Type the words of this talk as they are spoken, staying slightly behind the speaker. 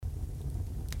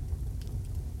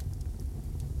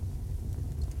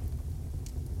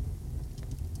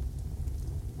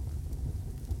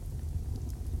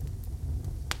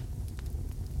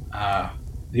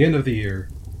The end of the year.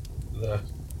 The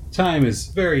time is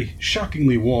very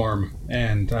shockingly warm,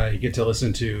 and I get to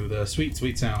listen to the sweet,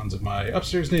 sweet sounds of my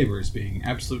upstairs neighbors being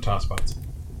absolute tosspots.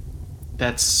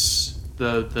 That's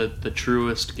the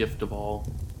truest gift of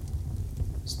all.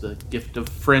 It's the gift of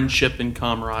friendship and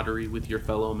camaraderie with your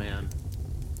fellow man.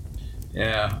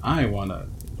 Yeah, I wanna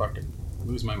fucking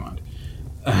lose my mind.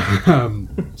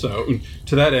 So,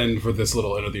 to that end, for this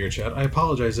little end of the year chat, I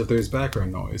apologize if there's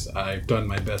background noise. I've done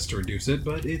my best to reduce it,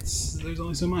 but there's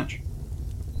only so much.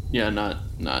 Yeah,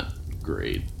 not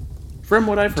great. From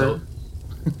what I've heard.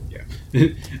 Yeah.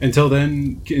 Until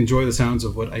then, enjoy the sounds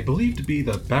of what I believe to be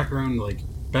the background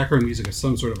music of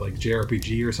some sort of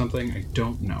JRPG or something. I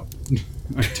don't know.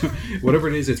 Whatever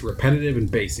it is, it's repetitive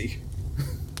and bassy.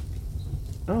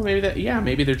 Oh,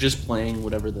 maybe they're just playing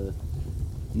whatever the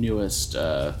newest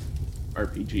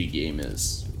RPG game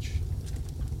is. Which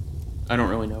I don't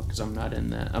really know because I'm not in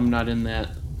that. I'm not in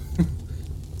that.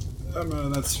 I'm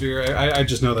in that sphere. I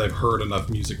just know that I've heard enough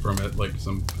music from it,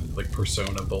 some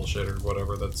Persona bullshit or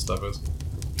whatever that stuff is.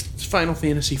 It's Final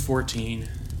Fantasy 14.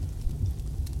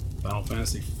 Final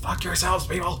Fantasy. Fuck yourselves,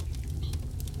 people!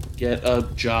 Get a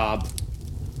job.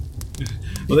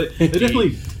 Well, they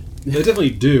definitely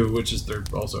do, which is they're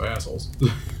also assholes.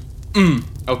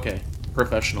 Okay.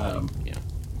 Professional. Yeah.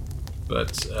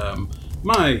 But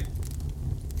my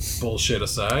bullshit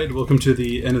aside, welcome to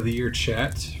the end of the year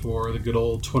chat for the good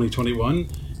old 2021.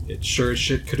 It sure as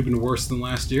shit could have been worse than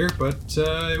last year, but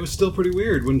it was still pretty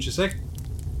weird, wouldn't you say?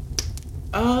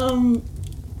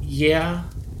 Yeah.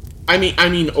 I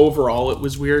mean, overall it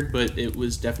was weird, but it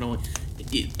was definitely.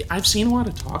 I've seen a lot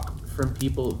of talk from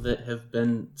people that have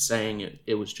been saying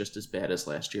it was just as bad as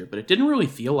last year, but it didn't really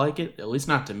feel like it. At least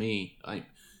not to me.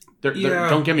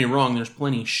 Don't get me wrong. There's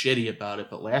plenty shitty about it,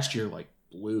 but last year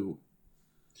blew.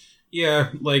 Yeah,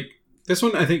 this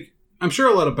one, I'm sure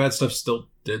a lot of bad stuff still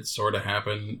did sort of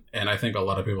happen, and I think a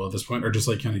lot of people at this point are just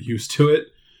kind of used to it,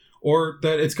 or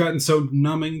that it's gotten so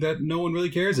numbing that no one really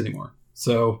cares anymore.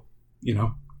 So,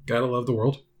 gotta love the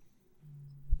world.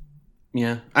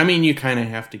 Yeah, I mean, you kind of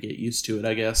have to get used to it,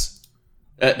 I guess,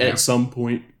 at some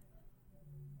point.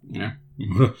 Yeah.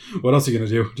 What else are you gonna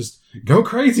do? Just go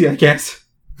crazy, I guess.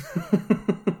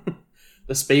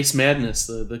 The space madness,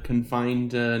 the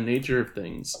confined nature of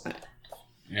things.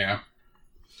 Yeah.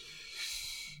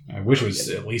 I wish it was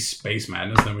at least space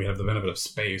madness, then we'd have the benefit of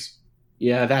space.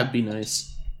 Yeah, that'd be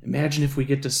nice. Imagine if we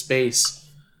get to space.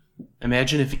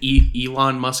 Imagine if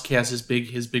Elon Musk has his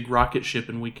big rocket ship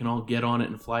and we can all get on it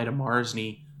and fly to Mars, and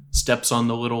he steps on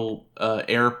the little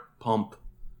air pump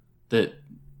that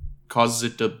causes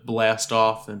it to blast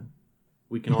off, and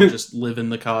we can all just live in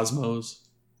the cosmos.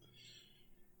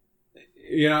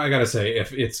 I gotta say,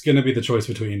 if it's gonna be the choice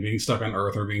between being stuck on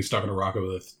Earth or being stuck in a rocket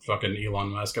with fucking Elon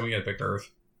Musk, I'm gonna pick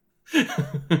Earth.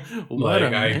 What a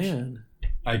man.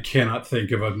 I cannot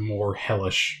think of a more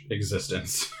hellish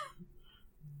existence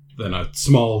than a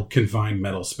small, confined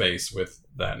metal space with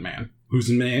that man, whose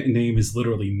name is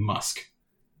literally Musk.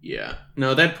 Yeah.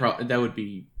 No, that would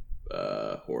be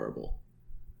horrible.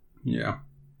 Yeah.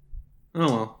 Oh,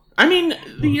 well. I mean,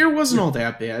 the year wasn't all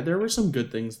that bad. There were some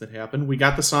good things that happened. We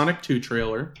got the Sonic 2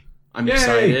 trailer. I'm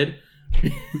excited.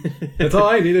 That's all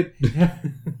I needed.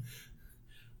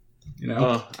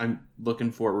 I'm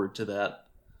looking forward to that.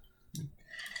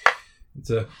 It's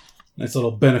a nice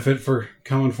little benefit for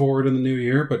coming forward in the new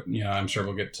year, but I'm sure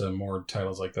we'll get to more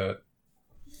titles like that.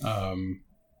 I'm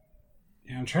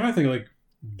trying to think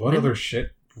what other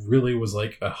shit really was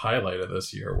a highlight of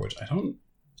this year, which I don't.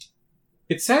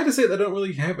 It's sad to say that I don't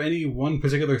really have any one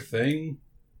particular thing.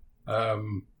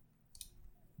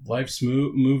 Life's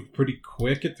moved pretty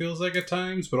quick, it feels like at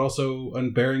times, but also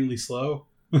unbearingly slow.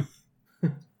 Didn't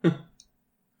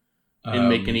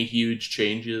make any huge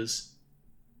changes.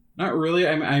 Not really.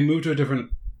 I moved to a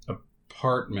different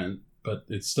apartment, but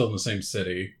it's still in the same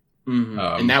city. Mm-hmm.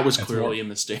 And that was clearly a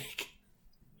mistake.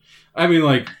 I mean,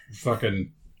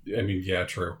 yeah,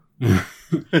 true.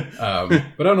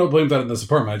 But I don't blame that on this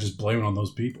apartment. I just blame it on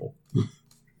those people.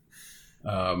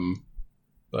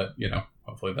 But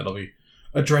hopefully that'll be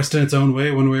addressed in its own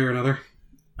way, one way or another.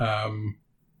 I'm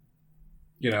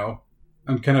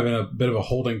kind of in a bit of a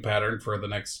holding pattern for the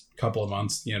next couple of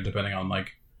months. Depending on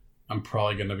I'm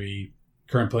probably going to be.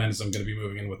 Current plan is I'm going to be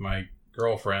moving in with my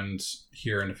girlfriend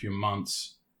here in a few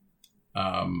months.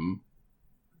 But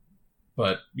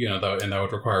that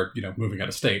would require moving out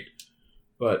of state.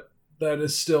 But that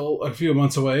is still a few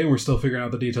months away, and we're still figuring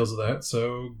out the details of that,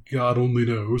 so God only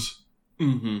knows.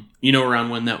 Mm-hmm. You know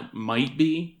around when that might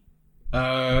be?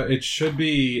 It should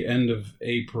be end of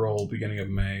April, beginning of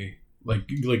May.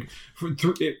 through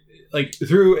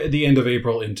the end of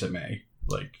April into May,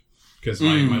 because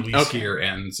my lease here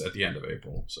ends at the end of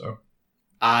April. So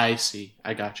I see.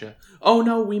 I gotcha. Oh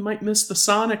no, we might miss the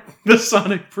Sonic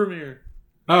premiere.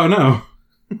 Oh no.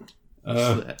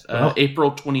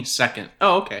 April 22nd.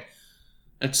 Oh, okay.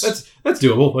 That's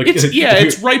doable.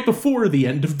 It's right before the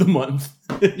end of the month.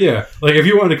 Yeah, if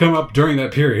you wanted to come up during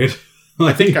that period,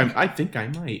 I think I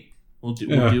might. We'll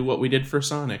do what we did for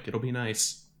Sonic. It'll be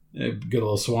nice. Yeah, get a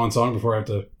little swan song before I have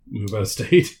to move out of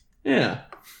state. Yeah.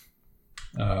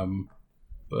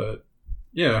 But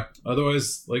yeah,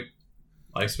 otherwise,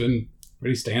 life's been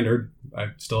pretty standard. I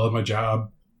still have my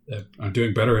job. I'm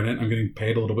doing better in it. I'm getting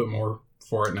paid a little bit more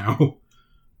for it now.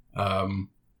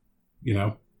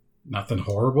 Nothing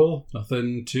horrible,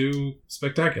 nothing too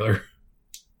spectacular.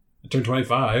 I turned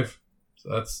 25,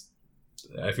 so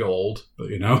I feel old,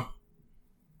 but Yeah.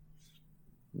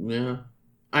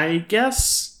 I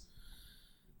guess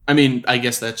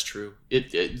that's true.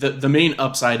 The main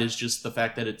upside is just the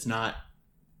fact that it's not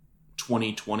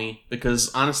 2020,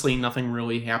 because honestly, nothing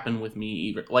really happened with me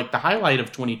either. The highlight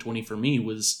of 2020 for me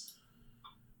was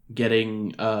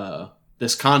getting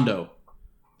this condo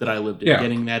that I lived in,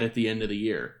 getting that at the end of the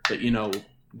year. But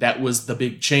that was the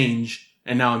big change,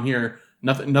 and now I'm here.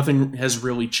 Nothing has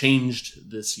really changed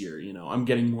this year. I'm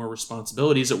getting more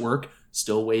responsibilities at work.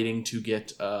 Still waiting to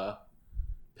get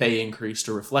pay increase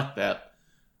to reflect that.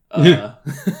 And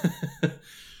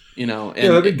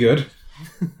that'd be good.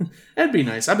 That'd be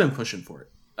nice. I've been pushing for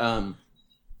it.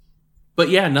 But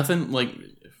yeah, nothing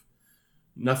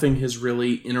has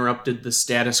really interrupted the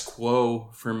status quo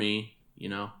for me.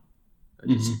 I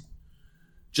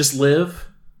just live.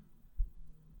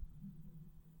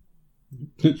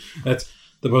 That's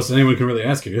the most anyone can really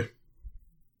ask of you.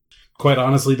 Quite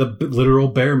honestly, the literal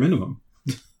bare minimum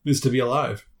is to be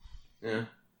alive. Yeah.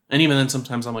 And even then,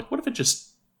 sometimes I'm like, what if it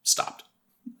just stopped?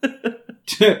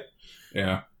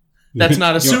 Yeah. That's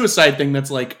not a suicide thing. That's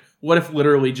what if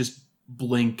literally just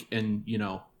blink and,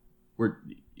 we're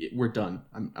done.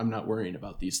 I'm not worrying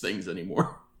about these things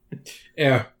anymore.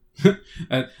 Yeah.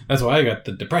 That's why I got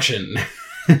the depression.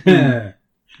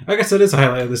 I guess that is a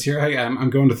highlight of this year. I'm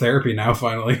going to therapy now,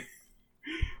 finally.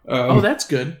 That's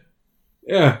good.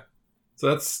 Yeah. So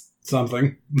that's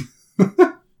something.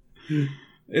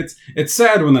 It's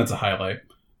sad when that's a highlight.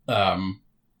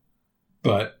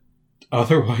 But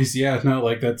otherwise, yeah, no,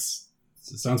 it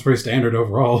sounds pretty standard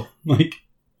overall.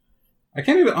 I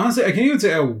can't even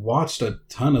say I watched a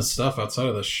ton of stuff outside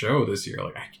of the show this year.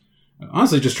 I'm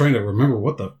honestly just trying to remember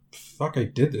what the fuck I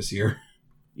did this year.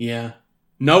 Yeah.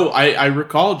 No, I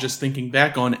recall just thinking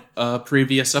back on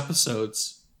previous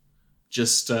episodes.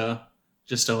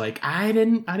 I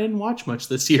didn't watch much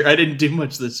this year. I didn't do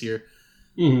much this year.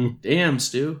 Mm-hmm. Damn,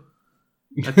 Stu.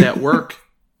 At that work.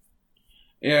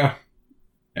 Yeah.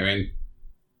 I mean,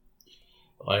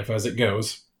 life as it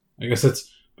goes. I guess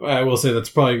I will say that's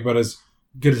probably about as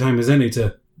good a time as any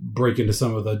to break into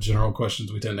some of the general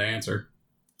questions we tend to answer.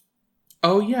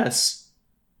 Oh, yes.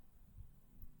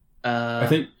 I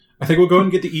think we'll go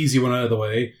and get the easy one out of the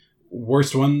way.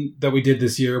 Worst one that we did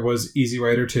this year was Easy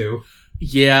Rider 2.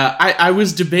 Yeah, I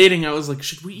was debating. I was like,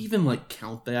 should we even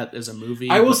count that as a movie?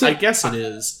 I guess it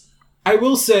is. I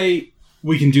will say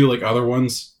we can do other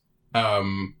ones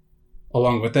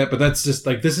along with that, but that's just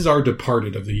this is our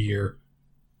Departed of the year,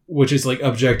 which is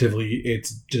objectively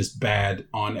it's just bad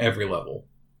on every level.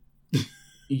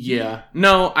 Yeah.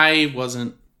 No, I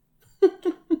wasn't.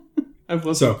 I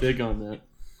wasn't big on that.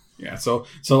 Yeah, so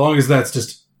long as that's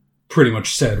just pretty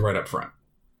much said right up front.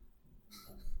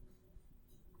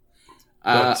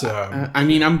 But,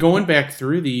 I'm going back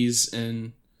through these,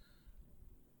 and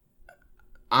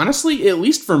honestly, at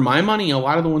least for my money, a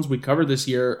lot of the ones we covered this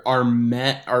year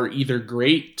are either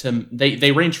great to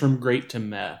they range from great to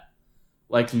meh.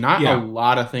 Not a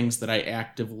lot of things that I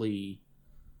actively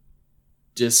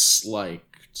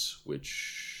disliked,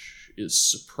 which is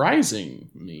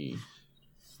surprising me.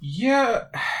 Yeah,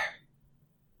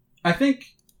 I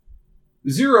think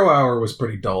 0 Hour was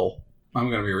pretty dull. I'm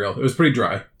gonna be real; it was pretty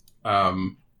dry.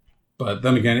 But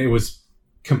then again, it was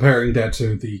comparing that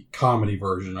to the comedy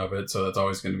version of it, so that's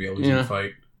always going to be a losing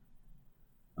fight.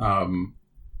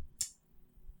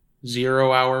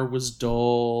 0 Hour was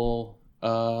dull.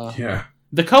 Yeah.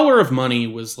 The Color of Money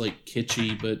was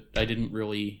kitschy, but I didn't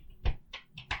really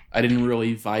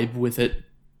vibe with it.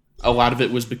 A lot of it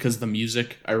was because of the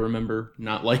music. I remember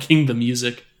not liking the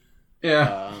music.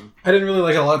 Yeah. I didn't really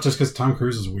like it a lot just because Tom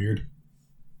Cruise is weird.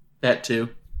 That too.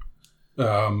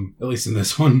 At least in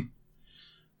this one.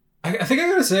 I think I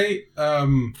gotta say,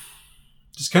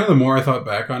 just kind of the more I thought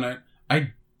back on it,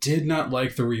 I did not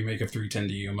like the remake of 3:10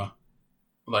 to Yuma.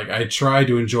 like I tried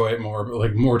to enjoy it more, but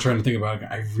like more trying to think about it,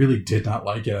 I really did not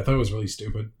like it. I thought it was really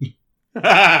stupid.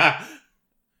 I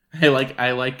like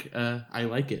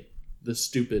it. The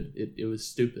stupid. It was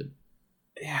stupid.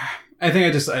 Yeah, I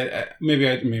think maybe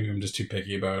I'm just too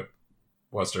picky about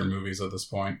Western movies at this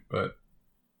point, but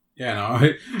yeah, no,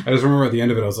 I just remember at the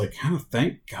end of it, I was like, kind of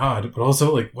thank God, but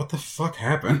also like, what the fuck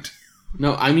happened?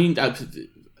 No, I mean,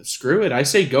 screw it. I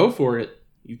say go for it.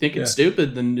 You think it's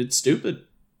stupid, then it's stupid.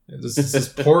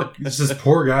 This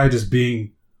poor guy just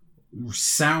being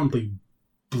soundly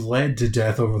bled to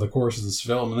death over the course of this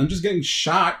film, and then just getting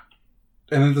shot,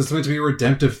 and then this meant to be a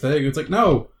redemptive thing. It's like,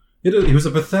 no, he was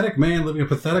a pathetic man living a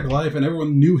pathetic life, and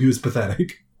everyone knew he was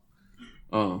pathetic.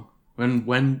 Oh,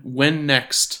 when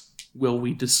next will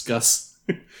we discuss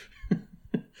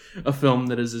a film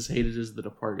that is as hated as The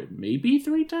Departed? Maybe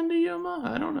 3:10 to Yuma?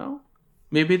 I don't know.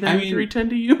 Maybe 3:10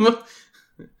 to Yuma?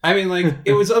 I mean, like,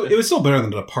 it was still better than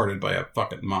The Departed by a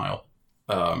fucking mile.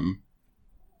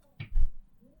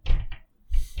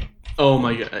 Oh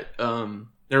my god.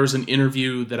 There was an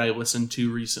interview that I listened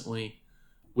to recently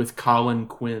with Colin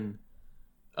Quinn,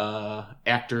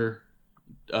 actor,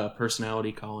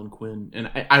 personality Colin Quinn. And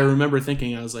I remember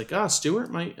thinking, I was like,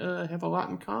 Stewart might have a lot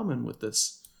in common with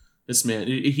this man.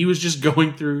 He was just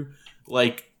going through,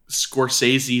 like,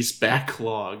 Scorsese's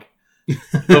backlog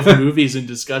of movies in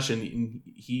discussion. And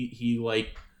he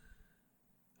like,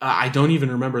 I don't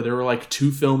even remember. There were, like,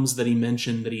 2 films that he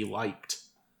mentioned that he liked.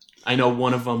 I know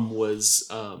one of them was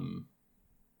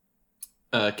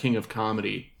King of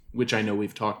Comedy, which I know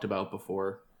we've talked about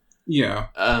before. Yeah.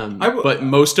 But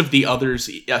most of the others,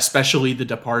 especially The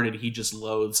Departed, he just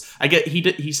loathes.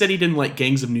 He said he didn't like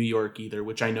Gangs of New York either,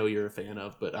 which I know you're a fan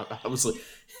of, but I was like,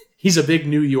 he's a big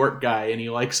New York guy and he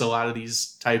likes a lot of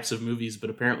these types of movies, but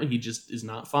apparently he just is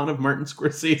not fond of Martin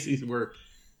Scorsese's work.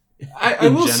 I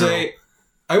will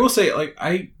say, like,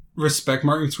 I respect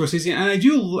Martin Scorsese, and I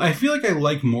feel like I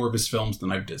like more of his films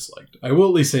than I've disliked. I will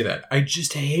at least say that. I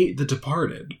just hate The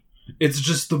Departed. It's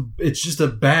just a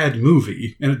bad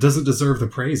movie, and it doesn't deserve the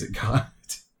praise it got.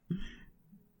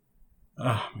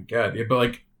 Oh my god, yeah, but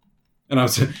like, and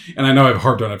I know I've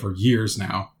harped on it for years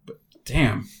now, but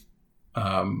damn,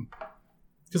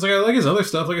 because like I like his other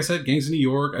stuff. Like I said, Gangs of New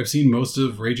York. I've seen most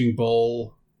of Raging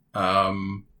Bull.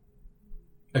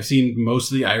 I've seen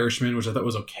most of The Irishman, which I thought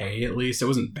was okay. At least it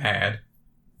wasn't bad.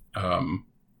 Yeah,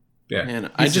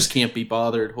 man, I just can't be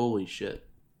bothered. Holy shit.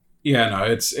 Yeah, no,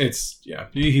 it's yeah.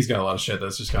 He's got a lot of shit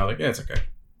that's just kind of like, yeah, it's okay.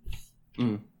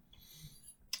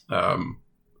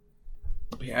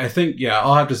 Yeah, I think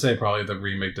I'll have to say probably the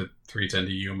remake to 3:10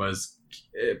 to Yuma is,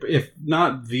 if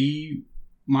not the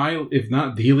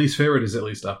least favorite, is at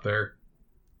least up there.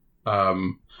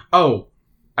 I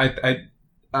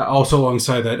also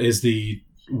alongside that is the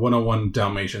 101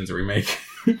 Dalmatians remake.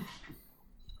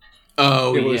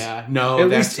 Oh yeah, no,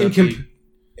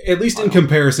 at least in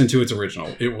comparison to its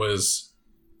original, it was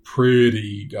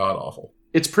pretty god awful.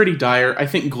 It's pretty dire. I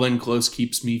think Glenn Close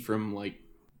keeps me from like.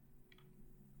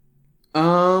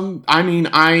 I mean,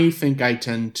 I think I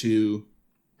tend to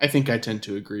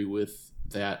agree with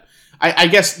that. I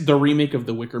guess the remake of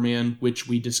The Wicker Man, which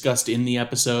we discussed in the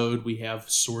episode, we have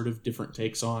sort of different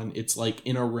takes on. It's like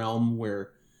in a realm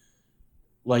where,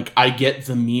 like, I get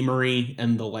the memery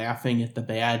and the laughing at the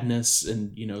badness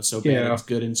and, so bad it's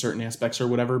good in certain aspects or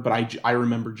whatever, but I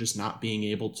remember just not being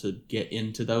able to get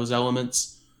into those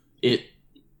elements. It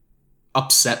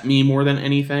upset me more than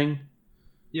anything.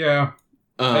 Yeah.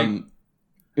 And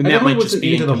that might just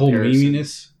be into the whole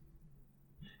meminess.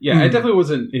 Yeah, I definitely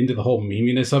wasn't into the whole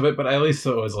meminess of it, but at least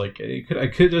it was like, I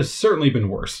could have certainly been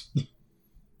worse.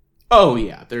 Oh,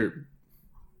 yeah.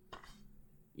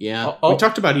 We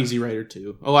talked about Easy Rider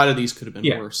too. A lot of these could have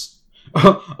been worse.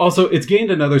 Also, it's gained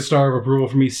another star of approval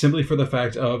for me simply for the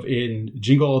fact of in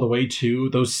Jingle All the Way 2,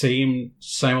 those same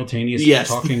simultaneous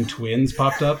talking twins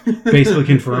popped up, basically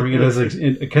confirming it as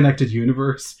a connected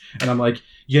universe. And I'm like,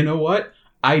 you know what?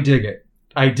 I dig it.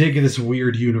 I dig this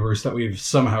weird universe that we've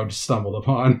somehow stumbled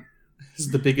upon. This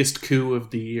is the biggest coup of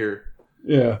the year.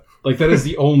 Yeah. Like, that is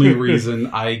the only reason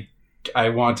I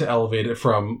want to elevate it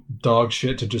from dog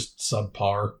shit to just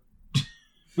subpar.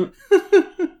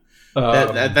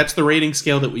 That's the rating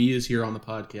scale that we use here on the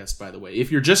podcast, by the way.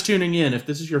 If you're just tuning in, if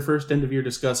this is your first end of year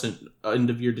discussion,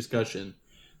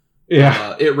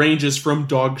 it ranges from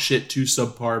dog shit to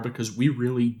subpar because we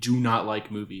really do not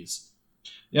like movies.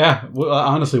 Yeah, well,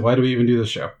 honestly, why do we even do this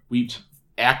show? We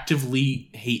actively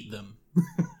hate them.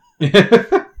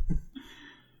 Yeah,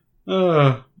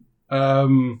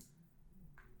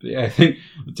 I think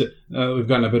we've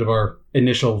gotten a bit of our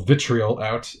initial vitriol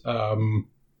out. I'm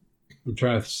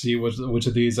trying to see which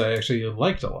of these I actually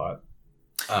liked a lot.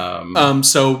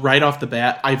 So right off the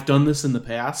bat, I've done this in the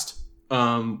past,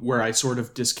 where I sort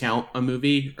of discount a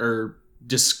movie or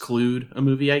disclude a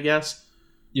movie, I guess.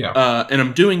 Yeah. And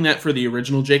I'm doing that for the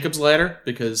original Jacob's Ladder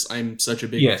because I'm such a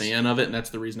big Yes. fan of it, and that's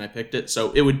the reason I picked it.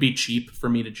 So it would be cheap for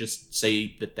me to just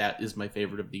say that is my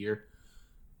favorite of the year.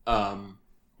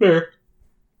 Fair.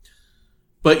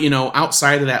 But,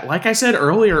 outside of that, like I said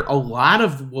earlier, a lot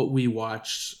of what we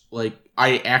watched, like,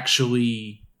 I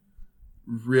actually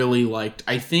really liked.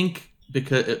 I think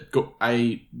because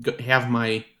I have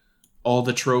my all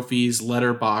the trophies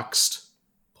letterboxed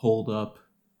pulled up,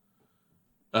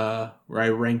 where I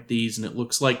ranked these, and it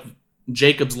looks like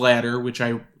Jacob's Ladder, which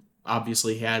I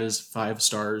obviously had as 5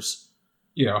 stars.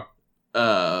 Yeah.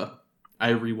 I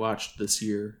rewatched this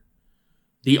year.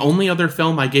 The only other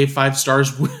film I gave 5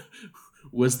 stars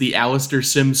was the Alistair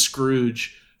Sim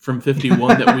Scrooge from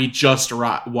 51 that we just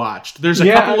watched. There's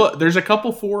a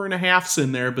couple 4.5s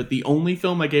in there, but the only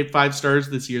film I gave 5 stars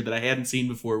this year that I hadn't seen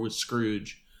before was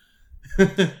Scrooge.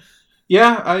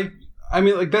 Yeah, I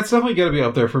mean, like, that's definitely got to be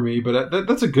up there for me, but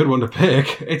that's a good one to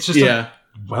pick. It's just a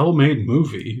well-made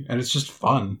movie, and it's just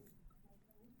fun.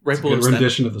 Right it's below a good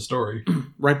rendition of the story.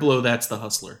 Right below that's The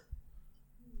Hustler,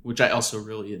 which I also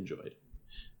really enjoyed.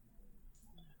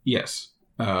 Yes.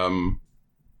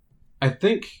 I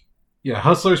think,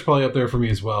 Hustler's probably up there for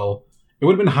me as well. It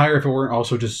would have been higher if it weren't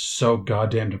also just so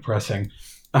goddamn depressing.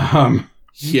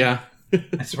 Yeah.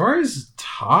 As far as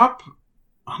top,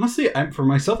 honestly, for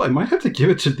myself, I might have to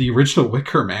give it to the original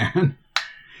Wicker Man.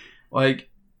 Like,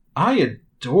 I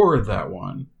adore that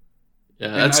one. Yeah,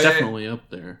 that's definitely up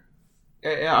there.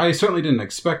 I certainly didn't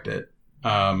expect it.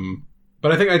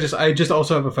 But I think I just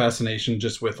also have a fascination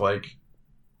just with, like,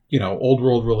 old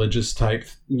world religious type,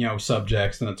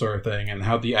 subjects and that sort of thing, and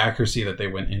how the accuracy that they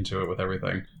went into it with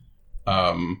everything.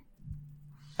 I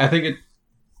think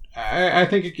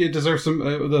it deserves some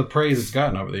the praise it's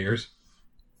gotten over the years.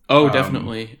 Oh,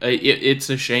 definitely. It's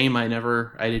a shame I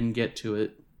didn't get to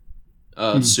it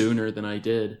sooner than I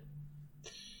did.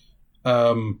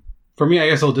 For me, I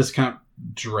guess I'll discount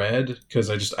Dread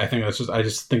because I just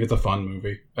think it's a fun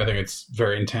movie. I think it's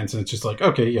very intense, and it's just like,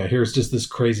 okay, yeah, here's just this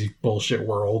crazy bullshit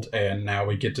world, and now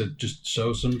we get to just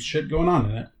show some shit going on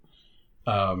in it.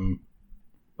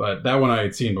 But that one I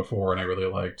had seen before and I really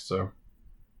liked, so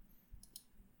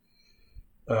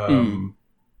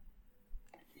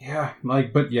yeah,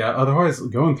 otherwise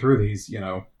going through these,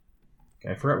 I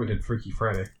forgot we did Freaky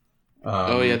Friday.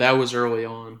 That was early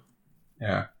on.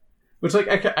 Yeah. Which, like,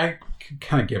 I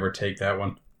kind of give or take that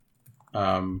one.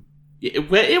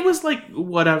 It was like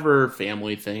whatever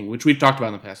family thing, which we've talked about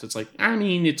in the past. It's like, I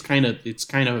mean, it's kind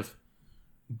of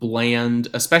bland,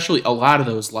 especially a lot of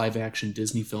those live action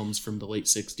Disney films from the late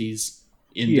 60s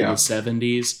into the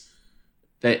 70s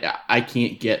that I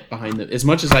can't get behind them. As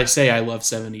much as I say I love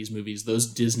 70s movies,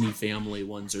 those Disney family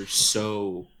ones are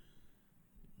so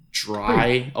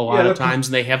dry a lot of times,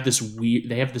 and they have this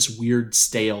weird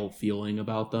stale feeling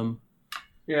about them.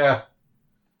 Yeah.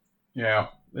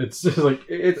 It's just like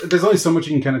there's only so much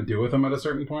you can kind of do with them at a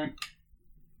certain point.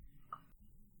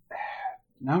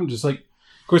 Now I'm just like,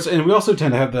 of course, and we also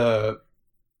tend to have the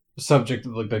subject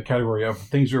of, like, the category of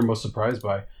things we were most surprised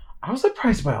by. I was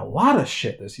surprised by a lot of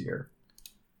shit this year.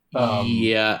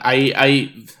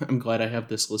 I'm glad I have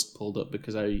this list pulled up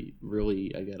because I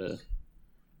gotta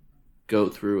go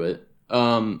through it.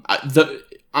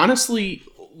 Honestly,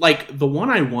 like, the one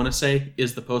I want to say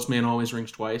is The Postman Always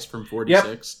Rings Twice from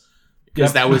 46.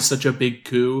 Because that was such a big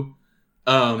coup.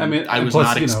 I was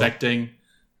not expecting.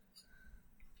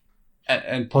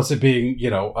 And plus it being,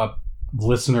 a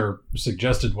listener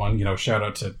suggested one, shout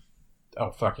out to,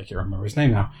 oh fuck, I can't remember his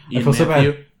name now. Ian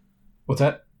Matthew. What's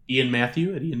that? Ian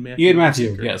Matthew? Ian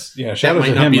Matthew, yes. Yeah, shout out to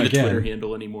him again. That might not be the Twitter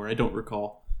handle anymore. I don't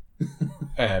recall.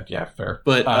 Yeah, fair.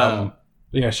 But,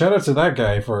 shout out to that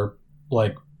guy for,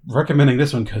 like, recommending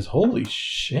this one, because holy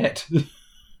shit.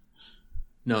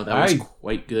 No, that was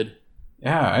quite good.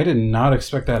 Yeah, I did not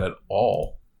expect that at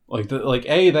all. Like,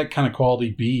 A, that kind of quality,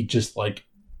 B, just, like,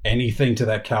 anything to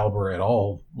that caliber at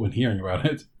all when hearing about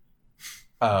it.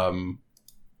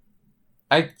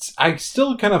 I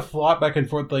still kind of flop back and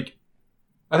forth, like,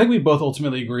 I think we both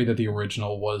ultimately agree that the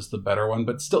original was the better one,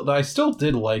 but I still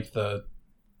did like the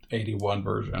 81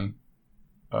 version.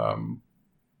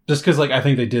 Just because, like, I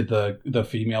think they did the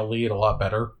female lead a lot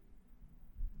better.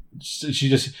 She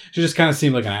just kind of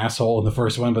seemed like an asshole in the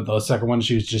first one, but the second one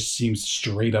she just seems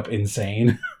straight up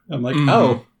insane. I'm like,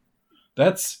 oh,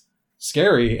 that's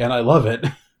scary, and I love it.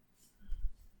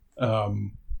 That's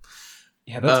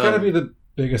got to be the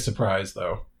biggest surprise,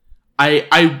 though.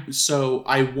 I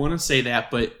want to say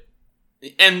that, but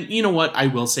And you know what? I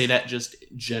will say that just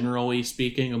generally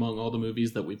speaking among all the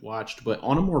movies that we've watched, but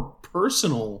on a more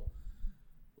personal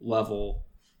level,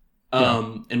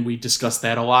 and we discussed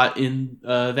that a lot in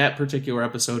that particular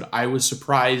episode, I was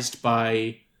surprised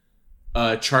by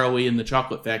Charlie and the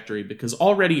Chocolate Factory, because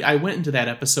already I went into that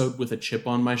episode with a chip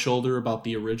on my shoulder about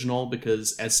the original,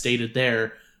 because as stated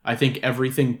there, I think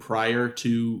everything prior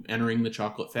to entering the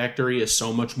Chocolate Factory is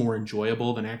so much more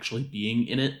enjoyable than actually being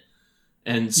in it.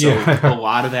 And so a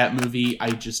lot of that movie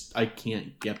I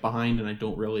can't get behind, and I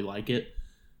don't really like it.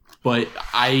 But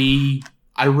I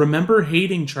remember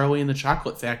hating Charlie and the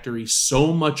Chocolate Factory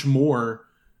so much more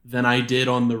than I did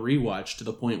on the rewatch, to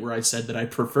the point where I said that I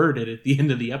preferred it at the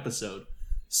end of the episode.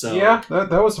 So yeah,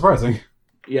 that was surprising.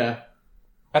 Yeah.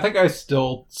 I think I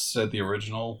still said the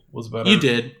original was better. You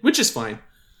did, which is fine.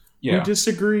 Yeah. We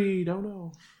disagreed. Oh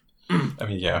no. I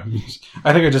mean, yeah.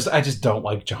 I think I just don't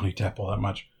like Johnny Depp all that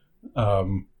much.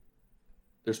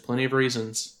 There's plenty of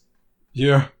reasons.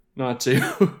 Yeah. Not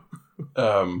to.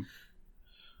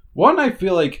 One I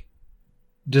feel like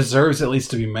deserves at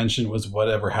least to be mentioned was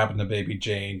Whatever Happened to Baby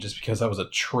Jane, just because that was a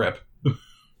trip.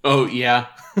 Oh, yeah.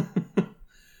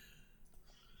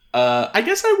 I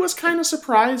guess I was kind of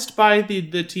surprised by the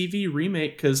TV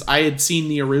remake, because I had seen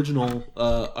the original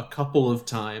a couple of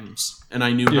times, and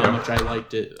I knew how much I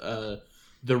liked it.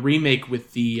 The remake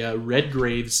with the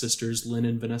Redgrave sisters, Lynn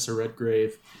and Vanessa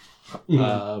Redgrave,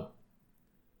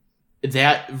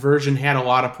 that version had a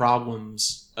lot of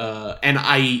problems, and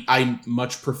I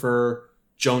much prefer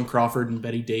Joan Crawford and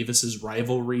Bette Davis's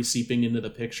rivalry seeping into the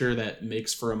picture. That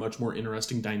makes for a much more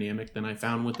interesting dynamic than I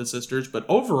found with the sisters. But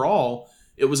overall,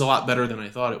 it was a lot better than I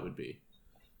thought it would be.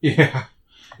 Yeah,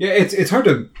 it's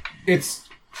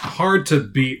hard to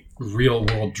beat real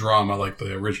world drama like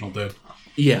the original did.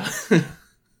 Yeah,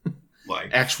 like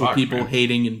actual people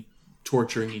hating and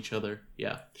torturing each other.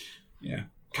 Yeah.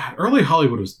 God, early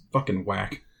Hollywood was fucking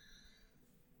whack.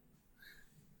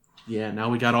 Yeah, now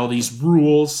we got all these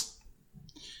rules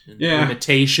and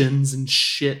limitations and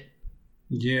shit.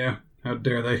 Yeah, how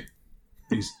dare they?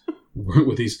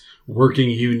 With these working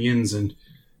unions, and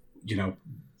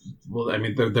well, I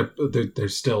mean, they're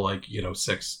still like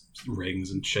sex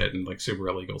rings and shit and like super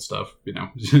illegal stuff.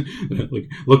 Like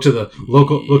look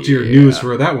to your news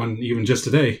for that one even just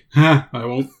today. I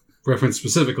won't reference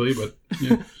specifically, but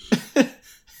yeah.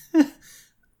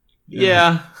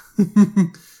 Yeah.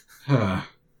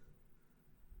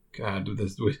 God,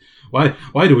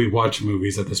 why do we watch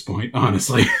movies at this point?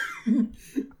 Honestly,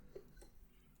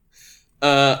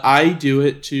 I do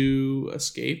it to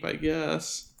escape, I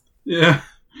guess. Yeah,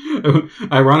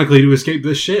 ironically, to escape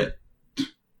this shit.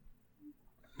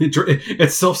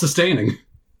 It's self-sustaining.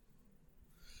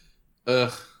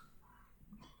 Ugh.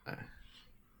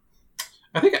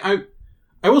 I think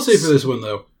I will say for this one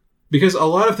though, because a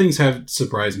lot of things have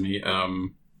surprised me.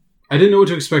 I didn't know what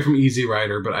to expect from Easy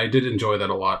Rider, but I did enjoy that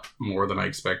a lot more than I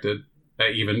expected.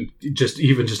 Even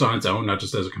just on its own, not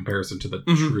just as a comparison to the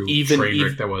true train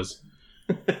wreck that was.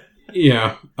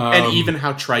 Yeah, and even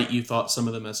how trite you thought some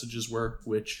of the messages were,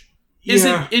 which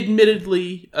isn't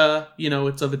admittedly,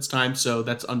 it's of its time, so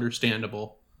that's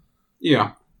understandable.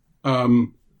 Yeah,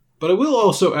 but I will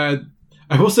also add,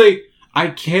 I will say, I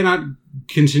cannot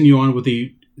continue on with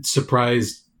the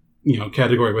surprise,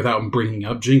 category without bringing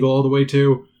up Jingle All the Way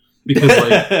too, because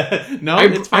like, no,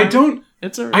 it's fine.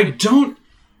 I don't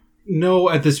know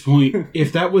at this point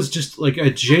if that was just like a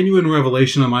genuine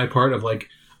revelation on my part of like,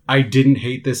 I didn't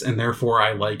hate this and therefore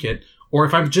I like it, or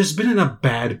if I've just been in a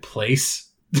bad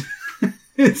place.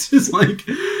 It's just like,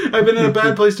 I've been in a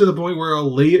bad place to the point where a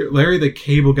Larry the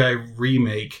Cable Guy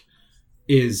remake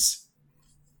is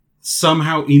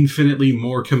somehow infinitely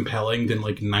more compelling than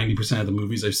like 90% of the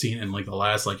movies I've seen in like the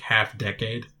last like half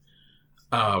decade.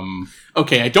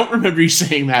 Okay, I don't remember you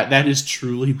saying that. That is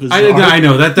truly bizarre. I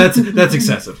know that's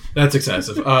excessive. That's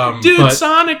excessive. Dude, but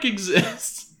Sonic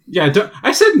exists. Yeah,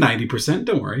 I said 90%.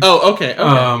 Don't worry. Oh, okay.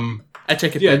 I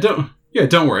take it.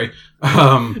 Don't worry.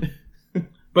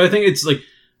 But I think it's like,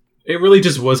 it really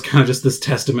just was kind of just this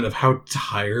testament of how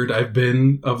tired I've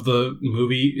been of the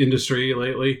movie industry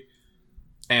lately.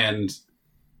 And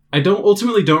I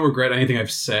ultimately don't regret anything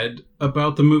I've said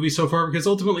about the movie so far, because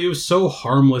ultimately it was so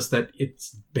harmless that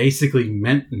it's basically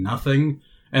meant nothing,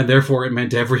 and therefore it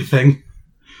meant everything.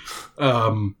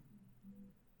 And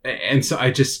so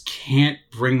I just can't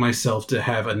bring myself to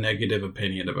have a negative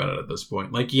opinion about it at this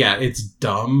point. Like, yeah, it's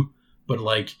dumb, but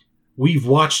like, we've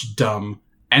watched dumb,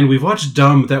 and we've watched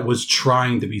dumb that was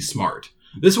trying to be smart.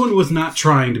 This one was not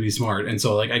trying to be smart, and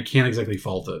so like, I can't exactly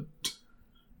fault it.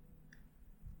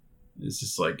 It's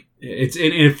just like,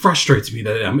 it frustrates me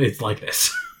that it's like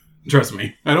this. Trust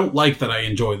me. I don't like that I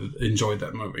enjoyed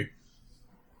that movie.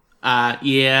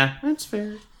 Yeah, that's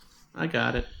fair. I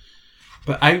got it.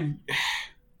 But I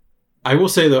will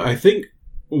say, though, I think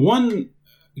one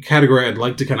category I'd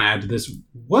like to kind of add to this,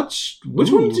 which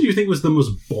one do you think was the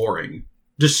most boring?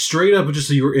 Just straight up, just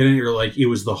so you were in it, you're like, it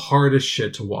was the hardest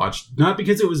shit to watch. Not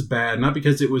because it was bad, not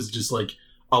because it was just like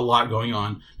a lot going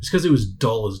on, just because it was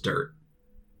dull as dirt.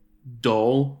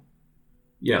 Dull?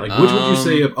 Yeah, like, which would you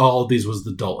say of all of these was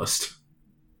the dullest?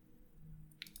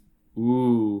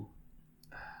 Ooh.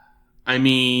 I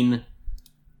mean,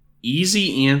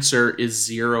 easy answer is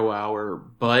 0 Hour,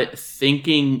 but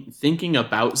thinking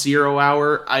about 0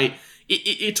 Hour,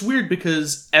 it's weird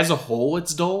because as a whole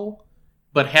it's dull,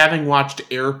 but having watched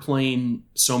Airplane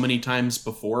so many times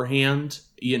beforehand,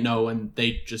 and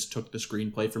they just took the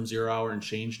screenplay from 0 Hour and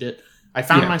changed it, I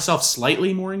found myself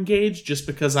slightly more engaged just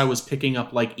because I was picking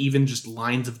up like even just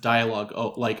lines of dialogue.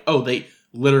 They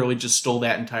literally just stole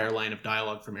that entire line of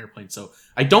dialogue from Airplane. So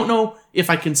I don't know if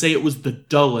I can say it was the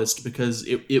dullest because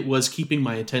it was keeping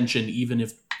my attention even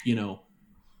if,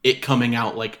 it coming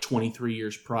out like 23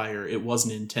 years prior. It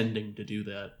wasn't intending to do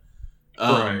that.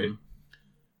 Right.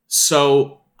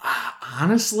 So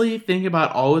honestly, thinking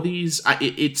about all of these,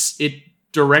 it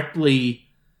directly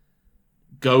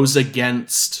goes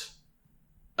against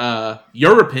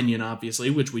your opinion, obviously,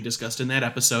 which we discussed in that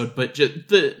episode, but just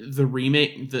the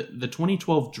remake, the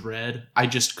 2012 Dread, I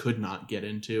just could not get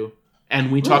into,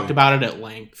 and we talked about it at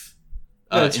length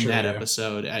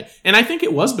episode. I think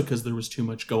it was because there was too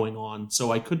much going on,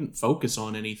 so I couldn't focus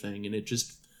on anything, and it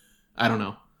just, I don't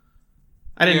know.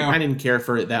 I didn't care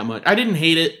for it that much. I didn't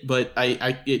hate it, but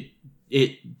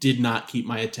it did not keep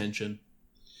my attention.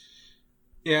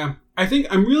 Yeah, I think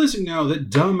I'm realizing now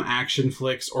that dumb action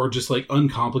flicks or just like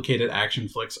uncomplicated action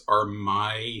flicks are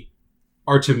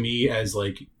to me as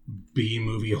like B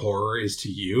movie horror is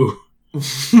to you.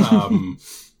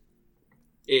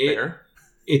 Fair.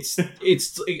 It's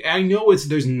I know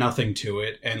there's nothing to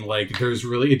it, and like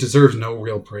it deserves no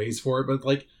real praise for it, but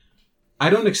like I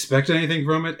don't expect anything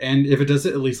from it, and if it does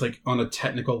it at least like on a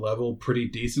technical level pretty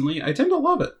decently, I tend to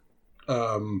love it.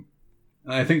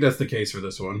 I think that's the case for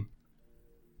this one.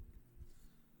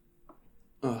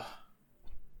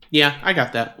 Yeah, I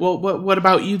got that. Well, what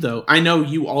about you, though? I know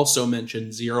you also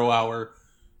mentioned 0 Hour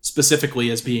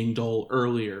specifically as being dull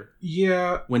earlier.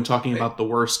 Yeah. When talking about the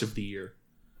worst of the year.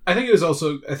 I think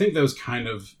that was kind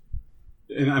of,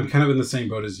 and I'm kind of in the same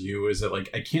boat as you, is that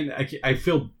like, I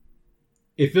feel,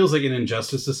 it feels like an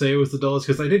injustice to say it was the dullest,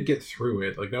 because I did get through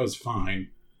it. Like, that was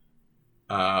fine.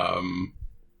 But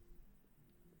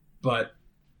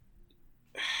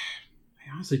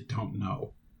I honestly don't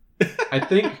know. I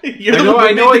think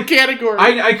I know the category.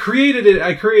 I created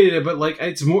it, but like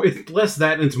it's less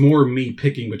that, and it's more me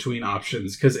picking between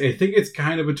options, because I think it's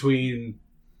kind of between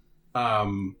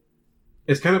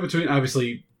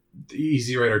obviously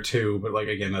Easy Rider 2, but like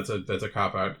again that's a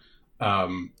cop out.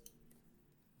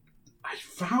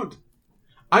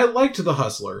 I liked The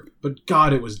Hustler, but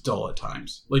God, it was dull at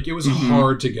times. Like it was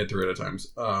hard to get through it at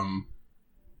times.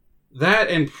 That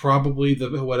and probably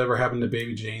the Whatever Happened to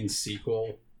Baby Jane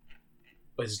sequel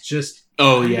was just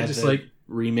like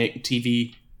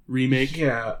TV remake.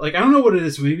 Yeah, like I don't know what it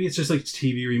is. Maybe it's just like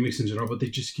TV remakes in general, but they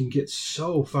just can get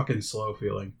so fucking slow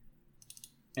feeling.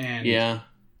 And yeah,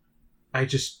 I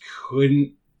just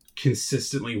couldn't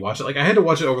consistently watch it. Like I had to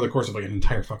watch it over the course of like an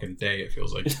entire fucking day. It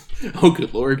feels like. Oh,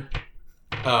 good lord.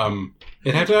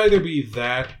 It had to either be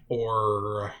that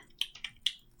or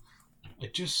I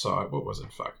just saw it. What was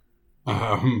it? Fuck.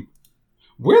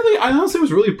 Weirdly, I honestly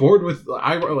was really bored with.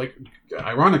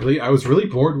 Ironically, I was really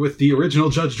bored with the original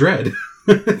Judge Dredd.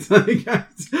 It's like,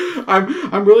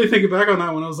 I'm really thinking back on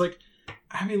that one. I was like,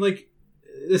 I mean, like,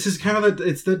 this is kind of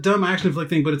it's the dumb action flick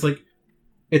thing, but it's like,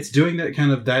 it's doing that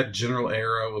kind of that general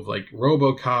era of like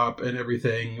RoboCop and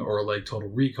everything, or like Total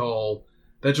Recall,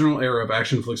 that general era of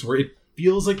action flicks where it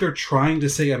feels like they're trying to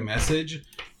say a message,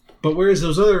 but whereas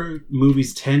those other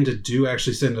movies tend to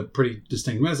actually send a pretty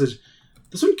distinct message,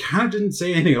 this one kind of didn't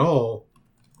say anything at all.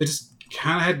 It just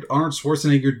kind of had Arnold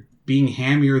Schwarzenegger being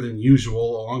hammier than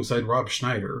usual alongside Rob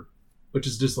Schneider, which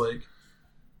is just like,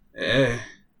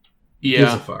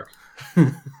 gives a fuck.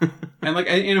 And like,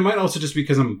 and it might also just be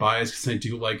because I'm biased because I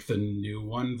do like the new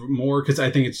one more, because I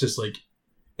think it's just like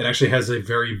it actually has a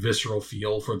very visceral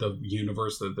feel for the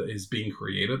universe that is being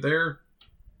created there,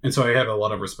 and so I have a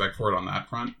lot of respect for it on that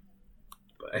front.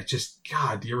 But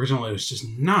the original was just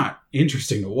not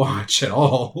interesting to watch at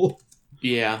all.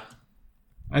 Yeah.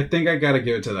 I think I gotta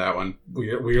give it to that one,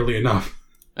 weirdly enough.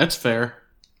 That's fair.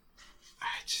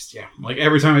 Like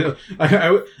every time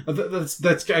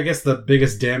that's I guess the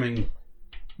biggest damning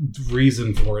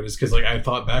reason for it is because like I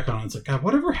thought back on it, it's like, God,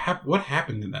 what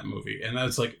happened in that movie? And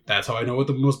that's like, that's how I know what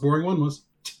the most boring one was.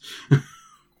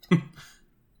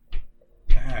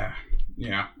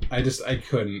 Yeah, I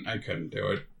couldn't do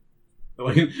it.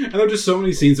 Like, and there are just so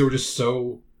many scenes that were just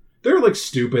so, they're like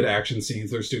stupid action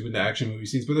scenes, they're stupid action movie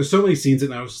scenes, but there's so many scenes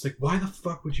and I was just like, why the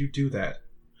fuck would you do that?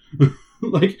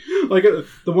 like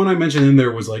the one I mentioned in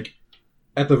there was like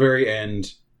at the very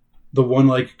end, the one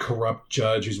like corrupt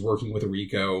judge who's working with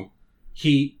Rico,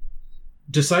 he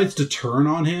decides to turn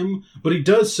on him, but he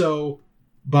does so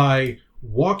by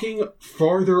walking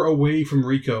farther away from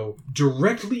Rico,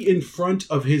 directly in front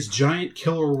of his giant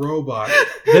killer robot,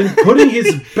 then putting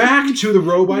his back to the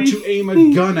robot to aim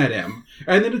a gun at him.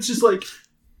 And then it's just like,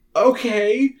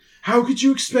 okay, how could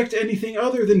you expect anything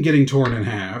other than getting torn in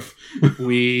half?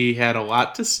 We had a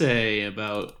lot to say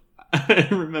about... I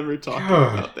remember talking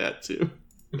about that, too.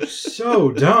 It was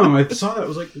so dumb. I saw that, I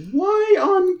was like, why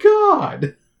on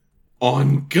God?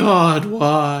 On God,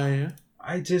 why?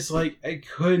 I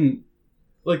couldn't.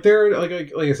 Like, there are, like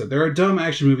I said, there are dumb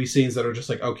action movie scenes that are just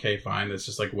like, okay, fine, it's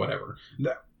just like, whatever.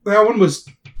 That one was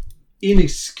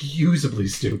inexcusably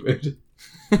stupid.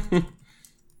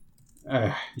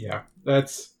 Yeah,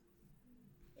 that's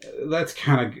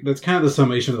kind of the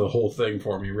summation of the whole thing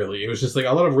for me, really. It was just like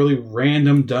a lot of really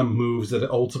random, dumb moves that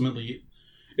ultimately...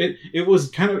 It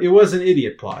was an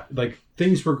idiot plot. Like,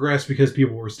 things progressed because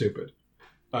people were stupid.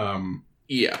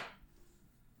 Yeah.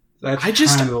 That's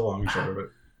kind of the long and short of it.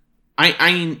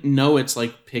 I know it's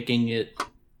like picking it.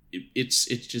 It's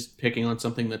just picking on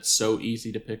something that's so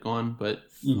easy to pick on, but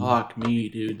fuck me,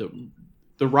 dude.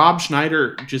 The Rob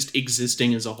Schneider just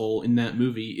existing as a whole in that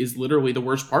movie is literally the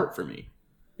worst part for me.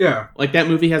 Yeah. Like, that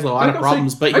movie has a lot of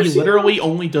problems, but he literally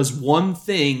only does one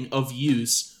thing of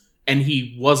use, and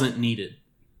he wasn't needed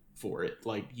for it.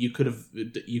 Like, you could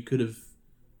have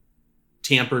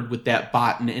tampered with that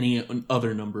bot in any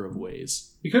other number of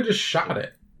ways. You could have just shot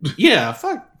it. Yeah,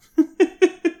 fuck.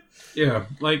 Yeah,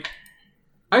 like,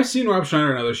 I've seen Rob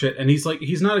Schneider and other shit, and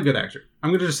he's not a good actor. I'm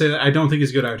going to just say that I don't think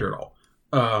he's a good actor at all.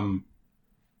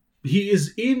 He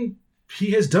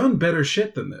has done better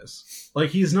shit than this.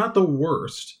 Like, he's not the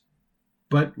worst,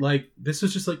 but, like, this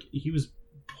was just, like, he was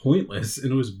pointless,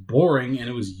 and it was boring, and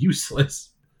it was useless.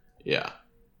 Yeah.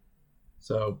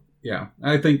 So, yeah,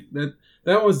 I think that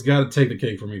one's got to take the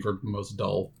cake for me for most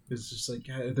dull. It's just like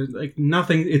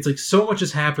nothing. It's like so much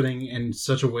is happening in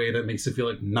such a way that makes it feel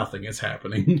like nothing is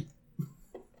happening.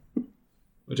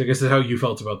 Which I guess is how you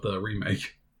felt about the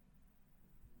remake.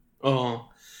 Oh,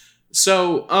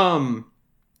 so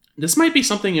this might be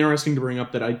something interesting to bring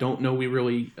up that I don't know we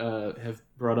really have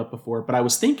brought up before, but I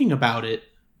was thinking about it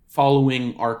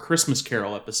following our Christmas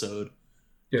Carol episode.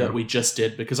 Yeah. That we just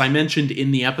did, because I mentioned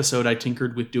in the episode I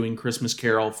tinkered with doing Christmas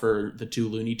Carol for the 2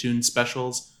 Looney Tunes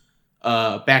specials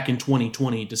back in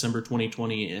 2020, December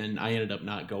 2020, and I ended up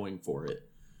not going for it.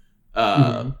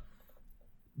 But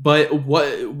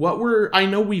what were, I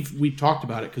know we've talked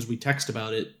about it because we text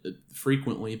about it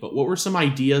frequently, but what were some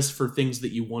ideas for things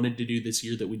that you wanted to do this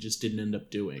year that we just didn't end up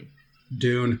doing?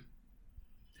 Dune.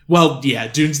 Well, yeah,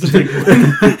 Dune's the big one.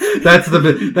 That's the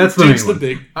Dune's main the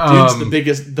big. one.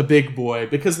 The big boy.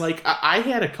 Because like I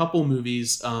had a couple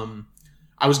movies.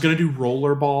 I was gonna do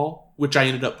Rollerball, which I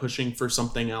ended up pushing for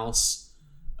something else.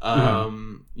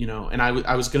 You know, and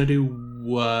I was gonna do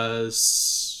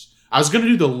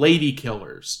The Lady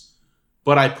Killers,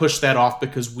 but I pushed that off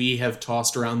because we have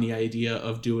tossed around the idea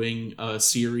of doing a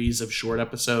series of short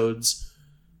episodes.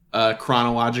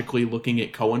 Chronologically looking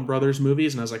at Coen Brothers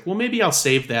movies, and I was like, well, maybe I'll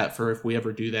save that for if we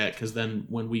ever do that, because then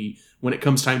when it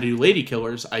comes time to do Lady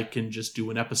Killers, I can just do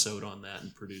an episode on that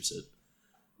and produce it.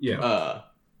 Yeah.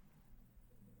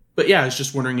 But yeah, I was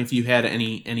just wondering if you had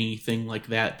anything like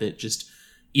that just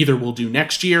either we'll do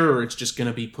next year or it's just going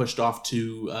to be pushed off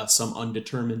to some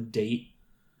undetermined date.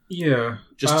 Yeah.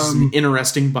 Just some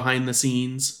interesting behind the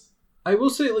scenes. I will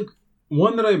say, like,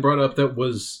 one that I brought up that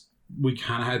we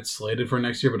kind of had slated for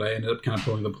next year, but I ended up kind of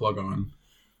pulling the plug on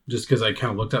just because I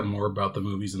kind of looked up more about the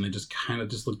movies and they just kind of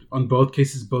just looked, on both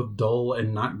cases, both dull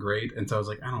and not great. And so I was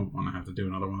like, I don't want to have to do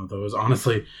another one of those,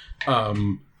 honestly. But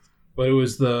it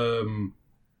was the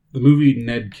movie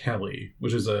Ned Kelly,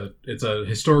 which is it's a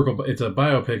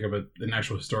biopic of an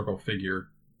actual historical figure,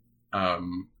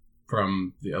 from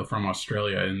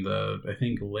Australia in the, I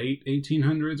think, late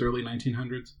 1800s, early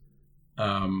 1900s.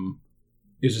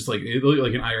 It's just like, it looked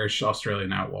like an Irish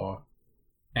Australian outlaw,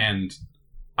 and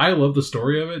I love the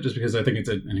story of it just because I think it's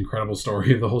an incredible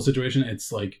story of the whole situation.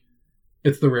 It's like,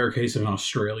 it's the rare case of an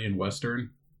Australian Western,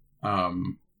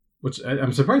 which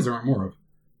I'm surprised there aren't more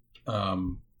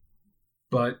of.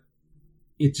 But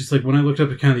it's just like when I looked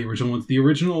up at kind of the original ones, the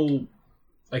original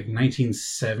like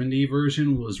 1970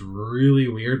 version was really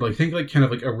weird. Like think like kind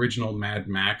of like original Mad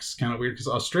Max kind of weird, because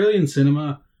Australian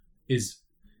cinema is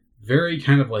very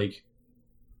kind of like,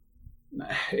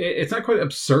 it's not quite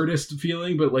absurdist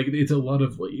feeling, but like it's a lot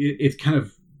of like it's kind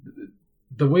of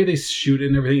the way they shoot it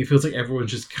and everything. It feels like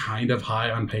everyone's just kind of high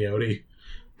on peyote,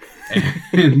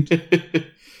 and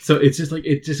so it's just like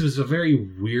it just was a very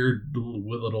weird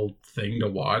little thing to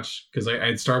watch, because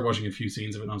I'd started watching a few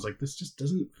scenes of it and I was like, this just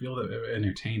doesn't feel that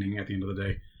entertaining at the end of the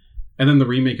day. And then the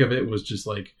remake of it was just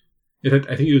like it had,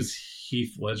 I think it was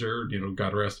Heath Ledger,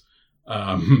 God rest,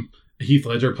 Heath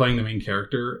Ledger playing the main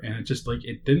character, and it just like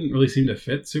it didn't really seem to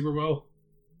fit super well.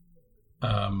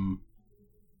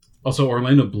 Also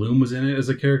Orlando Bloom was in it as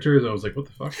a character, and I was like, what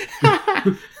the fuck?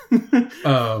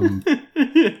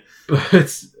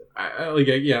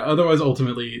 But otherwise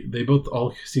ultimately they both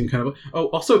all seem kind of,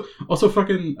 also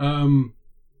fucking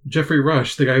Jeffrey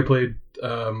Rush, the guy who played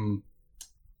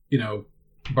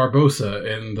Barbosa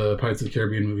in the Pirates of the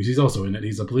Caribbean movies, he's also in it.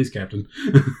 He's a police captain.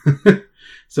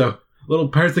 So little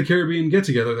Pirates of the Caribbean get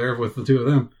together there with the two of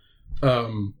them.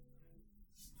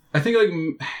 I think like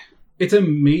it's a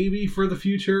maybe for the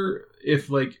future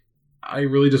if like I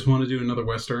really just want to do another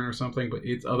Western or something, but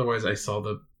it's otherwise I saw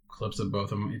the clips of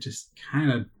both of them. It just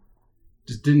kind of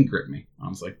just didn't grip me,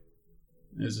 honestly.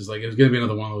 It's just like it was gonna be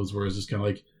another one of those where it's just kind of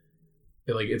like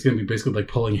it's gonna be basically like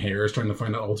pulling hairs trying to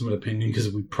find an ultimate opinion, because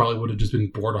we probably would have just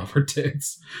been bored off our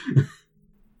tits.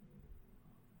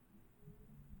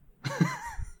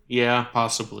 Yeah,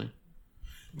 possibly.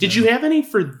 Did you have any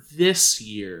for this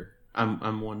year?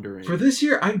 I'm wondering. For this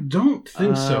year, I don't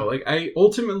think so. Like I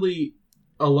ultimately,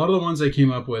 a lot of the ones I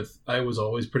came up with, I was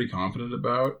always pretty confident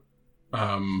about.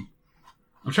 I'm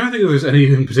trying to think if there's any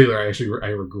in particular I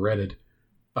regretted.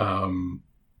 God,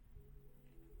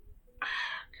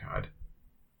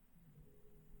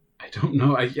 I don't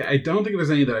know. I don't think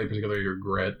there's any that I particularly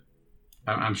regret.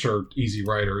 I'm sure Easy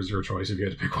Rider is your choice if you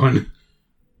had to pick one.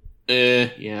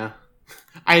 Yeah.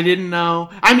 I didn't know.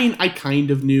 I mean, I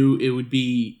kind of knew it would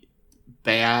be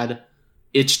bad.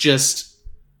 It's just,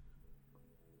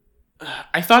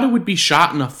 I thought it would be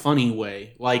shot in a funny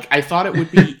way. Like, I thought it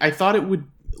would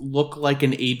look like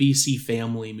an ABC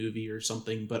Family movie or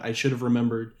something, but I should have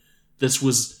remembered this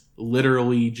was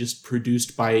literally just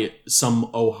produced by some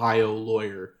Ohio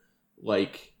lawyer.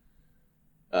 Like,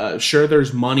 sure,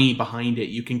 there's money behind it.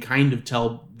 You can kind of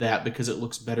tell that because it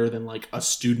looks better than like a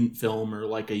student film or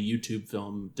like a YouTube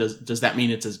film. Does that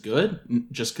mean it's as good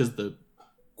just because the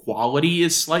quality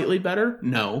is slightly better?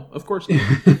 No, of course not.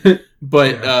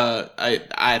 But yeah.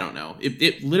 I don't know.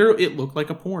 It literally looked like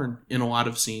a porn in a lot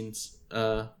of scenes.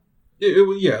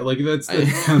 Yeah, like that's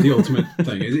kind of the ultimate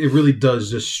thing. It really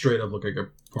does just straight up look like a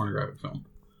pornographic film.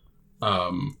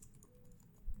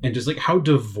 And just like how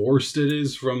divorced it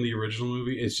is from the original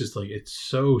movie, it's just like it's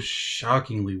so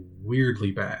shockingly weirdly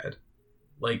bad.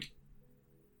 Like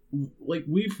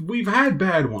we've had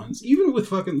bad ones, even with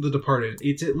fucking The Departed.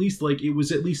 It's at least like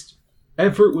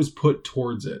effort was put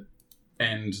towards it,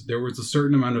 and there was a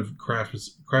certain amount of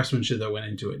craftsmanship that went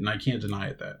into it, and I can't deny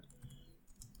it that.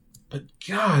 But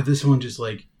God, this one just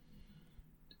like,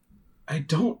 I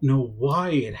don't know why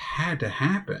it had to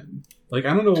happen. Like,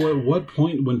 I don't know at what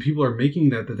point when people are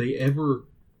making that they ever,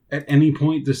 at any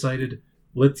point, decided,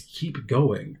 let's keep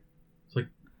going. It's like,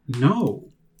 no.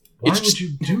 Why would you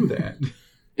do that?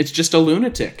 It's just a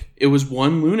lunatic. It was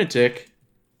one lunatic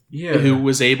who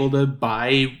was able to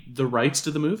buy the rights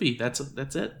to the movie. That's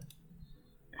it.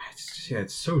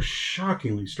 It's so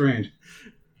shockingly strange.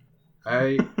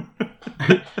 I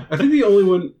think the only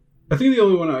one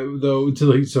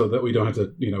so that we don't have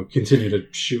to, continue to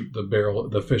shoot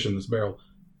the fish in this barrel.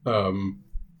 I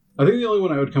think the only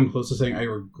one I would come close to saying I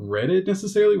regretted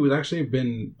necessarily would actually have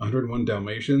been 101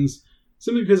 Dalmatians,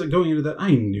 simply because going into that,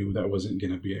 I knew that wasn't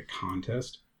going to be a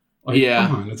contest. Like,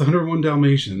 come on, it's 101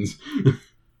 Dalmatians.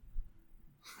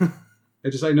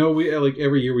 I know we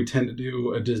every year we tend to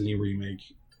do a Disney remake,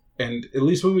 and at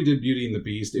least when we did Beauty and the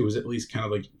Beast, it was at least kind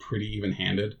of like pretty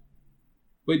even-handed.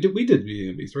 Wait, we did Beauty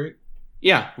and the Beast, right?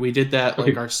 Yeah, we did that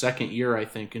our second year, I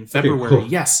think, in February. Okay, cool.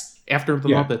 Yes, after the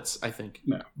Muppets, I think.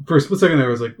 No, for a split second there,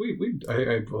 I was like,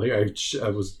 I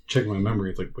was checking my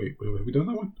memory. It's like, wait, have we done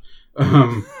that one?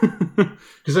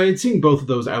 Because I had seen both of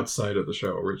those outside of the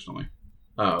show originally.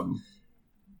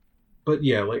 But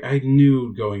yeah, I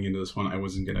knew going into this one, I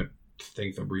wasn't gonna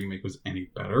think the remake was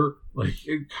any better.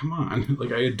 Come on,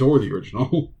 I adore the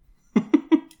original.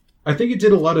 I think it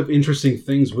did a lot of interesting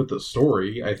things with the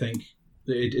story. I think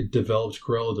it developed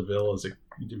Cruella de Vil as a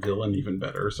villain even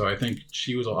better. So I think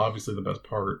she was obviously the best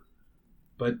part.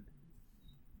 But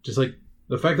just the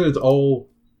the fact that it's all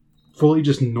fully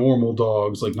just normal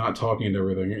dogs, like not talking to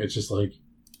everything, it's just like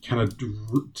kind of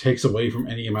takes away from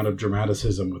any amount of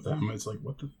dramaticism with them. It's like,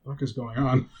 what the fuck is going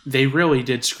on? They really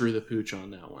did screw the pooch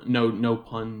on that one. No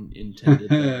pun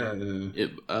intended.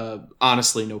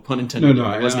 Honestly, no pun intended. No,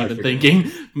 I wasn't even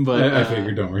thinking. But I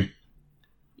figured, don't worry.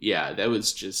 Yeah, that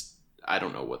was just, I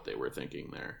don't know what they were thinking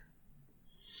there.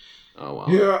 Oh, well.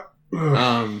 Yeah.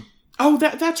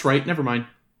 That's right. Never mind.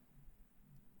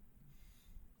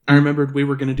 I remembered we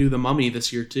were going to do The Mummy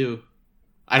this year, too.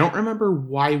 I don't remember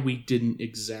why we didn't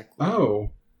exactly. Oh.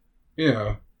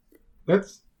 Yeah. Why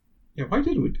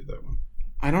did we do that one?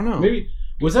 I don't know. Maybe,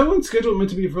 was that one scheduled meant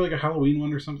to be for like a Halloween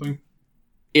one or something?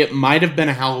 It might have been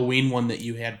a Halloween one that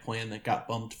you had planned that got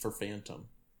bumped for Phantom.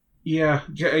 Yeah,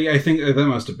 I think that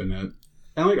must have been it.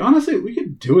 And like, honestly, we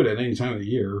could do it at any time of the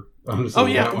year. Honestly, oh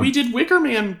yeah, we did Wicker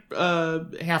Man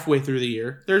halfway through the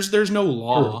year. There's no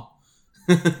law.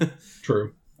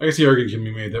 True. I guess the argument can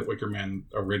be made that Wicker Man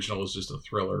original is just a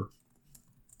thriller.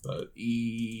 But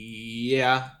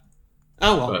yeah.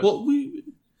 Oh well. But,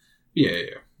 Yeah.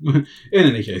 In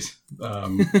any case,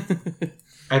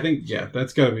 I think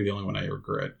that's got to be the only one I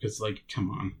regret. Because like,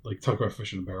 come on, like talk about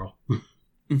fish in a barrel.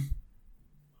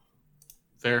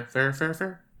 Fair.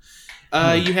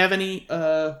 You have any?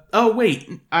 Oh wait,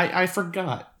 I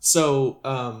forgot. So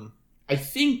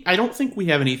I don't think we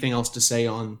have anything else to say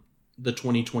on the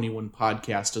 2021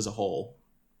 podcast as a whole.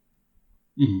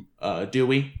 Mm-hmm. Do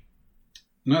we?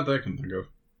 Not that I can think of.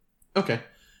 Okay.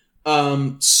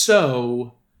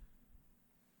 So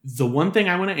the one thing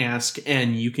I want to ask,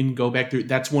 and you can go back through,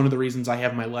 that's one of the reasons I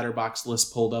have my Letterboxd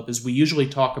list pulled up, is we usually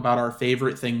talk about our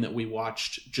favorite thing that we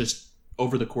watched just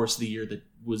over the course of the year that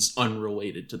was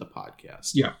unrelated to the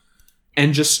podcast. Yeah.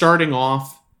 And just starting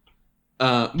off,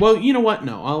 well, you know what?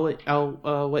 No,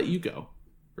 I'll let you go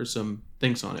for some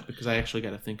things on it, because I actually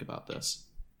got to think about this.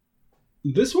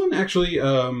 This one actually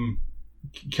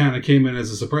kind of came in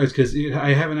as a surprise, because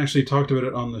I haven't actually talked about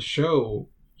it on the show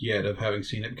yet of having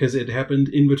seen it, because it happened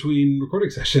in between recording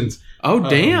sessions. Oh,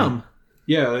 damn.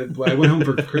 Yeah, I went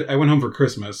home for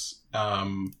Christmas,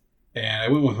 and I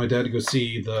went with my dad to go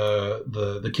see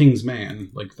the King's Man,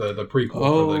 like the prequel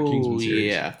for the Kingsman series.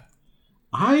 Yeah.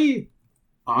 I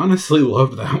honestly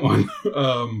loved that one.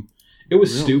 It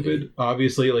was Really? stupid,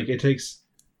 obviously. Like, it takes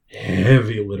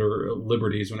heavy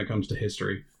liberties when it comes to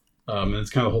history, and it's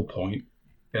kind of the whole point.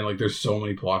 And like, there's so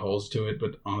many plot holes to it,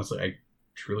 but honestly, I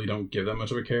truly don't give that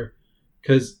much of a care,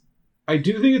 because I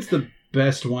do think it's the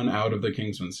best one out of the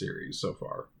Kingsman series so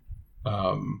far.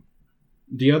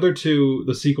 The other two,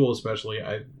 the sequel especially,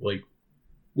 I like,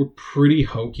 were pretty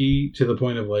hokey to the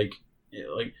point of like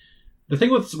the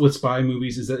thing with spy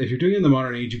movies is that if you're doing it in the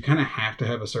modern age, you kind of have to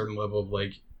have a certain level of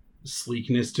like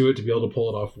sleekness to it to be able to pull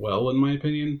it off well, in my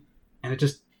opinion. And it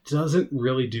just doesn't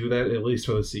really do that, at least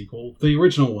for the sequel. The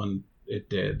original one, it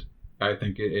did. I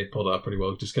think it pulled off pretty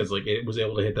well, just because like it was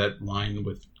able to hit that line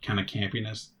with kind of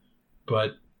campiness.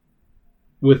 But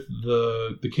with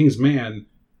the King's Man,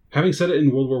 having said it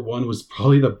in World War I was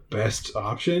probably the best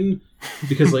option,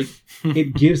 because like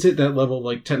it gives it that level of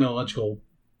like technological,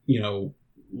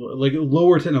 like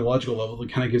lower technological level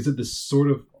that kind of gives it this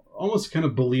sort of almost kind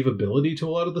of believability to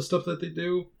a lot of the stuff that they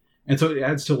do. And so it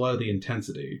adds to a lot of the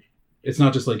intensity. It's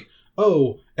not just like,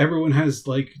 oh, everyone has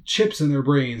like chips in their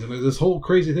brains and there's this whole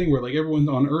crazy thing where like everyone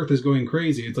on Earth is going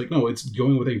crazy. It's like, no, it's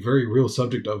going with a very real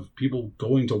subject of people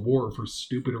going to war for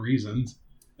stupid reasons.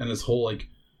 And this whole like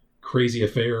crazy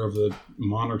affair of the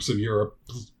monarchs of Europe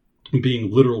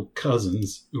being literal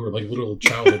cousins who are like literal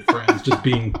childhood friends, just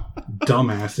being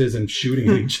dumbasses and shooting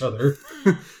at each other.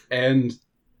 And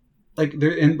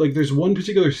there's one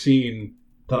particular scene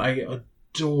that I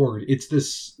adored. It's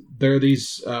this, there are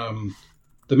these,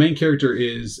 the main character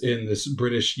is in this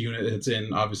British unit. It's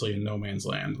obviously in no man's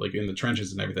land, like in the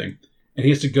trenches and everything. And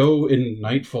he has to go in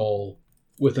nightfall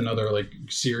with another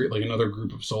another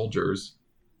group of soldiers,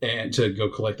 and to go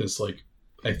collect this, like,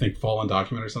 I think fallen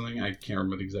document or something. I can't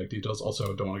remember the exact details.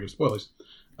 Also, don't want to give spoilers.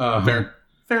 Fair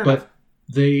enough. But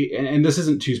and this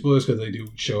isn't too spoilers because they do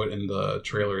show it in the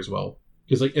trailer as well.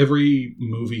 Because like every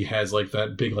movie has like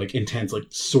that big, like intense, like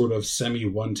sort of semi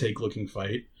one take looking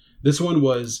fight. This one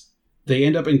was, they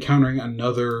end up encountering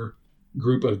another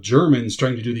group of Germans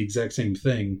trying to do the exact same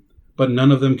thing, but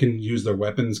none of them can use their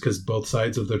weapons because both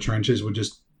sides of the trenches would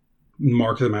just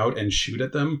mark them out and shoot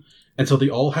at them. And so they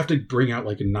all have to bring out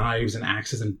like knives and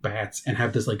axes and bats and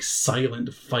have this like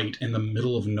silent fight in the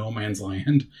middle of no man's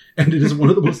land. And it is one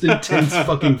of the most intense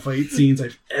fucking fight scenes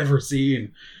I've ever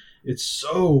seen. It's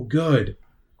so good.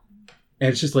 And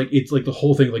it's just like, it's like the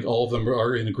whole thing, like all of them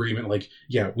are in agreement, like,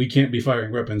 yeah, we can't be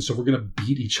firing weapons, so we're gonna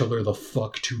beat each other the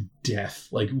fuck to death,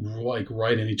 like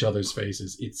right in each other's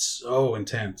faces. It's so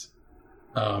intense.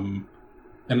 And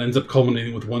ends up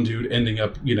culminating with one dude ending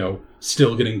up,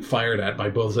 still getting fired at by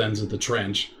both ends of the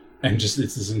trench, and just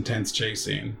it's this intense chase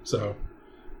scene. So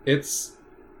it's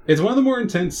one of the more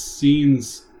intense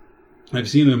scenes I've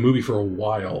seen in a movie for a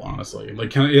while, honestly.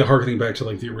 Like, kind of harkening back to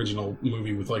like the original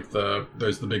movie with like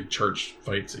there's the big church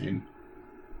fight scene,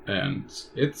 and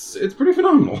it's pretty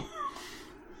phenomenal.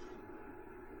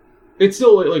 It's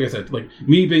still, like I said, like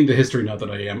me being the history nut that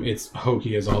I am, it's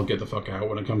hokey as all get the fuck out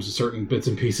when it comes to certain bits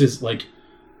and pieces.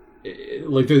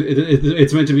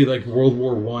 It's meant to be like World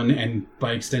War I, and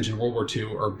by extension World War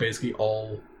II, are basically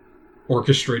all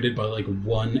orchestrated by like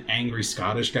one angry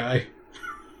Scottish guy.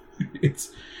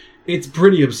 It's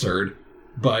pretty absurd,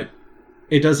 but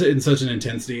it does it in such an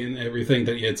intensity and everything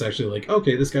that it's actually like,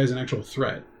 okay, this guy's an actual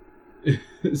threat.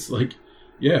 It's like,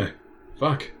 yeah,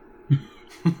 fuck.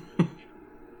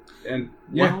 And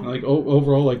yeah, like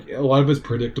overall, like a lot of it's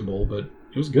predictable, but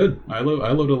it was good. I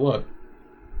loved it a lot.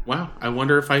 Wow, I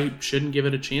wonder if I shouldn't give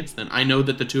it a chance then. I know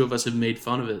that the two of us have made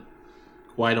fun of it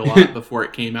quite a lot before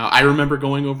it came out. I remember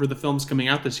going over the films coming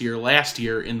out last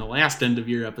year, in the last end of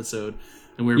year episode,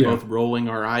 and we were both rolling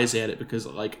our eyes at it because,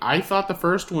 like, I thought the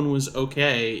first one was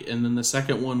okay, and then the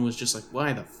second one was just like,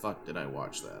 why the fuck did I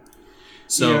watch that?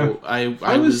 So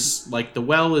I was like, the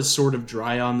well is sort of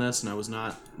dry on this, and I was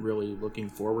not really looking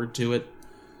forward to it.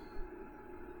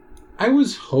 I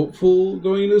was hopeful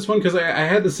going into this one because I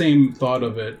had the same thought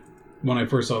of it when I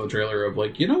first saw the trailer of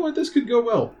like, you know what, this could go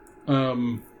well.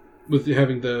 With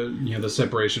having the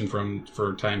separation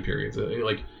for time periods,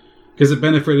 like, because it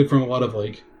benefited from a lot of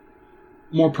like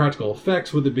more practical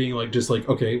effects, with it being like just like,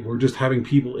 okay, we're just having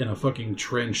people in a fucking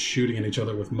trench shooting at each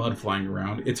other with mud flying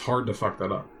around. It's hard to fuck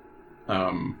that up.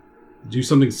 Do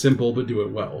something simple but do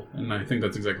it well, and I think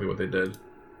that's exactly what they did.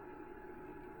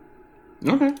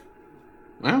 Okay.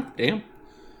 Wow, damn.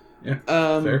 Yeah,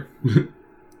 fair.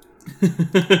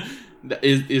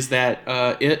 Is that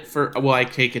it for... Well, I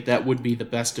take it that would be the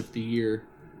best of the year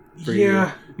for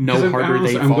you. No Harder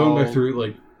They Fall. I'm going back through,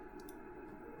 like...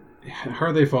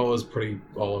 Harder They Fall is pretty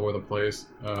all over the place.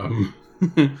 I'm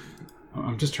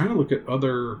just trying to look at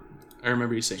other... I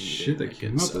remember you saying shit that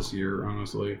came out this year,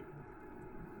 honestly.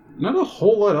 Not a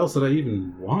whole lot else that I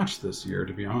even watched this year,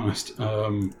 to be honest.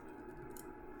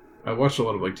 I watched a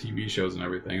lot of like TV shows and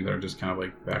everything that are just kind of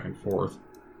like back and forth.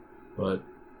 But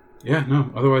yeah,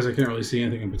 no. Otherwise, I can't really see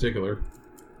anything in particular.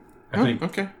 I think.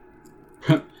 Okay.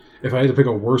 If I had to pick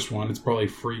a worse one, it's probably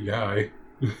Free Guy.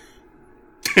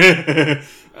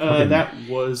 That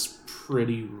was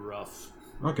pretty rough.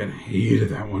 I fucking hated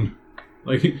that one.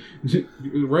 Like,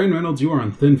 Ryan Reynolds, you are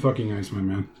on thin fucking ice, my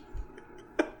man.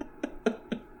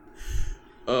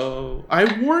 Oh,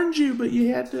 I warned you, but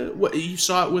you had to. What, you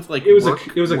saw it with like it was a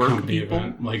company people?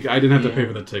 Event. Like, I didn't have to pay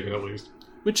for the ticket at least,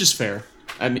 which is fair.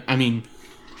 I mean,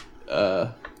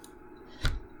 I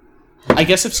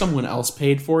guess if someone else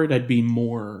paid for it, I'd be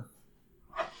more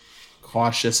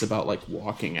cautious about like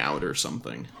walking out or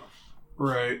something.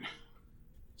 Right.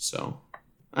 So,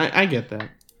 I get that.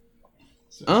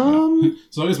 So,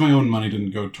 so I guess my own money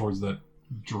didn't go towards that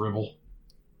drivel.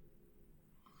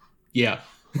 Yeah.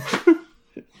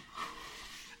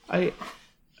 I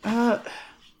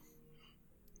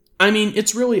mean,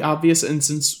 it's really obvious, and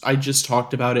since I just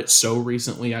talked about it so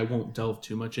recently, I won't delve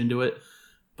too much into it.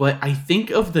 But I think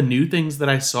of the new things that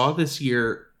I saw this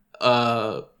year,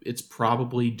 it's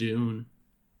probably Dune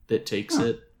that takes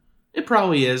it. It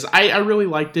probably is. I really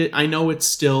liked it. I know it's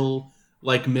still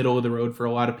like middle of the road for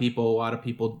a lot of people. A lot of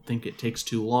people think it takes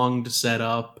too long to set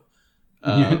up.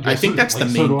 I think that's the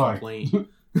main complaint.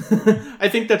 I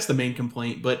think that's the main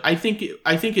complaint, but I think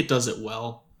it does it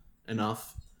well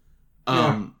enough.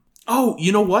 Oh,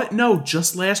 you know what? No,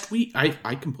 just last week,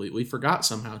 I completely forgot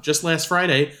somehow. Just last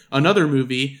Friday, another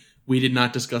movie we did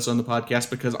not discuss on the podcast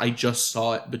because I just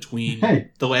saw it between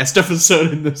the last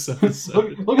episode and this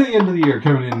episode. Look at the end of the year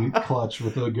coming in clutch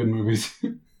with the good movies.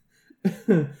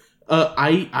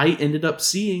 I ended up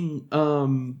seeing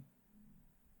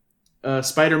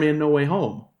Spider-Man No Way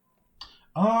Home.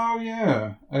 Oh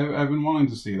yeah, I've been wanting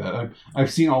to see that. I've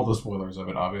seen all the spoilers of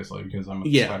it, obviously, because I'm a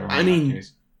Spider-Man. I mean,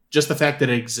 just the fact that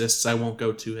it exists, I won't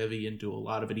go too heavy into a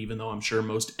lot of it, even though I'm sure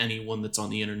most anyone that's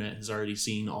on the internet has already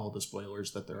seen all the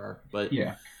spoilers that there are. But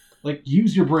yeah, like,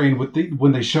 use your brain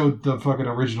when they showed the fucking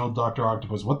original Dr.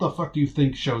 Octopus. What the fuck do you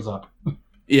think shows up?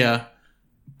 Yeah,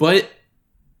 but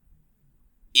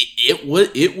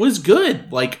it was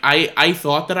good. Like I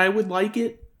thought that I would like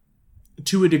it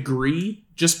to a degree,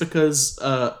 just because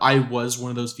I was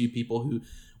one of those few people who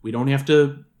we don't have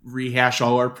to rehash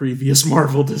all our previous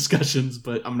Marvel discussions,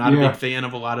 but I'm not a big fan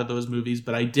of a lot of those movies.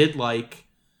 But I did like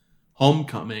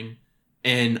Homecoming,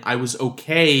 and I was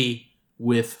okay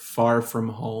with Far From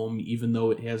Home, even though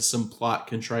it has some plot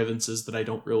contrivances that I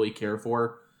don't really care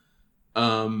for.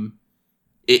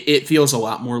 It feels a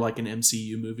lot more like an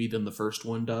MCU movie than the first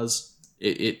one does.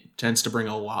 It tends to bring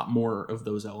a lot more of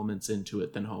those elements into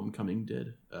it than Homecoming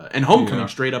did. And Homecoming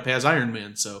straight up has Iron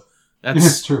Man, so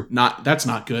that's true. That's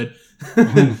not good.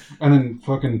 and then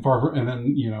fucking Far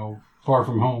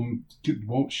From Home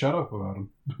won't shut up about him.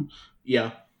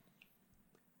 Yeah.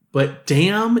 But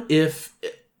damn if...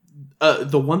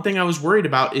 the one thing I was worried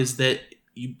about is that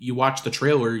you watch the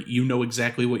trailer, you know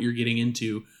exactly what you're getting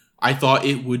into. I thought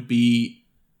it would be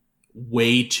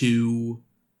way too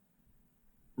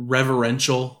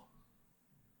reverential.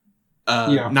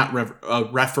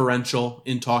 Referential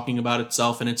in talking about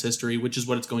itself and its history, which is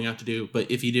what it's going out to do.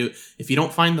 But if you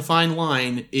don't find the fine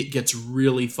line, it gets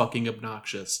really fucking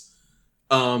obnoxious.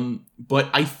 But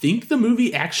I think the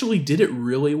movie actually did it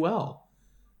really well.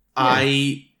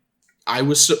 Yeah. I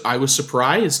was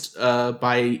surprised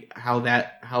by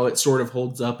how it sort of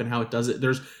holds up and how it does it.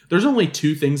 There's only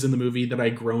two things in the movie that I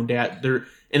groaned at there,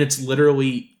 and it's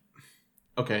literally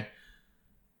okay.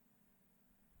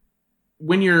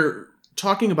 When you're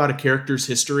talking about a character's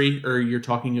history, or you're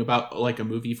talking about like a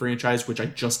movie franchise, which I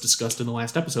just discussed in the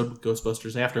last episode with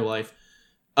Ghostbusters Afterlife,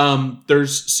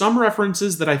 there's some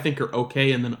references that I think are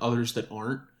okay, and then others that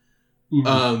aren't.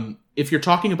 Mm-hmm. If you're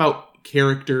talking about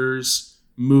characters,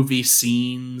 movie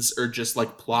scenes, or just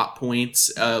like plot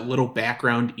points, little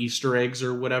background Easter eggs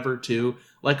or whatever too,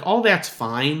 like all that's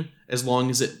fine as long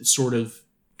as it sort of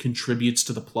contributes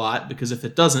to the plot, because if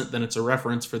it doesn't, then it's a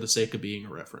reference for the sake of being a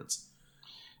reference.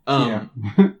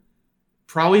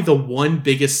 Probably the one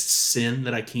biggest sin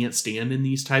that I can't stand in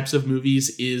these types of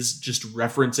movies is just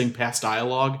referencing past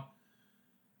dialogue,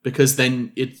 because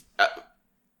then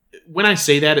when I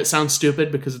say that, it sounds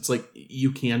stupid, because it's like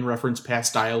you can reference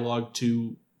past dialogue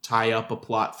to tie up a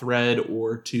plot thread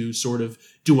or to sort of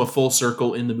do a full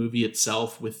circle in the movie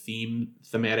itself with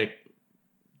thematic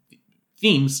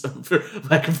themes, for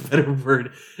lack of a better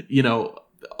word,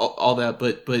 all that.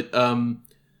 But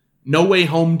No Way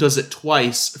Home does it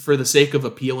twice for the sake of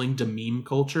appealing to meme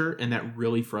culture, and that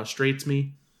really frustrates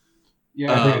me.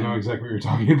 Yeah, I think I know exactly what you're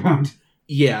talking about.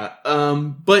 Yeah,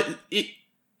 but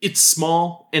it's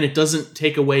small, and it doesn't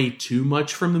take away too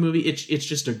much from the movie. It's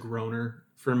just a groaner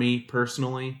for me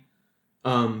personally.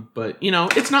 But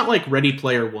it's not like Ready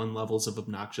Player One levels of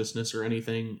obnoxiousness or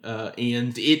anything.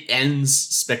 And it ends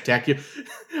spectacular.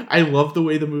 I love the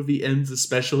way the movie ends,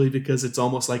 especially because it's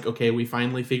almost like, okay, we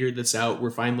finally figured this out.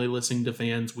 We're finally listening to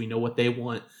fans. We know what they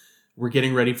want. We're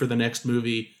getting ready for the next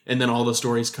movie. And then all the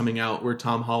stories coming out where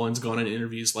Tom Holland's gone in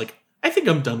interviews like, I think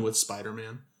I'm done with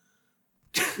Spider-Man.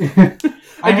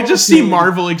 I could just see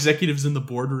Marvel executives in the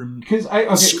boardroom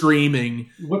screaming.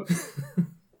 What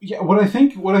I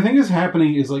think is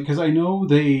happening is like, because I know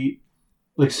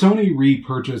Sony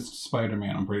repurchased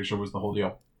Spider-Man. I'm pretty sure was the whole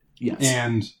deal. Yes,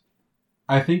 and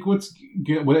I think what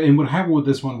happened with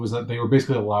this one was that they were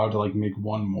basically allowed to like make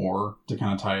one more to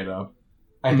kind of tie it up.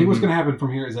 I think what's going to happen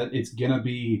from here is that it's going to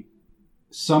be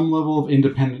some level of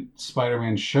independent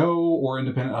Spider-Man show or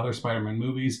independent other Spider-Man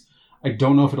movies. I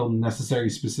don't know if it'll necessarily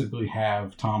specifically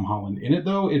have Tom Holland in it,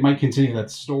 though. It might continue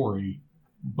that story,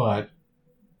 but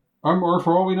or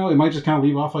for all we know, it might just kind of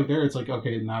leave off like there. It's like,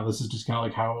 okay, now this is just kind of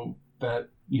like how that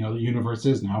the universe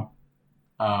is now.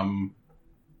 And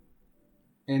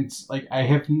it's like I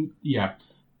do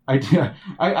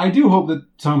hope that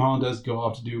Tom Holland does go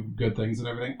off to do good things and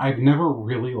everything. I've never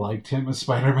really liked him as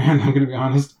Spider-Man. I'm going to be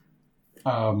honest.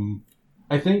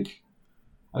 I think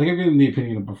I've given the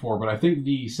opinion of before, but I think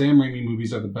the Sam Raimi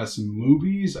movies are the best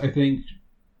movies. I think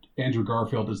Andrew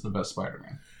Garfield is the best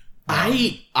Spider-Man.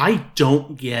 I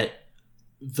don't get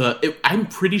I'm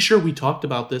pretty sure we talked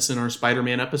about this in our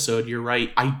Spider-Man episode. You're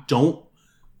right. I don't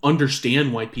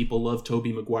understand why people love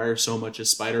Tobey Maguire so much as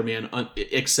Spider-Man,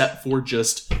 except for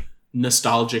just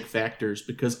nostalgic factors,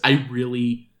 because I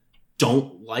really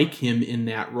don't like him in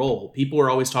that role. People are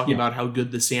always talking about how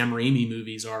good the Sam Raimi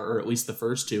movies are, or at least the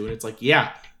first two, and it's like,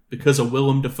 yeah, because of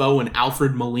Willem Dafoe and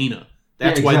Alfred Molina.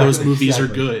 That's why those movies are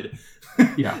good.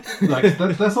 Yeah, like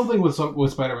that's something with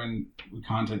Spider-Man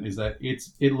content, is that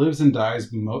it lives and dies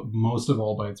most of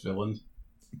all by its villains,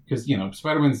 because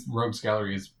Spider-Man's rogues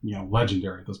gallery is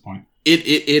legendary at this point.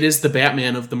 It is the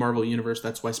Batman of the Marvel universe.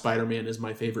 That's why Spider-Man is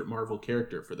my favorite Marvel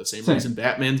character, for the same reason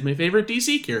Batman's my favorite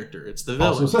DC character. It's the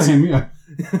villain. Also same, yeah.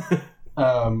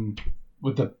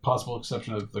 with the possible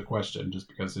exception of the Question, just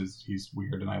because he's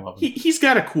weird and I love him. He's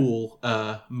got a cool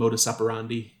modus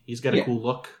operandi. He's got a cool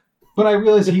look. But I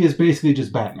realize he is basically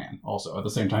just Batman. Also, at the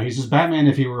same time, he's just Batman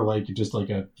if he were like just like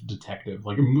a detective,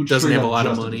 like a doesn't have a lot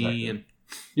of money and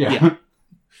yeah.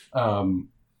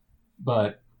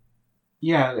 But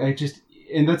yeah, I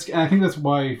think that's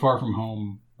why Far From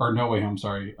Home or No Way Home,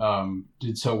 sorry,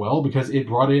 did so well, because it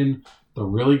brought in the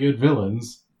really good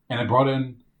villains and it brought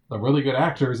in the really good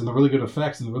actors and the really good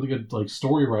effects and the really good like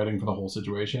story writing for the whole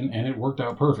situation, and it worked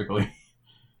out perfectly.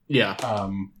 Yeah.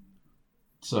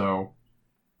 So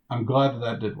I'm glad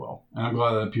that did well, and I'm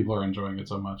glad that people are enjoying it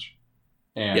so much.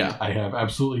 And I have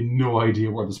absolutely no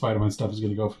idea where the Spider-Man stuff is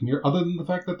going to go from here, other than the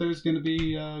fact that there's going to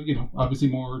be, obviously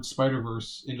more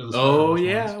Spider-Verse into the Spider-Verse. Oh,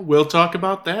 yeah. Ones. We'll talk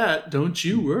about that. Don't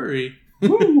you worry.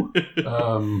 Woo!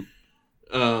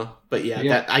 But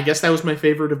yeah. I guess that was my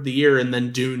favorite of the year, and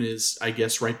then Dune is, I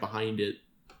guess, right behind it.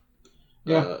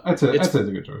 Yeah, I'd say it's a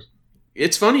good choice.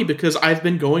 It's funny because I've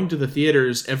been going to the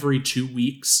theaters every 2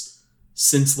 weeks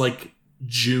since, like,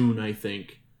 June, I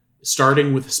think.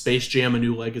 Starting with Space Jam: A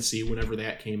New Legacy, whenever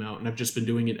that came out, and I've just been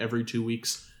doing it every 2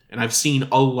 weeks. And I've seen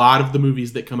a lot of the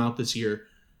movies that come out this year.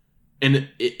 And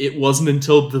it wasn't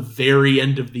until the very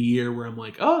end of the year where I'm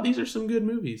like, oh, these are some good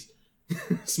movies.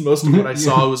 So most of what I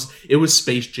saw was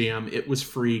Space Jam. It was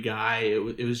Free Guy.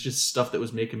 It was just stuff that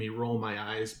was making me roll my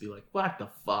eyes, be like, what the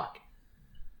fuck?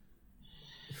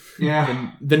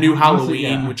 Yeah. The new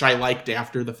Halloween, which I liked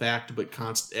after the fact, but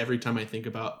every time I think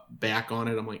about back on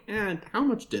it, I'm like, how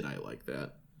much did I like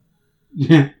that?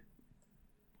 Yeah.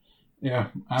 Yeah.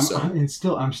 I'm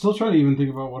still trying to even think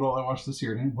about what all I watched this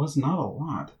year, and it was not a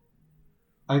lot.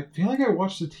 I feel like I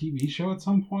watched a TV show at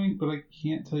some point, but I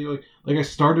can't tell you, like I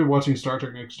started watching Star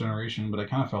Trek Next Generation, but I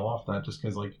kind of fell off that just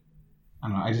because, like, I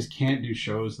don't know, I just can't do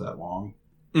shows that long.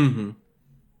 Mm-hmm.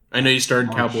 I know you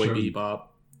started Cowboy Bebop.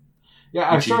 Yeah,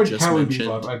 I've started Cowboy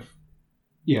Bebop.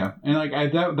 And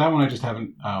like that one I just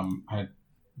haven't had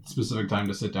specific time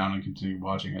to sit down and continue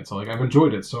watching it. So like I've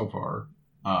enjoyed it so far,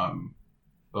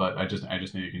 but I just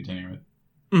need to continue it.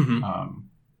 Mm-hmm.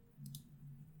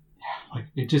 Like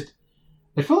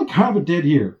it felt like kind of a dead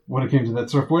year when it came to that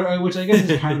stuff, which I guess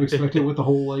is kind of expected with the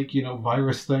whole like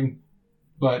virus thing,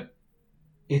 but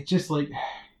it just like,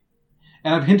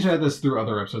 and I've hinted at this through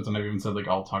other episodes, and I've even said like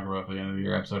I'll talk about it for the end of the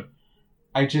year episode.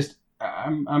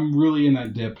 I'm really in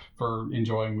that dip for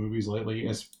enjoying movies lately,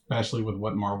 especially with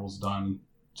what Marvel's done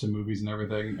to movies and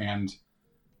everything. And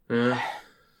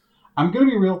I'm going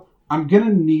to be real. I'm going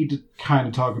to need to kind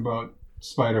of talk about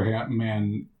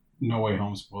Spider-Man No Way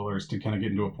Home spoilers to kind of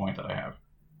get into a point that I have.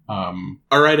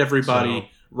 All right,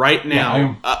 everybody. Right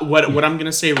now, what I'm going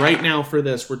to say right now for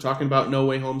this, we're talking about No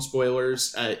Way Home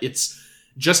spoilers. It's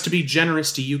just to be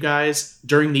generous to you guys,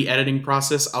 during the editing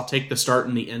process, I'll take the start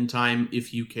and the end time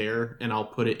if you care, and I'll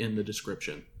put it in the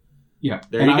description. Yeah,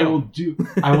 there you go.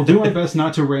 I will do my best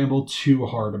not to ramble too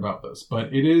hard about this,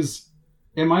 but it is,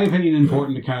 in my opinion,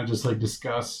 important to kind of just like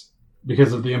discuss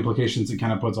because of the implications it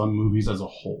kind of puts on movies as a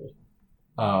whole.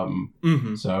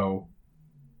 So,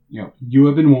 you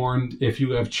have been warned. If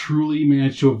you have truly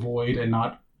managed to avoid and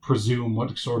not presume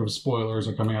what sort of spoilers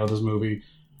are coming out of this movie,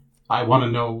 I want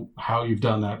to know how you've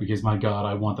done that, because my God,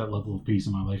 I want that level of peace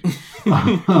in my life.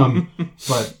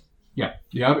 But yeah.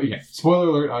 Spoiler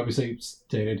alert, obviously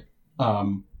stated.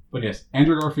 But yes,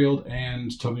 Andrew Garfield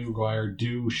and Tobey Maguire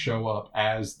do show up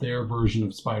as their version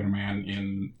of Spider-Man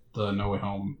in the No Way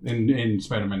Home, in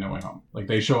Spider-Man No Way Home. Like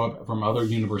they show up from other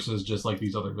universes, just like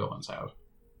these other villains have.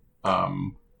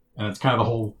 And it's kind of the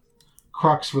whole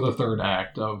crux for the third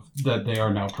act of that they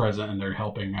are now present and they're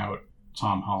helping out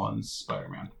Tom Holland's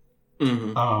Spider-Man.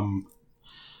 Mm-hmm.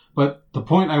 But the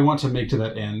point I want to make to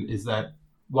that end is that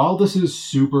while this is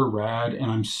super rad,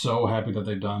 and I'm so happy that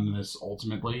they've done this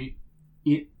ultimately,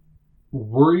 it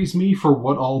worries me for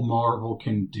what all Marvel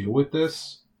can do with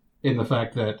this, in the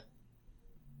fact that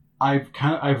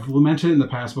I've lamented in the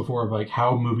past before of like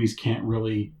how movies can't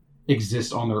really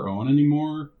exist on their own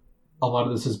anymore. A lot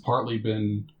of this has partly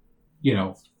been,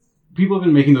 people have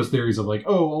been making those theories of like,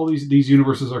 oh, all these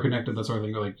universes are connected, that sort of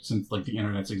thing, like since like the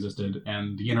internet's existed,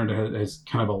 and the internet has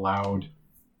kind of allowed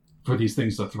for these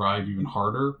things to thrive even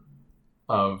harder.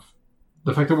 Of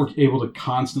the fact that we're able to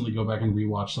constantly go back and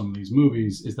rewatch some of these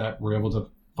movies is that we're able to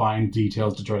find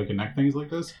details to try to connect things like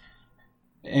this.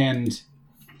 And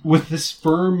with this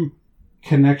firm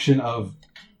connection of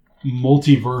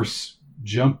multiverse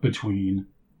jump between,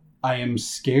 I am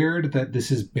scared that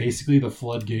this is basically the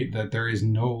floodgate that there is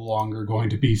no longer going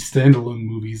to be standalone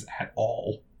movies at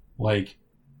all. Like,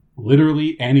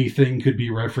 literally anything could be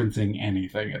referencing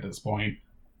anything at this point.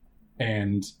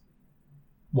 And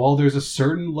while there's a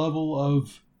certain level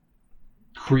of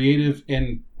creative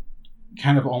and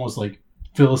kind of almost like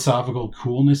philosophical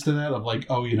coolness to that, of like,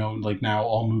 oh, you know, like now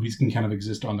all movies can kind of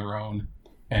exist on their own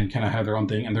and kind of have their own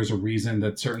thing, and there's a reason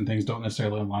that certain things don't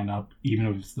necessarily line up, even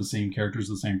if it's the same characters,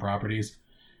 the same properties.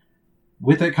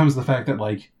 With that comes the fact that,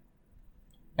 like,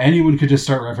 anyone could just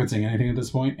start referencing anything at this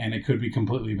point, and it could be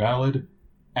completely valid,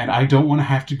 and I don't want to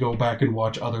have to go back and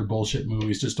watch other bullshit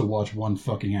movies just to watch one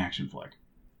fucking action flick.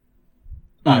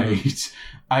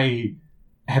 I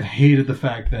have hated the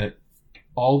fact that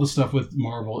all the stuff with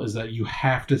Marvel is that you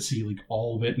have to see, like,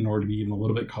 all of it in order to be even a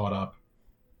little bit caught up.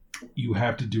 You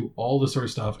have to do all this sort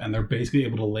of stuff, and they're basically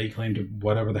able to lay claim to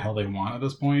whatever the hell they want at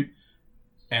this point.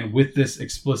 And with this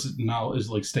explicit knowledge,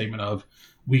 like, statement of,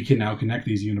 we can now connect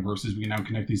these universes, we can now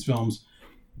connect these films,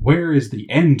 where is the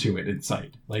end to it in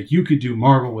sight? Like, you could do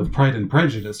Marvel with Pride and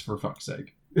Prejudice, for fuck's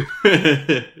sake.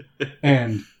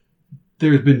 And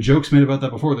there's been jokes made about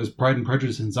that before. There's Pride and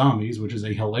Prejudice and Zombies, which is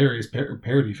a hilarious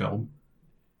parody film.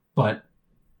 But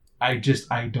I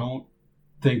don't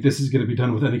think this is going to be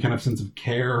done with any kind of sense of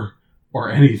care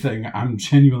or anything. I'm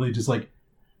genuinely just like,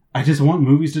 I just want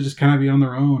movies to just kind of be on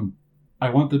their own. I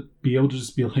want to be able to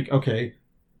just be like, okay,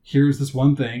 here's this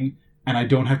one thing, and I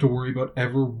don't have to worry about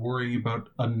ever worrying about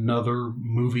another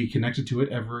movie connected to it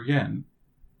ever again.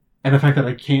 And the fact that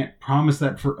I can't promise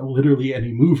that for literally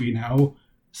any movie now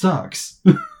sucks.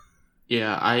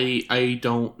 Yeah, I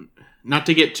don't, not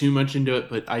to get too much into it,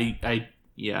 but I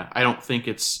don't think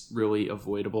it's really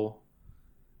avoidable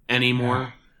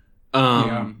anymore.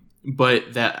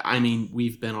 But that, I mean,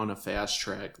 we've been on a fast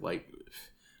track, like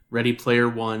Ready Player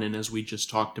One, and as we just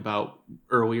talked about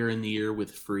earlier in the year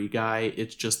with Free Guy,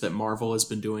 it's just that Marvel has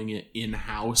been doing it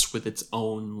in-house with its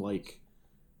own, like,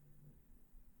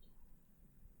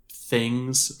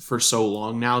 things for so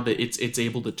long now that it's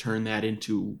able to turn that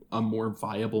into a more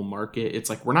viable market. It's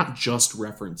like, we're not just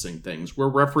referencing things, we're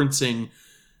referencing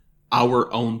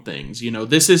our own things. You know,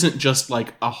 this isn't just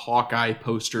like a Hawkeye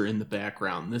poster in the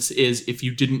background. This is, if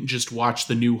you didn't just watch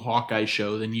the new Hawkeye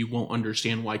show, then you won't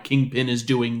understand why Kingpin is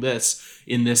doing this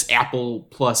in this Apple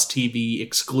Plus TV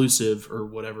exclusive or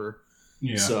whatever.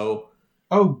 Yeah. So,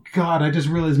 oh god, I just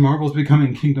realized Marvel's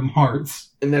becoming Kingdom Hearts.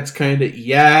 And that's kind of,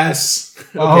 yes.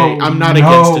 Okay, oh, I'm not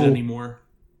against it anymore.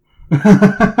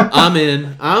 I'm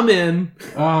in.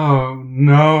 Oh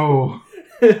no.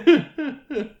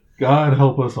 God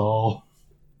help us all.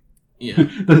 Yeah.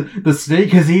 The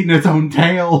snake has eaten its own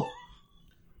tail.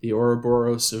 The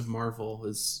Ouroboros of Marvel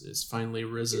is finally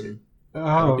risen.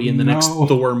 Oh, It'll be in the next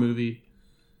Thor movie.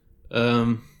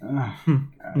 I'm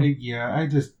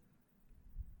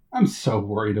so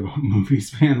worried about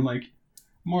movies, man. Like,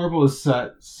 Marvel has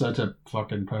set such a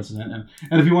fucking precedent.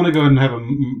 And if you want to go ahead and have a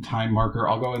time marker,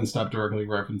 I'll go ahead and stop directly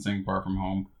referencing Far From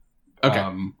Home. Okay.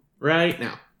 Right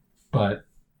now. But,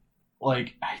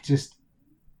 like,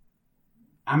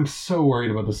 I'm so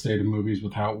worried about the state of movies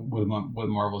with what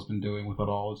Marvel's been doing with it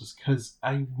all, just because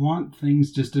I want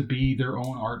things just to be their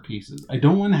own art pieces. I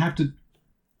don't want to have to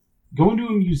go into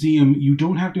a museum. You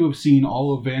don't have to have seen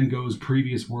all of Van Gogh's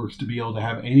previous works to be able to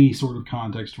have any sort of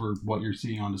context for what you're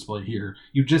seeing on display here.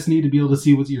 You just need to be able to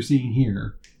see what you're seeing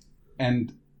here.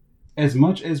 And as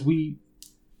much as movies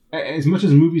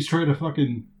try to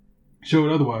fucking show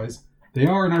it otherwise, they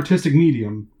are an artistic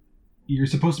medium. You're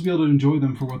supposed to be able to enjoy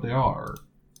them for what they are.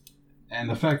 And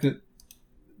the fact that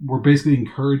we're basically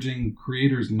encouraging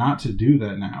creators not to do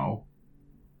that now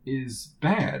is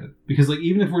bad. Because, like,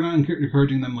 even if we're not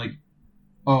encouraging them, like,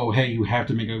 oh, hey, you have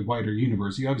to make a wider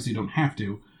universe, you obviously don't have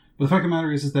to. But the fact of the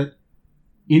matter is that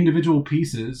individual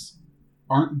pieces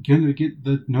aren't going to get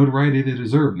the notoriety they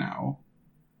deserve now.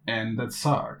 And that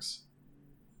sucks.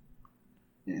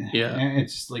 Yeah. And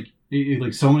it's just, like,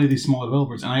 like so many of these small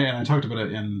developers, and I talked about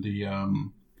it in the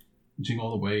Jingle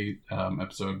All the Way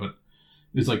episode, but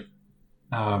it's like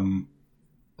the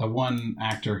one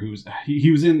actor he's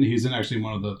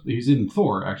in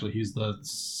Thor, actually. He's the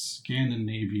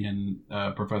Scandinavian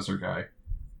professor guy.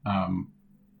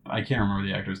 I can't remember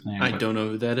the actor's name. I don't know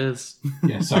who that is.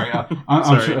 Yeah, sorry.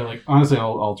 I'm sure, like, honestly,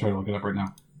 I'll try to look it up right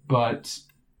now. But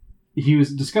he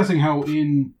was discussing how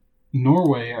in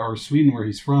Norway or Sweden, where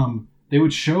he's from, they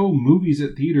would show movies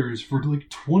at theaters for like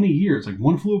 20 years. Like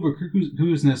One Flew Over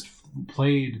Cuckoo's Nest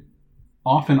played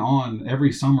off and on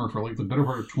every summer for like the better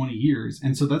part of 20 years.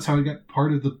 And so that's how it got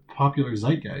part of the popular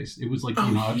zeitgeist. It was like,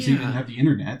 obviously you didn't have the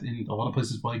internet, and a lot of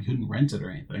places probably couldn't rent it or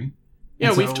anything.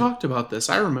 Yeah, we've talked about this.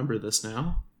 I remember this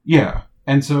now. Yeah.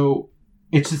 And so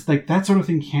it's just like that sort of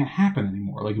thing can't happen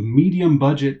anymore. Like medium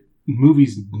budget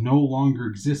movies no longer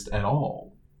exist at all.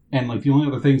 And like the only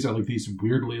other things are like these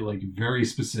weirdly like very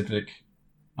specific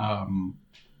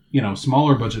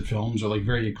smaller budget films or like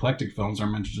very eclectic films are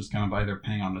meant to just kind of either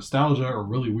paying on nostalgia or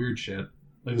really weird shit.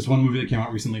 Like this one movie that came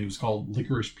out recently, it was called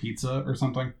Licorice Pizza or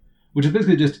something, which is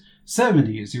basically just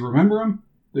 70s. You remember them?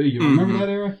 You remember that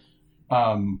era?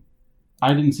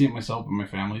 I didn't see it myself, but my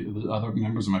family, the other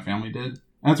members of my family did.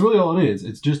 And that's really all it is.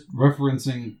 It's just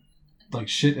referencing like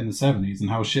shit in the 70s and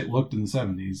how shit looked in the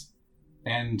 70s.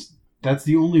 And that's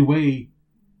the only way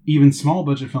even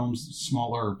smaller budget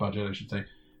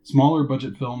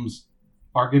films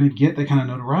are going to get that kind of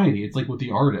notoriety. It's like with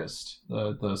The Artist,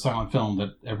 the silent film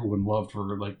that everyone loved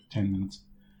for like 10 minutes.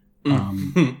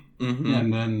 And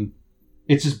then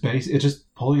it's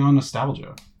just pulling on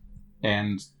nostalgia.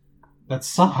 And that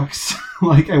sucks.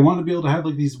 Like, I want to be able to have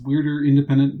like these weirder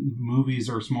independent movies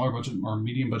or smaller budget or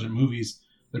medium budget movies.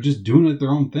 They're just doing it their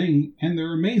own thing, and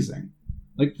they're amazing.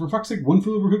 Like, for fuck's sake, One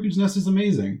Flew Over Cuckoo's Nest is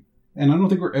amazing. And I don't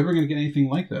think we're ever going to get anything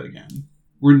like that again.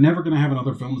 We're never going to have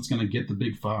another film that's going to get the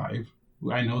big five.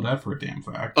 I know that for a damn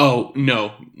fact. Oh,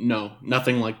 no,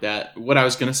 nothing like that. What I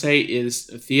was going to say is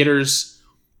theaters...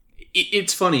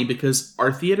 It's funny because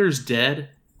are theaters dead?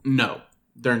 No,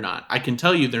 they're not. I can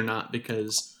tell you they're not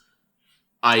because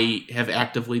I have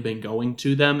actively been going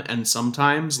to them, and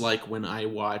sometimes, like when I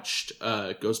watched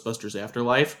Ghostbusters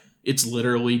Afterlife, it's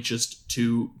literally just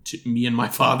to me and my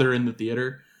father in the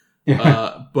theater.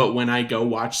 Yeah. But when I go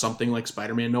watch something like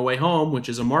Spider-Man No Way Home, which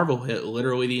is a Marvel hit,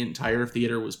 literally the entire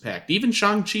theater was packed. Even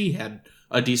Shang-Chi had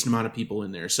a decent amount of people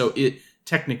in there. So it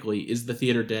technically, is the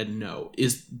theater dead? No.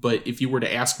 But if you were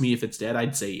to ask me if it's dead,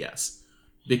 I'd say yes.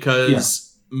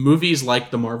 Because movies like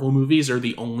the Marvel movies are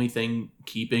the only thing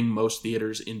keeping most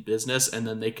theaters in business, and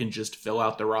then they can just fill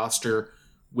out the roster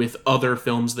with other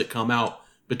films that come out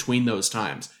between those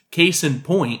times. Case in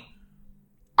point,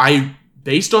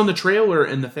 based on the trailer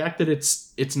and the fact that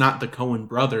it's not the Coen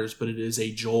brothers, but it is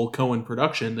a Joel Coen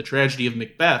production, The Tragedy of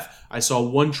Macbeth, I saw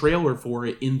one trailer for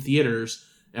it in theaters,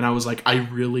 and I was like, I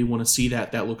really want to see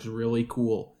that. That looks really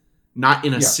cool. Not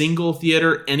in a single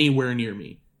theater anywhere near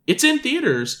me. It's in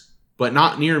theaters, but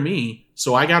not near me,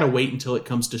 so I gotta wait until it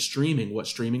comes to streaming. What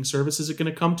streaming service is it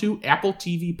going to come to? Apple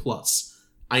TV Plus.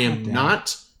 I am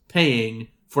not paying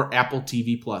for Apple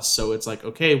TV Plus. So it's like,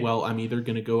 okay, well, I'm either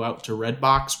going to go out to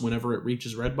Redbox whenever it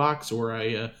reaches Redbox, or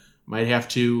I might have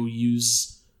to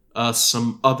use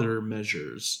some other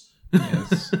measures.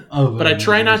 Yes. But I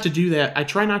try not to do that. I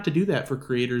try not to do that for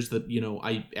creators that,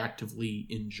 I actively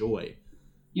enjoy.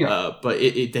 Yeah. But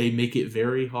they make it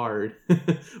very hard.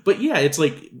 But yeah, it's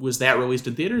like, was that released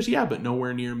in theaters? Yeah, but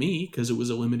nowhere near me because it was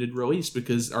a limited release.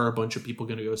 Because are a bunch of people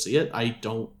going to go see it?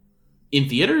 In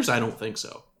theaters, I don't think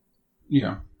so.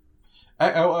 Yeah,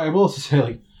 I will also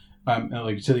say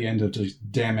like to the end of just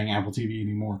damning Apple TV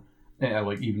anymore,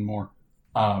 even more.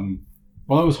 While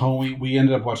I was home, we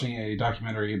ended up watching a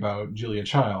documentary about Julia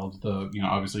Child, the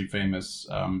obviously famous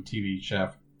TV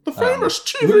chef. The famous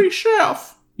TV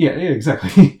chef. Yeah,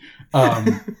 exactly.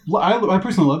 I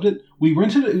personally loved it. We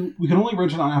rented it. We could only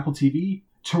rent it on Apple TV.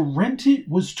 To rent it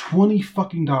was $20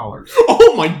 fucking.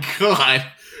 Oh my god.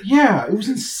 Yeah, it was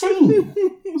insane.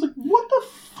 I was like, what the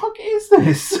fuck is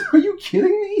this? Are you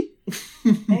kidding me?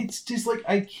 It's just like,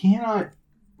 I cannot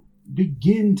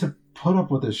begin to put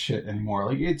up with this shit anymore.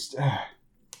 Like, it's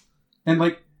and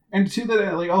to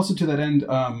that end,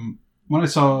 when I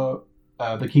saw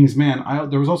The King's Man,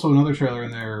 there was also another trailer in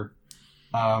there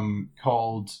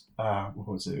called what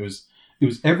was it? It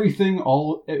was Everything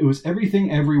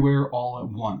Everywhere All at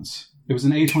Once. It was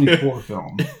an A24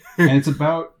 film, and it's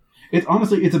about how it's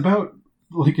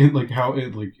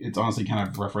honestly kind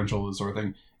of referential to this sort of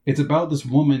thing. It's about this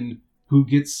woman who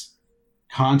gets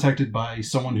contacted by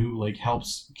someone who like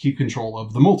helps keep control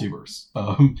of the multiverse,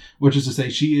 which is to say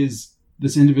she is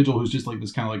this individual who's just like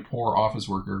this kind of like poor office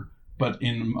worker, but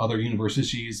in other universes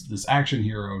she's this action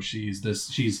hero. She's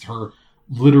her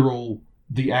literal,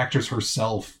 the actress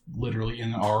herself literally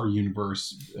in our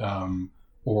universe,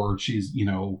 or she's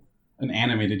an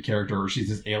animated character, or she's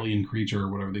this alien creature,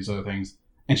 or whatever these other things.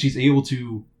 And she's able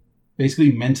to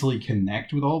basically mentally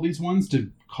connect with all these ones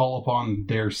to call upon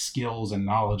their skills and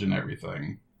knowledge and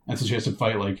everything. And so she has to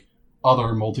fight like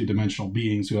other multidimensional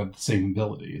beings who have the same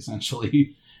ability,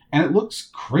 essentially. And it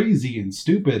looks crazy and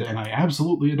stupid, and I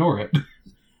absolutely adore it.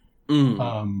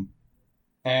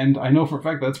 And I know for a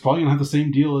fact that's probably going to have the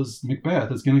same deal as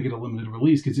Macbeth. It's going to get a limited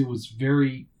release because it was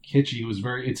very kitschy.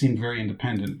 It seemed very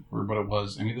independent for what it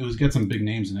was. I mean, it was got some big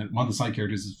names in it. One of the side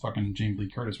characters is fucking Jamie Lee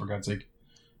Curtis, for God's sake.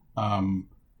 And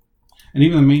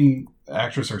even the main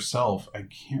actress herself, I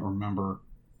can't remember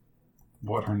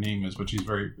what her name is, but she's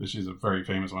a very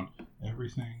famous one.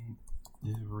 Everything,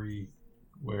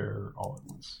 Everywhere, All at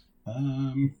Once.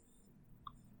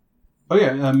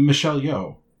 Michelle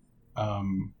Yeoh.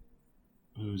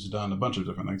 who's done a bunch of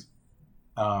different things.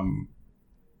 God,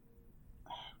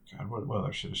 what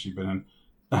other shit has she been in?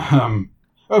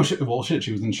 Oh shit! Well, shit,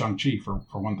 she was in Shang-Chi for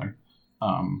one thing.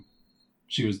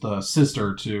 She was the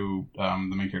sister to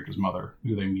the main character's mother,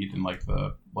 who they meet in like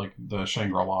the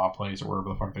Shangri-La place or wherever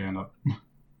the fuck they end up.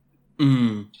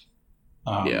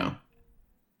 Yeah.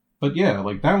 Like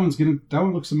that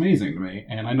one looks amazing to me,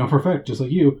 and I know for a fact, just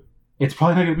like you, it's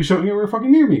probably not gonna be showing anywhere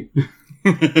fucking near me.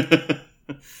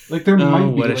 Like there might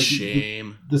be. What a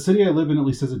shame. The city I live in at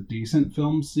least has a decent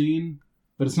film scene,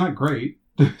 but it's not great.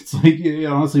 It's like it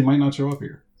honestly might not show up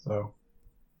here. So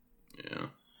yeah.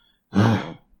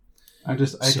 I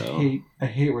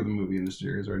hate where the movie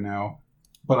industry is right now.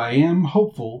 But I am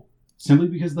hopeful simply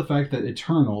because of the fact that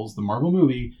Eternals, the Marvel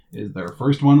movie, is their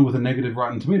first one with a negative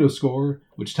Rotten Tomatoes score,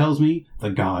 which tells me the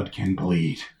god can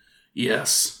bleed.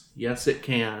 Yes, it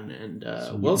can, and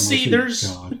So we'll see.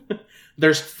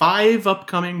 There's 5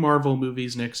 upcoming Marvel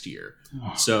movies next year,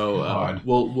 so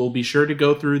we'll be sure to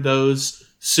go through those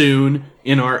soon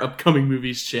in our upcoming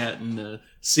movies chat and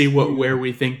see where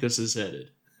we think this is headed.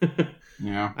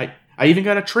 Yeah, I even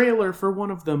got a trailer for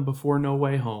one of them before No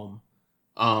Way Home.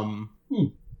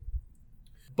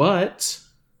 But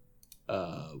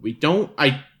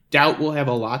I doubt we'll have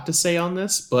a lot to say on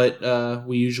this, but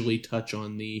we usually touch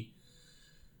on the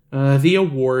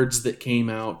awards that came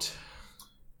out.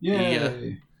 Yeah,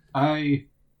 I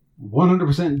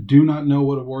 100% do not know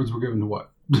what awards were given to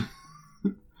what.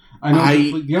 I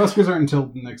know the Oscars aren't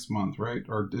until next month, right?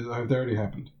 Or have they already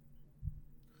happened?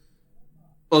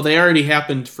 Well, they already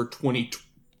happened for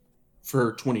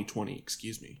 2020.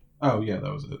 Excuse me. Oh yeah,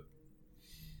 that was it.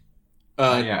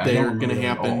 They're going to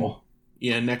happen.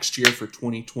 Yeah, next year for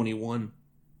 2021.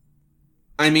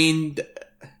 I mean,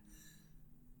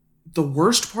 the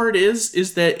worst part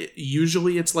is that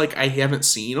usually it's like I haven't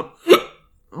seen.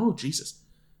 Oh Jesus!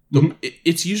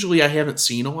 It's usually I haven't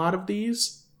seen a lot of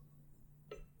these,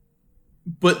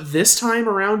 but this time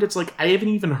around it's like I haven't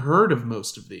even heard of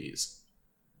most of these.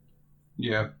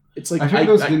 Yeah, it's like I think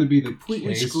that was going to be the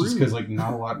case screwed. just because like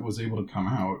not a lot was able to come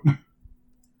out.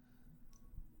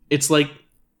 It's like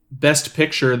best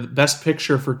picture. The best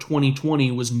picture for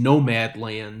 2020 was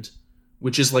Nomadland,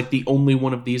 which is like the only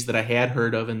one of these that I had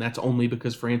heard of, and that's only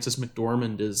because Frances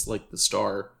McDormand is like the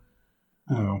star.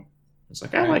 Oh, it's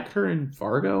like I liked her in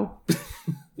Fargo.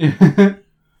 Yeah,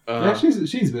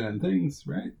 she's been in things,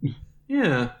 right?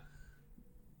 Yeah.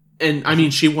 And, I mean,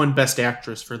 she won Best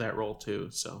Actress for that role, too.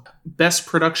 So, Best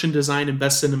Production Design and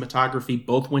Best Cinematography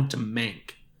both went to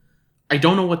Mank. I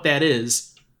don't know what that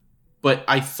is, but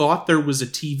I thought there was a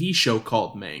TV show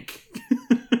called Mank.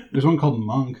 There's one called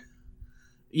Monk.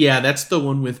 Yeah, that's the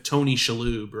one with Tony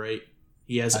Shalhoub, right?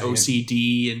 He has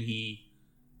OCD and he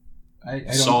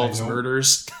solves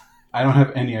murders. I don't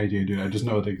have any idea, dude. I just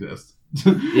know it exists.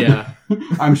 Yeah.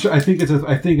 I'm sure. I think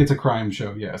it's a crime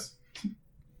show. Yes.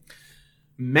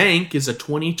 Mank is a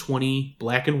 2020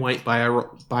 black and white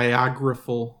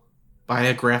biographical.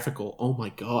 Oh my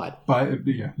god!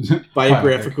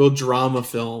 Biographical drama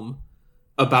film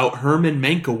about Herman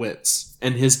Mankiewicz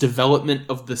and his development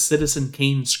of the Citizen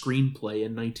Kane screenplay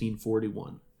in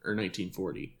 1941 or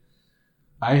 1940.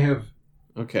 I have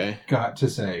got to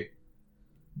say,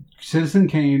 Citizen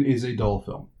Kane is a dull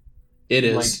film. It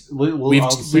is.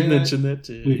 We've mentioned that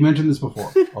too. We've mentioned this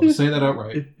before. I'll just say that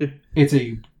outright. It's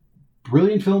a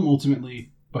brilliant film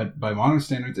ultimately, but by modern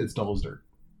standards, it's dull as dirt.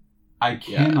 I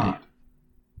cannot,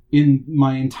 in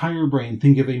my entire brain,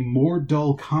 think of a more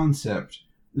dull concept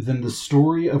than the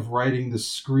story of writing the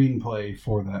screenplay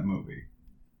for that movie.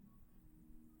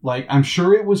 Like, I'm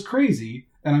sure it was crazy,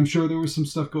 and I'm sure there was some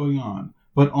stuff going on,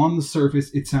 but on the surface,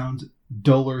 it sounds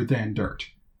duller than dirt.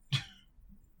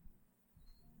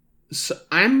 So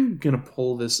I'm gonna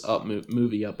pull this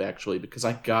movie up actually because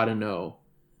I gotta know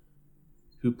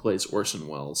who plays Orson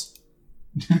Welles.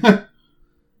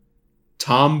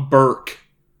 Tom Burke.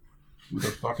 Who the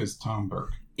fuck is Tom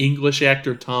Burke? English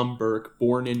actor Tom Burke,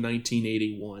 born in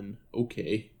 1981.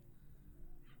 Okay.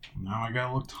 Now I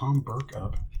gotta look Tom Burke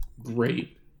up.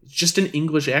 Great. It's just an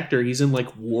English actor. He's in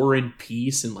like War and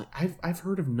Peace and like I've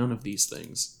heard of none of these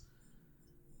things.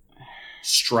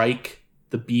 Strike,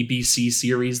 the BBC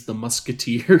series The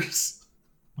Musketeers.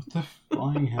 What the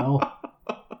flying hell?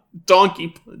 Donkey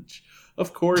Punch.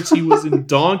 Of course, he was in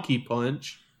Donkey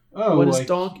Punch. Oh, what is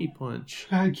Donkey Punch?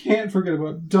 I can't forget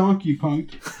about Donkey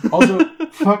Punch. Also,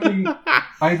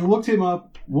 I looked him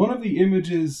up. One of the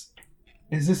images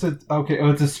is this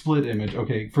it's a split image.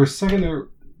 Okay, for a second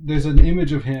there's an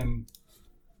image of him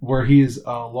where he is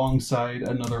alongside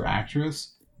another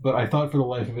actress, But I thought for the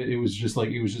life of it, it was just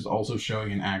also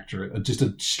showing an actor, just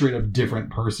a straight up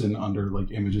different person under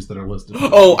like images that are listed.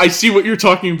 Oh, I see what you're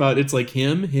talking about. It's like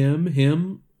him,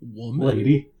 woman,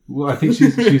 lady. Well, I think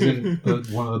she's in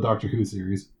one of the Doctor Who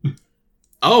series.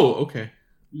 Oh, okay.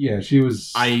 Yeah, she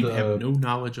was. I have no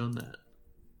knowledge on that.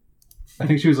 I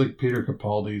think she was like Peter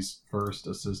Capaldi's first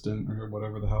assistant or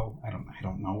whatever the hell. I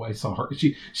don't know. I saw her.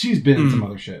 She's been in some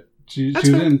other shit. She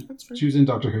was in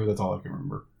Doctor Who. That's all I can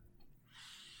remember.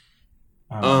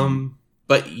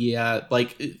 But yeah,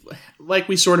 like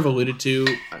we sort of alluded to,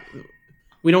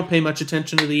 we don't pay much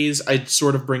attention to these. I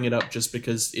sort of bring it up just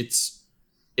because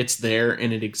it's there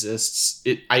and it exists.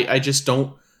 I just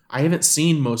don't. I haven't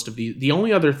seen most of these. The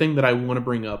only other thing that I want to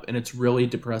bring up, and it's really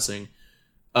depressing,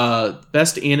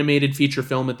 best animated feature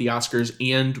film at the Oscars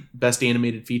and best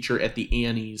animated feature at the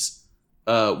Annies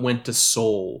went to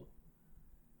Soul.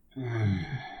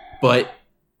 But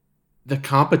the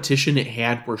competition it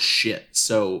had were shit.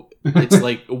 So it's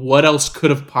like, what else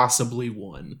could have possibly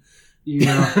won?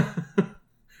 Yeah.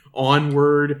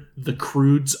 Onward, The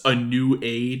Croods, A New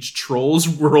Age, Trolls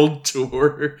World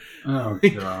Tour. Oh,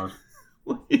 God.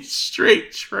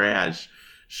 Straight trash.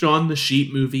 Shaun the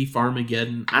Sheep movie,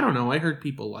 Farmageddon. I don't know. I heard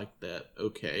people like that.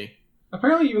 Okay.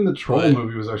 Apparently even the Troll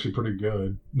movie was actually pretty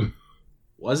good.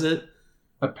 Was it?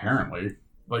 Apparently.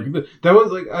 Like, that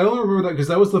was, like, I only remember that because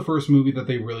that was the first movie that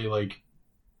they really, like,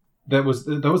 that was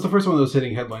the first one that was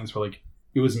hitting headlines for, like,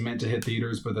 it was meant to hit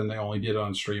theaters, but then they only did it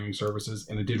on streaming services,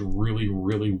 and it did really,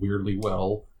 really weirdly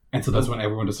well. And so that's when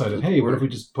everyone decided, hey, what if we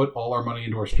just put all our money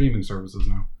into our streaming services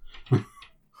now?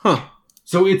 Huh.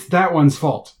 So it's that one's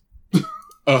fault.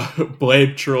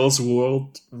 Blade Trolls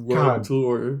World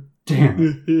Tour.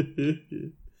 Damn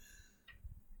it.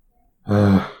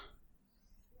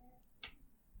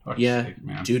 Yeah,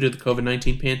 sake, due to the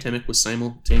COVID-19 pandemic, was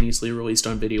simultaneously released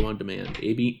on video on demand.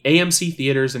 AMC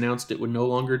Theaters announced it would no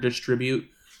longer distribute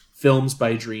films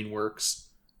by DreamWorks,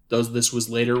 though this was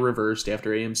later reversed after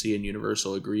AMC and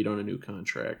Universal agreed on a new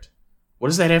contract. What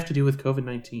does that have to do with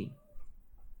COVID-19?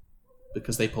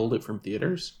 Because they pulled it from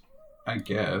theaters? I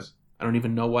guess. I don't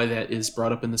even know why that is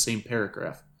brought up in the same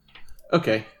paragraph.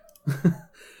 Okay.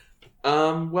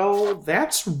 Well,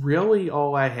 that's really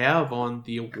all I have on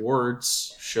the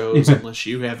awards shows, unless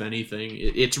you have anything.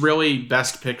 It's really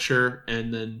Best Picture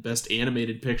and then Best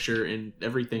Animated Picture, and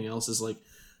everything else is like,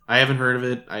 I haven't heard of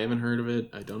it. I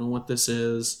don't know what this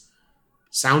is.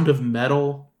 Sound of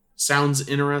Metal sounds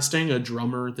interesting. A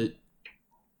drummer that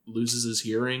loses his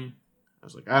hearing. I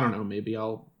was like, I don't know. Maybe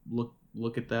I'll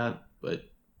look at that, but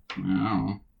I don't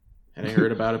know. Had I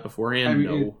heard about it beforehand?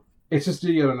 No. It's just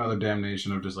yet another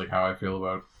damnation of just like how I feel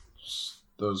about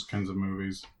those kinds of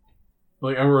movies.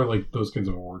 Like, or like those kinds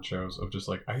of award shows of just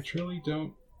like, I truly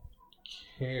don't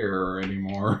care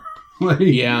anymore. Like,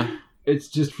 yeah. It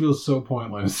just feels so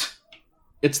pointless.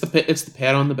 It's the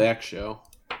pat on the back show.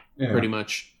 Yeah. Pretty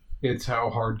much. It's how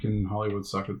hard can Hollywood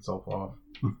suck itself off.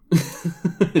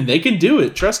 They can do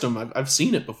it. Trust them. I've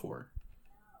seen it before.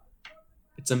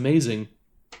 It's amazing.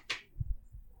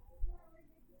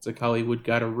 It's like Hollywood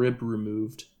got a rib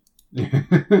removed. Just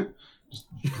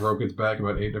broke its back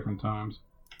about 8 different times.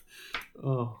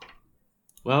 Oh.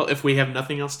 Well, if we have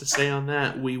nothing else to say on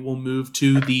that, we will move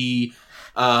to the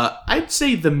I'd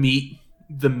say the meat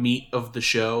of the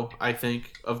show, I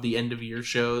think, of the end of year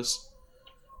shows.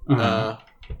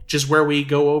 Just where we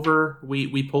go over,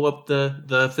 we pull up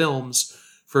the films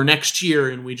for next year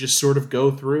and we just sort of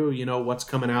go through, what's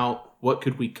coming out, what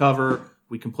could we cover.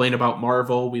 We complain about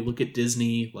Marvel. We look at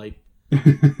Disney, like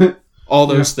all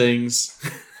those things.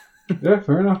 Yeah,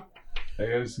 fair enough. I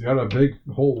guess you got a big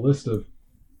whole list of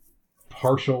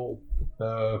partial,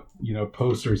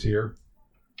 posters here.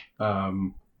 A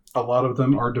lot of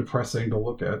them are depressing to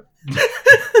look at.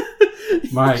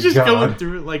 My just God. Going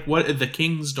through it, like what The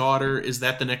King's Daughter, is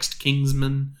that the next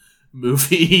Kingsman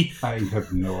movie? I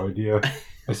have no idea.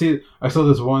 I saw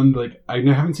this one, like, I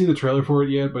haven't seen the trailer for it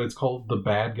yet, but it's called The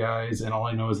Bad Guys, and all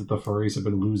I know is that the furries have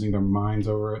been losing their minds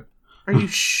over it. Are you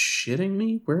shitting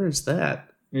me? Where is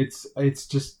that? It's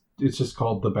just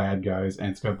called The Bad Guys, and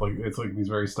it's like these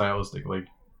very stylistic, like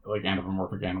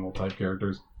anthropomorphic animal type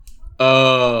characters.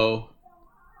 Oh.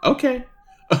 Okay.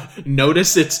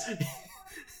 Notice it's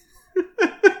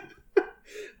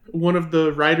one of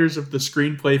the writers of the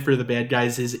screenplay for The Bad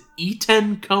Guys is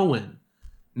Ethan Coen.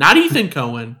 Not Ethan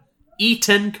Coen,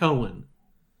 Ethan Coen.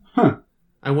 Huh.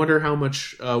 I wonder how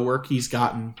much work he's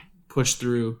gotten pushed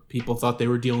through. People thought they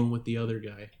were dealing with the other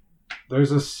guy.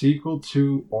 There's a sequel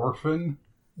to Orphan,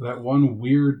 that one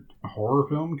weird horror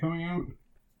film coming out.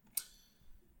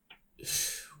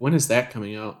 When is that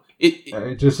coming out?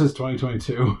 It just says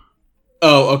 2022.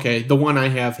 Oh, okay. The one I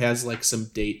have has like some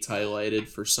dates highlighted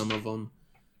for some of them.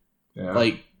 Yeah.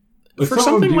 Like But for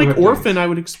some of them something do like have Orphan, dates. I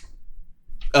would.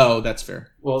 Oh, that's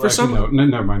fair. Well, for actually, some, no,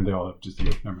 never mind. They all have just a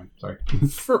date. Never mind. Sorry.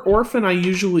 for Orphan,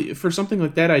 for something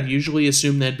like that, I'd usually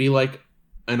assume that'd be like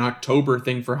an October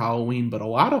thing for Halloween. But a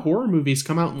lot of horror movies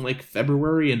come out in like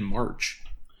February and March.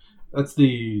 That's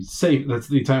the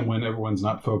time when everyone's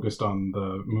not focused on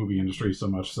the movie industry so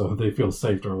much, so they feel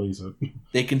safe to release it.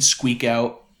 They can squeak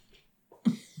out.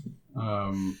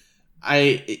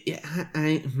 I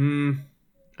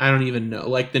don't even know.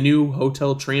 Like the new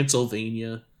Hotel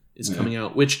Transylvania is coming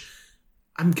out, which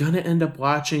I'm gonna end up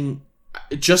watching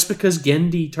just because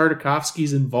Gendy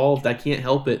Tartakovsky's involved. I can't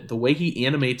help it. The way he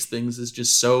animates things is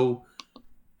just so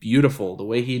beautiful. The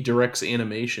way he directs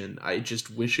animation, I just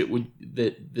wish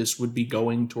that this would be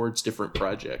going towards different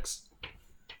projects.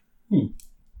 Yeah,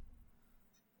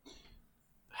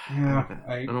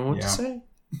 I don't know what to say.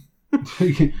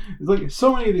 It's like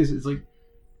so many of these. It's like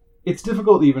it's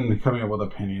difficult even coming up with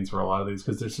opinions for a lot of these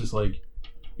because it's just like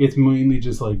it's mainly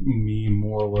just like me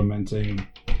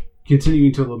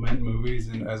continuing to lament movies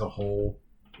and as a whole.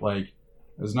 Like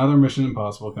there's another Mission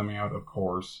Impossible coming out, of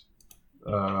course.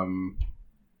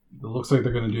 It looks like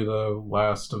they're going to do the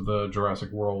last of the Jurassic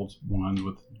World ones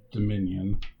with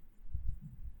Dominion.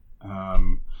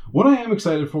 What I am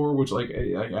excited for, which like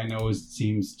I know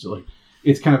seems to, like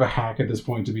it's kind of a hack at this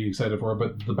point to be excited for,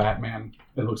 but the Batman,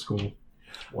 it looks cool.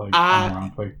 Like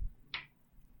ironically,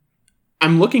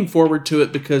 I'm looking forward to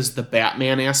it because the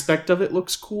Batman aspect of it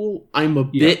looks cool. I'm a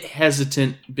bit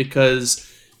hesitant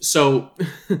because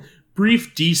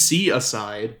brief DC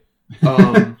aside.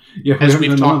 Yeah, as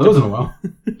we've talked about, in a while.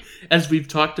 As we've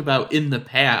talked about in the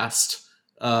past,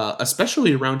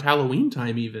 especially around Halloween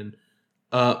time, even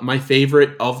my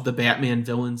favorite of the Batman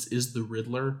villains is the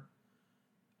Riddler,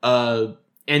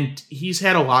 and he's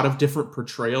had a lot of different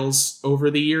portrayals over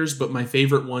the years. But my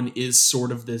favorite one is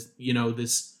sort of this,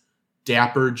 this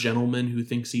dapper gentleman who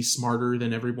thinks he's smarter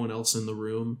than everyone else in the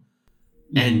room,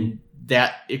 and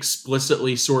that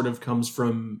explicitly sort of comes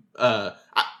from.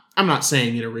 I'm not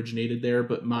saying it originated there,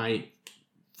 but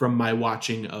from my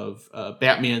watching of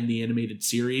Batman the Animated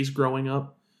Series growing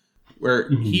up, where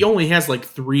he only has like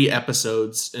 3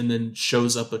 episodes and then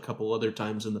shows up a couple other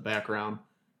times in the background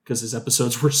because his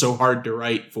episodes were so hard to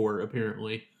write for,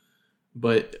 apparently.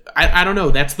 But I don't know.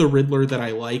 That's the Riddler that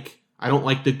I like. I don't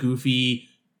like the goofy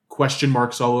question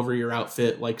marks all over your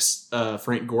outfit like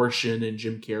Frank Gorshin and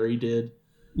Jim Carrey did.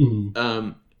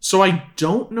 So I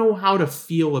don't know how to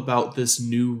feel about this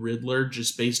new Riddler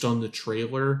just based on the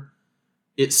trailer.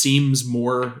 It seems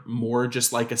more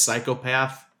just like a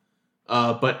psychopath.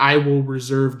 But I will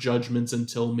reserve judgments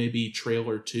until maybe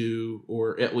trailer 2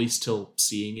 or at least till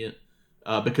seeing it.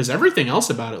 Because everything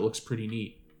else about it looks pretty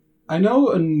neat. I know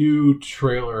a new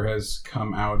trailer has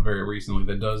come out very recently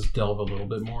that does delve a little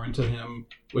bit more into him.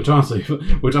 Which honestly,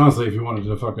 if you wanted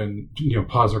to fucking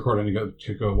pause recording and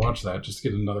go watch that, just to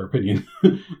get another opinion,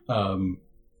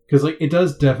 because like it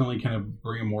does definitely kind of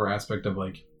bring a more aspect of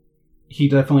like he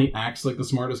definitely acts like the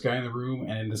smartest guy in the room,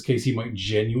 and in this case, he might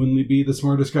genuinely be the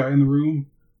smartest guy in the room,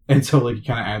 and so like it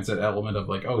kind of adds that element of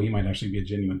like, oh, he might actually be a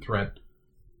genuine threat.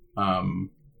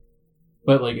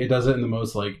 But like it does it in the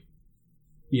most like.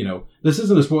 This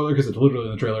isn't a spoiler because it's literally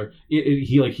in the trailer.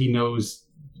 He knows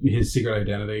his secret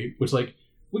identity, which like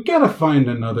we gotta find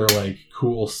another like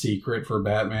cool secret for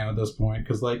Batman at this point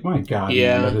because like my god,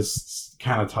 that is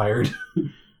kind of tired.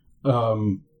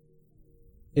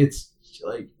 It's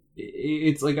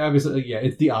like obviously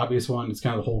it's the obvious one. It's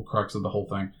kind of the whole crux of the whole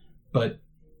thing, but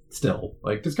still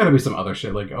like there's got to be some other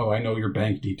shit like I know your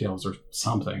bank details or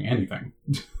something, anything,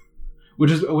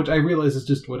 which I realize is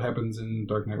just what happens in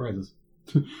Dark Knight Rises.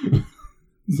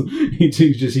 So he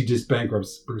just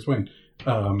bankrupts Bruce Wayne.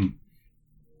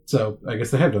 So I guess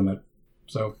they have done that.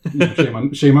 So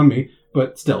shame on me.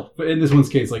 But still, in this one's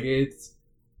case, like it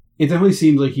definitely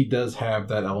seems like he does have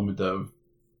that element of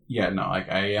like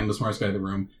I am the smartest guy in the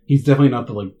room. He's definitely not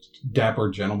the like dapper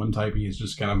gentleman type. He's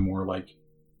just kind of more like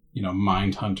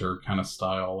mind hunter kind of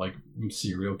style, like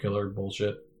serial killer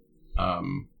bullshit.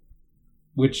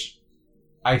 Which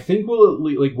I think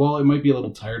while it might be a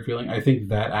little tired feeling, I think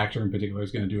that actor in particular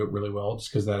is going to do it really well,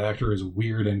 just because that actor is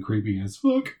weird and creepy as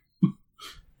fuck.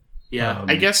 Yeah,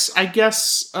 I guess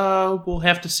we'll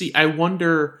have to see. I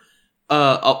wonder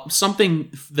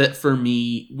something that for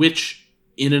me, which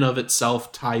in and of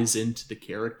itself ties into the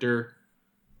character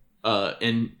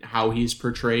and how he's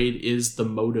portrayed, is the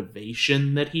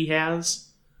motivation that he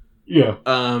has. Yeah.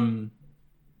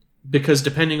 Because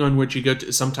depending on what you go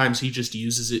to, sometimes he just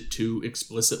uses it to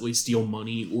explicitly steal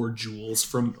money or jewels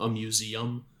from a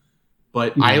museum.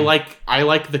 But I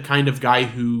like the kind of guy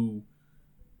who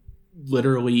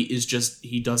literally is just,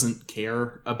 he doesn't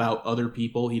care about other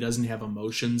people. He doesn't have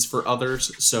emotions for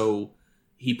others, so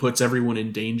he puts everyone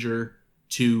in danger.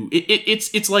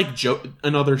 It's like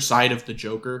another side of the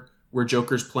Joker, where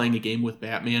Joker's playing a game with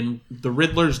Batman. The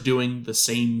Riddler's doing the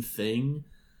same thing,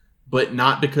 but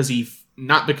not because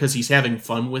he's having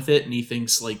fun with it and he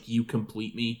thinks like, you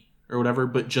complete me or whatever,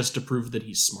 but just to prove that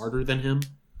he's smarter than him.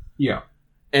 Yeah.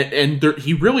 And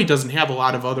he really doesn't have a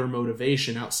lot of other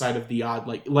motivation outside of the odd,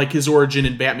 like his origin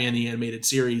in Batman the Animated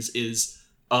Series is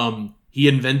he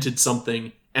invented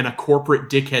something and a corporate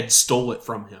dickhead stole it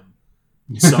from him.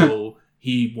 So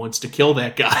he wants to kill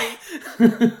that guy.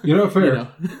 Fair. You know?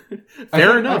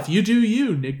 Fair enough. You do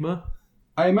you, Nigma.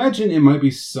 I imagine it might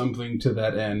be something to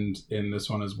that end in this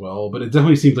one as well, but it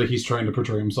definitely seems like he's trying to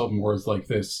portray himself more as like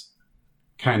this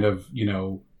kind of,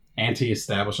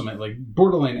 anti-establishment, like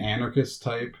borderline anarchist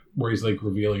type, where he's like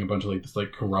revealing a bunch of like this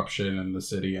like corruption in the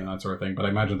city and that sort of thing. But I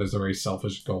imagine there's a very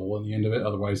selfish goal in the end of it.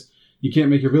 Otherwise, you can't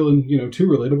make your villain, too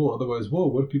relatable. Otherwise, whoa,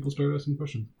 what if people start asking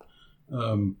questions?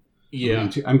 Yeah,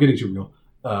 I'm getting too real.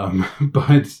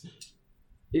 But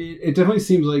it definitely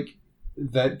seems like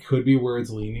that could be where it's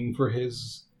leaning for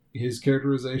his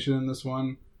characterization in this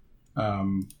one. I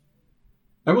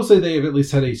will say they have at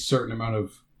least had a certain amount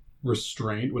of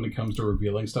restraint when it comes to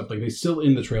revealing stuff. Like, they still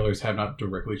in the trailers have not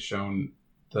directly shown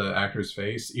the actor's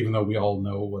face, even though we all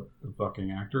know what the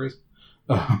fucking actor is.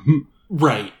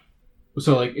 Right.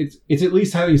 So like it's at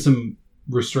least having some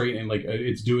restraint and like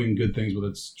it's doing good things with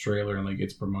its trailer and like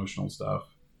its promotional stuff.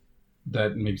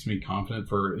 That makes me confident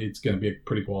for it's going to be a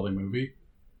pretty quality movie.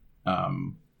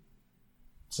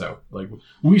 So like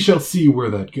we shall see where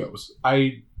that goes.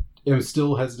 I am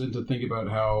still hesitant to think about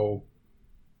how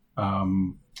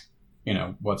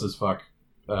what's his fuck,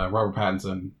 Robert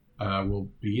Pattinson will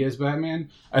be as Batman.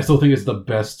 I still think it's the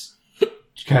best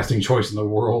casting choice in the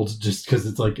world, just because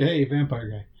it's like, hey, vampire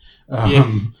guy.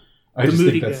 I just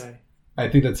think that's guy. I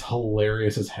think that's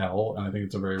hilarious as hell, and I think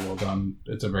it's a very well done.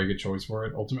 It's a very good choice for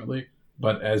it ultimately.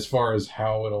 But as far as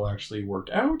how it'll actually work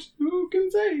out, who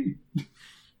can say?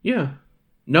 Yeah.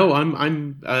 No,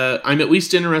 I'm at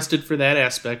least interested for that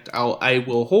aspect. I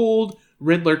will hold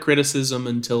Riddler criticism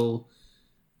until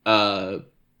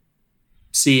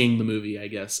seeing the movie, I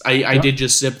guess. I did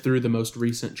just zip through the most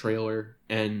recent trailer,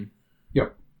 and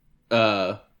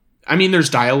I mean, there's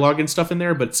dialogue and stuff in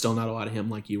there, but still not a lot of him,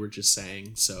 like you were just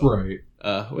saying. So right,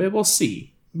 we'll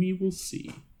see. We will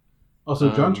see.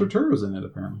 Also, John Turturro's in it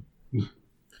apparently.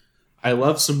 I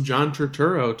love some John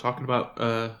Turturro talking about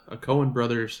a Coen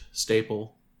Brothers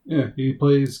staple. Yeah, he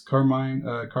plays Carmine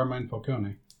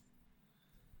Falcone.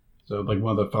 So, like,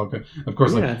 one of the Falcone... Of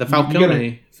course, like... Yeah, the Falcone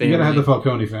family. You gotta have the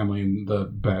Falcone family and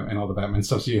and all the Batman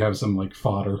stuff, so you have some, like,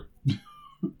 fodder.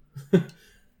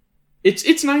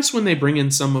 It's nice when they bring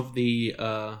in some of the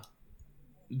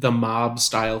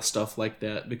mob-style stuff like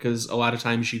that, because a lot of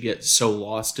times you get so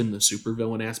lost in the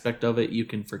supervillain aspect of it, you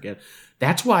can forget.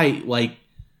 That's why, like...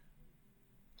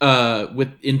 with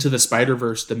Into the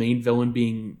Spider-Verse, the main villain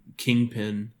being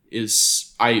Kingpin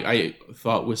is I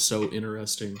thought was so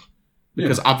interesting,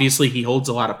 because obviously he holds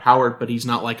a lot of power, but he's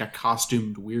not like a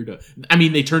costumed weirdo. I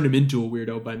mean, they turned him into a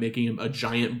weirdo by making him a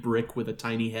giant brick with a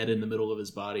tiny head in the middle of his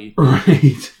body.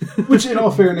 Right. Which, in all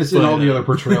fairness, in all the other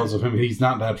portrayals of him, he's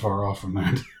not that far off from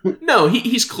that. No,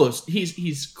 he's close.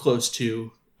 He's close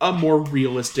to a more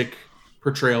realistic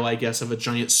portrayal, I guess, of a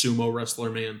giant sumo wrestler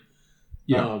man.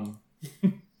 Yeah.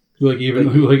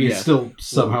 He's still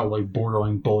somehow like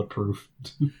borderline bulletproof.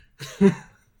 They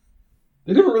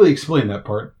never really explain that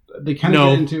part. They kind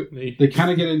of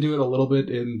get into it a little bit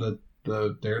in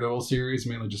the Daredevil series,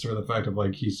 mainly just for the fact of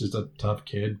like he's just a tough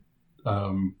kid,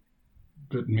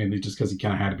 but mainly just because he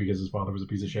kind of had it because his father was a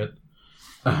piece of shit.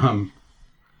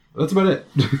 That's about it.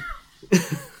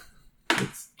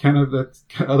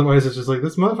 Otherwise, it's just like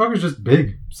this motherfucker's just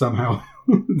big somehow.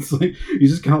 It's like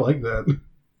he's just kind of like that.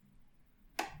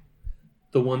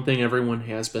 The one thing everyone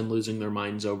has been losing their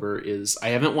minds over is,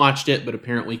 I haven't watched it, but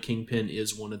apparently Kingpin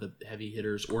is one of the heavy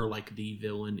hitters, or like the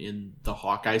villain in the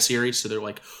Hawkeye series. So they're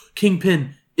like,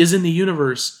 Kingpin is in the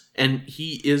universe, and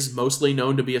he is mostly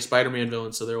known to be a Spider-Man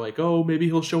villain. So they're like, oh, maybe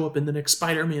he'll show up in the next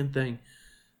Spider-Man thing.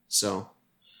 So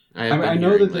I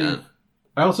know that.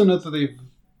 I also know that they've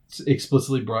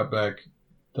explicitly brought back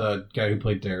the guy who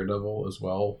played Daredevil as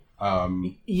well.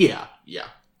 Yeah.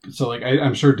 So like,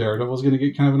 I'm sure Daredevil is going to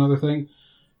get kind of another thing.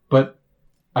 But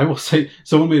I will say,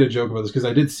 someone made a joke about this, because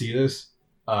I did see this,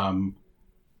 that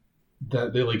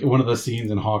they like, one of the scenes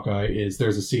in Hawkeye is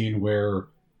there's a scene where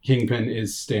Kingpin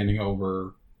is standing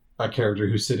over a character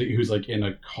who's like in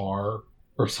a car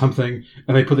or something,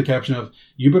 and they put the caption of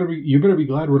you better be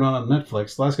glad we're not on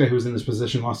Netflix. The last guy who was in this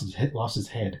position lost his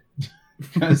head.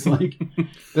 Because like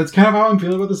that's kind of how I'm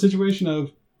feeling about the situation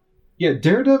of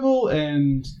Daredevil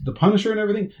and the Punisher and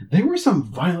everything. They were some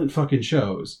violent fucking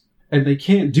shows, and they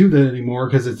can't do that anymore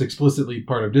because it's explicitly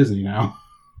part of Disney now.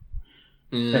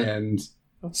 And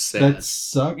that's sad.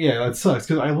 That sucks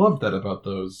because I loved that about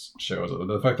those shows.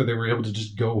 The fact that they were able to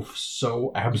just go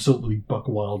so absolutely buck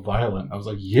wild violent. I was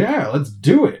like, yeah, let's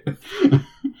do it.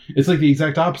 It's like the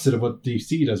exact opposite of what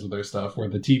DC does with their stuff, where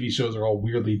the TV shows are all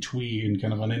weirdly twee and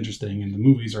kind of uninteresting, and the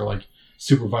movies are like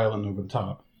super violent and over the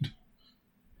top.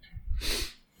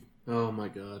 Oh my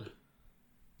god.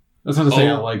 That's not to say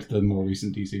I liked the more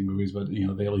recent DC movies, but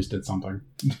they at least did something.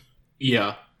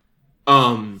 Yeah.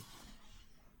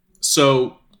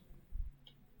 So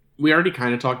we already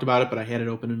kind of talked about it, but I had it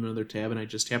open in another tab and I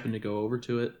just happened to go over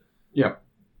to it. Yeah.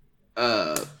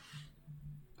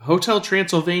 Hotel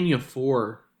Transylvania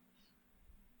 4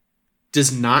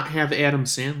 does not have Adam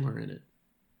Sandler in it.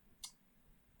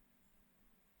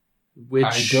 Which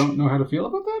I don't know how to feel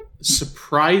about that.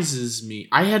 Surprises me.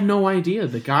 I had no idea.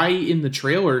 The guy in the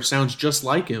trailer sounds just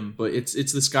like him, but it's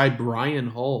this guy Brian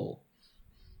Hull.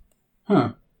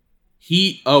 Huh.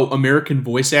 American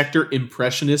voice actor,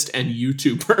 impressionist, and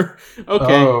YouTuber.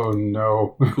 Okay. Oh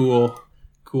no. Cool.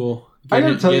 I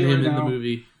gotta tell you him right in now, the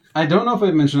movie. I don't know if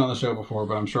I've mentioned on the show before,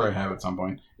 but I'm sure I have at some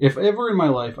point. If ever in my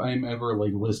life I am ever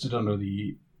like listed under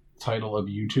the title of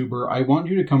YouTuber, I want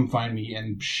you to come find me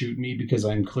and shoot me because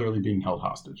I'm clearly being held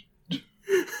hostage.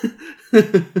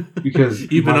 Because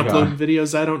you've been uploading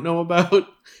videos I don't know about.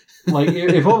 Like,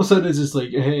 if all of a sudden it's just like,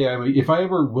 hey, if I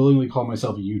ever willingly call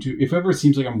myself a YouTuber, if ever it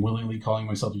seems like I'm willingly calling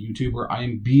myself a YouTuber, I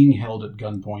am being held at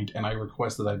gunpoint, and I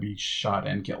request that I be shot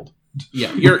and killed.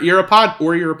 Yeah, you're a pod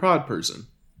person,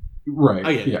 right?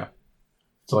 I get it. Yeah.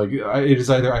 So like, it is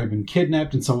either I've been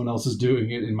kidnapped and someone else is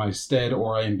doing it in my stead,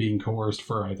 or I am being coerced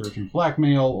for either through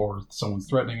blackmail or someone's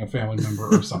threatening a family member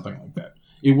or something like that.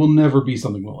 It will never be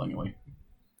something willingly.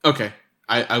 Okay,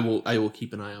 I will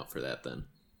keep an eye out for that then.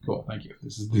 Cool, thank you.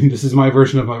 This is my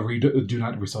version of my do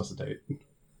not resuscitate.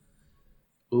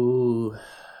 Ooh.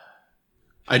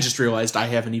 I just realized I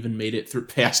haven't even made it through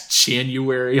past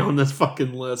January on this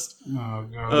fucking list. Oh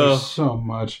god, there's so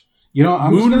much.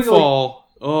 I'm Moonfall.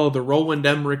 The Roland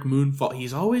Emmerich Moonfall.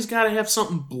 He's always got to have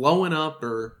something blowing up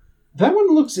or that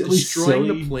one looks at least destroying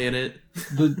silly. the planet.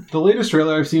 The latest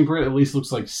trailer I've seen for it at least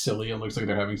looks like silly. It looks like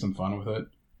they're having some fun with it.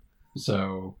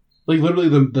 So, like, literally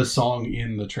the song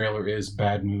in the trailer is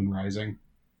Bad Moon Rising.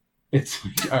 It's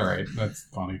like, all right, that's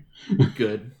funny.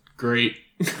 Good. Great.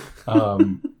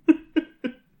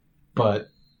 But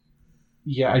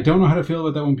yeah, I don't know how to feel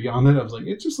about that one beyond that. I was like,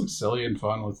 it just looks silly and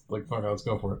fun. Let's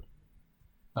go for it.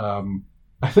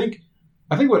 I think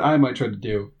what I might try to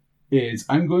do is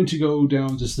I'm going to go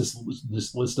down just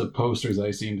this list of posters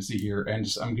I seem to see here, and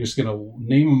I'm just going to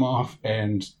name them off,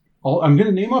 and I'm going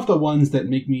to name off the ones that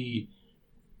make me,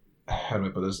 how do I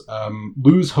put this,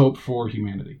 lose hope for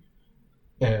humanity.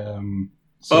 Okay.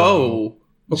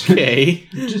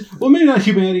 Well, maybe not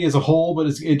humanity as a whole, but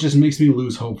it just makes me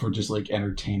lose hope for just like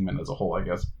entertainment as a whole, I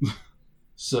guess.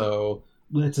 So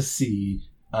let's see.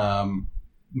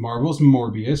 Marvel's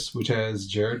Morbius, which has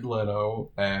Jared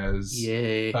Leto as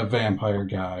a vampire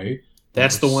guy.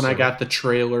 That's the one I got the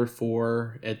trailer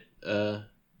for at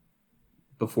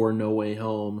before No Way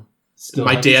Home.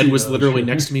 My dad was literally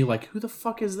next to me like, who the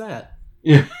fuck is that?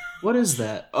 Yeah. What is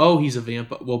that? Oh, he's a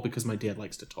vampire. Well, because my dad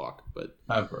likes to talk, but...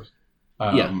 Of course.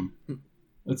 Yeah.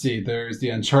 Let's see. There's the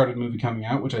Uncharted movie coming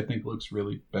out, which I think looks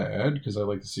really bad because I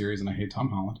like the series and I hate Tom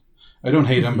Holland. I don't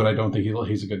hate him, but I don't think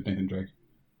he's a good Nathan Drake.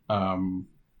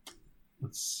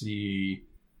 Let's see.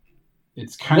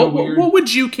 It's kind of weird. What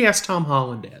would you cast Tom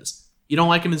Holland as? You don't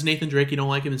like him as Nathan Drake. You don't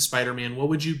like him as Spider-Man. What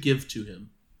would you give to him?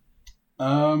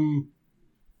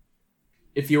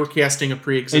 If you were casting a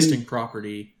pre-existing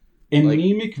property.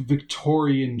 Anemic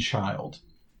Victorian child.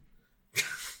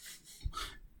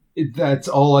 That's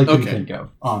all I can think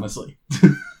of, honestly.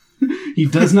 He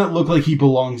does not look like he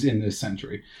belongs in this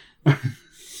century.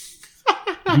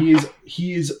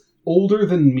 He is older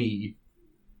than me,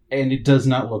 and it does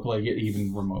not look like it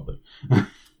even remotely.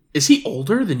 Is he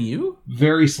older than you?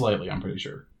 Very slightly, I'm pretty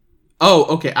sure.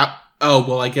 Oh, okay.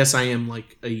 I guess I am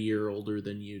like a year older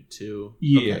than you too.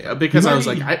 Yeah, okay. Because I was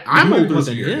like, I'm older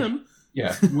than him.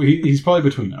 Yeah, he's probably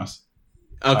between us.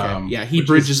 Okay, he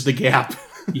bridges the gap.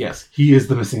 Yes, he is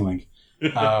the missing link.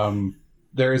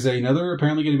 There is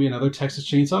apparently going to be another Texas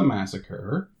Chainsaw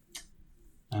Massacre.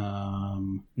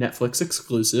 Netflix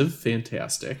exclusive.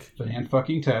 Fantastic.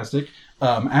 Fan-fucking-tastic.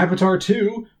 Avatar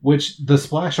 2, which the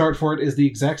splash art for it is the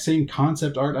exact same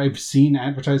concept art I've seen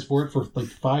advertised for it for like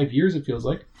 5 years, it feels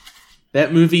like.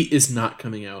 That movie is not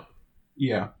coming out.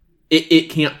 Yeah. It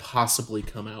can't possibly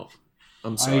come out.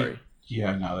 I'm sorry.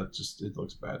 It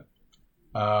looks bad.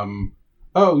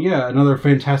 Oh yeah, another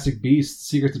Fantastic Beasts,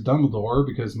 Secrets of Dumbledore,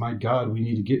 because my god, we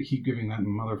need to keep giving that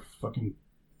motherfucking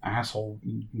asshole,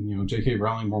 J.K.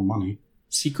 Rowling more money.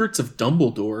 Secrets of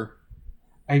Dumbledore?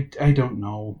 I don't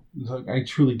know. Like, I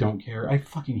truly don't care. I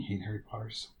fucking hate Harry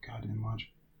Potter so goddamn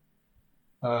much.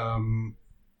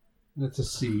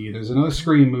 Let's see. There's another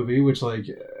Scream movie, which, like,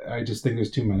 I just think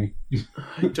there's too many.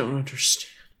 I don't understand.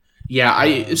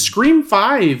 Yeah, Scream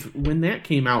 5, when that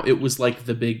came out, it was like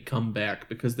the big comeback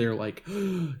because they're like,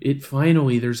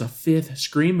 there's a 5th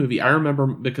Scream movie. I remember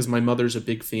because my mother's a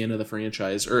big fan of the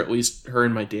franchise, or at least her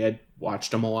and my dad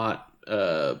watched them a lot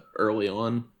early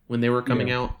on when they were coming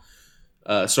out.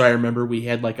 So I remember we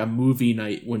had like a movie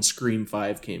night when Scream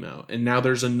 5 came out, and now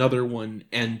there's another one,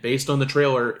 and based on the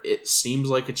trailer, it seems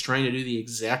like it's trying to do the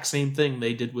exact same thing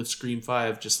they did with Scream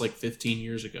 5 just like 15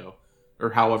 years ago, or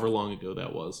however long ago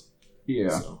that was. Yeah.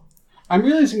 So. I'm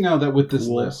realizing now that with this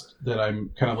list that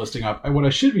I'm kind of listing up, what I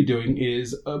should be doing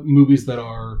is movies that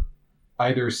are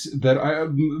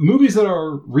movies that are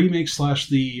remakes /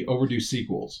 the overdue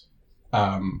sequels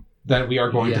that we are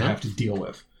going to have to deal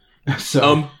with.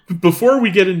 So before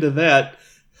we get into that,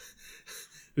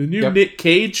 the new Nick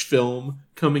Cage film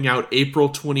coming out April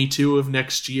 22 of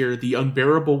next year, The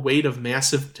Unbearable Weight of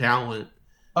Massive Talent.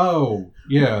 Oh,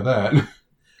 yeah, that.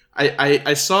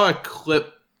 I saw a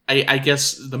clip. I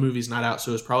guess the movie's not out,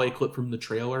 so it's probably a clip from the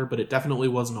trailer, but it definitely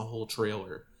wasn't a whole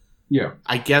trailer. Yeah.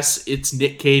 I guess it's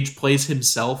Nick Cage plays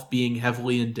himself being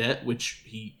heavily in debt, which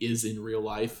he is in real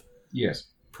life. Yes.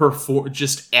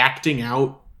 Just acting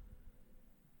out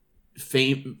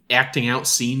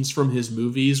scenes from his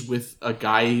movies with a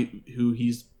guy who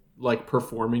he's like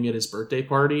performing at his birthday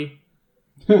party.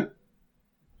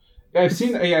 I've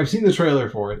seen the trailer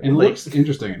for it, and it looks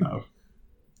interesting enough.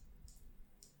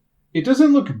 It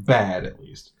doesn't look bad, at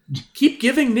least. Keep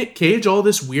giving Nick Cage all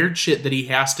this weird shit that he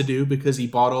has to do because he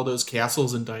bought all those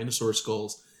castles and dinosaur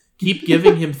skulls. Keep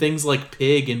giving him things like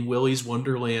Pig and Willy's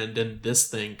Wonderland and this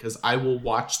thing, because I will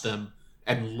watch them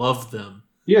and love them.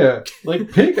 Yeah, like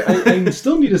Pig, I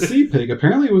still need to see Pig.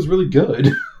 Apparently it was really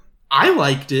good. I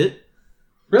liked it.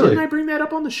 Really? Didn't I bring that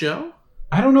up on the show?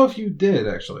 I don't know if you did,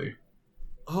 actually.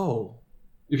 Oh.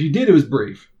 If you did, it was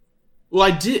brief. Well,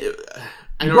 I did...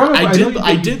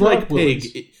 I did like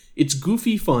Pig. It's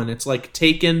goofy fun. It's like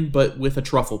Taken, but with a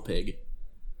truffle pig.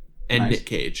 And nice. Nick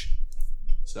Cage.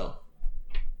 So.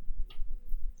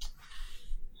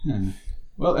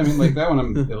 Well, I mean, like, that one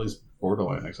I'm at least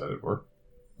borderline excited for.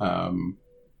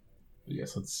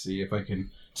 Yes, let's see if I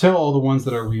can tell all the ones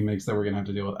that are remakes that we're going to have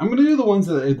to deal with. I'm going to do the ones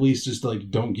that at least just,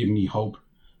 like, don't give me hope.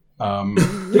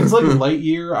 Things like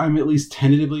Lightyear, I'm at least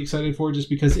tentatively excited for just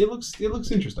because it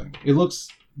looks interesting. It looks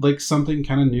like something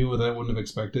kind of new that I wouldn't have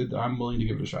expected. I'm willing to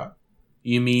give it a shot.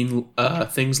 You mean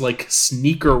things like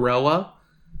Sneakerella?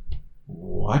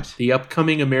 What? The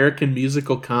upcoming American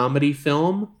musical comedy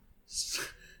film?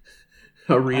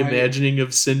 A reimagining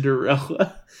of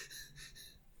Cinderella?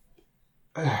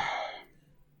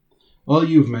 Well,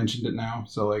 you've mentioned it now,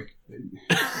 so, like,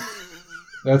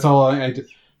 that's all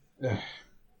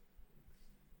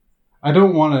I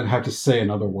don't want to have to say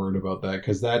another word about that,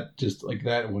 because that just, like,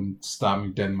 that wouldn't stop me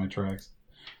dead in my tracks.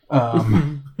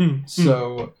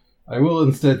 So I will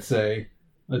instead say,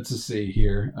 let's just see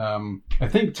here. I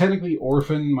think technically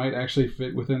Orphan might actually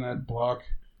fit within that block.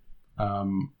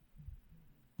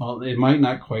 Well, it might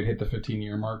not quite hit the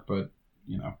 15-year mark, but,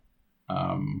 you know.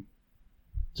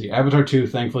 See, Avatar 2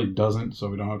 thankfully doesn't, so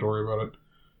we don't have to worry about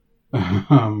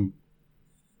it.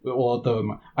 Well,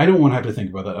 though, I don't want to have to think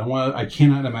about that. I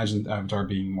cannot imagine Avatar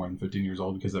being more than 15 years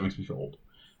old because that makes me feel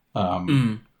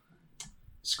old.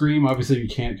 Scream, obviously you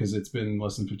can't because it's been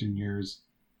less than 15 years.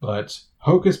 But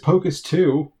Hocus Pocus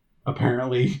 2,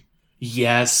 apparently.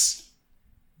 Yes.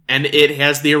 And it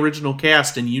has the original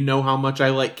cast, and you know how much I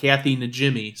like Kathy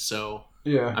Najimy, so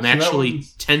yeah, I'm actually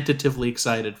tentatively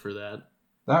excited for that.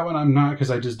 That one I'm not, because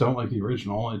I just don't like the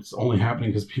original. It's only happening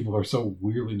because people are so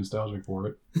weirdly nostalgic for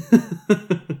it.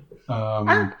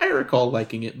 I recall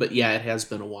liking it, but yeah, it has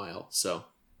been a while, so.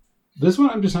 This one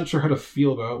I'm just not sure how to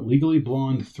feel about. Legally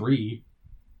Blonde 3.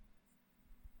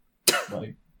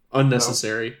 Like,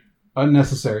 unnecessary.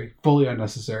 Unnecessary. Fully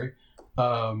unnecessary.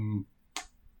 Let's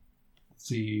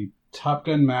see. Top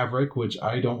Gun Maverick, which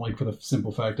I don't like for the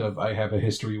simple fact of I have a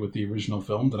history with the original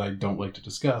film that I don't like to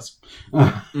discuss.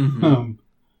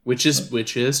 Which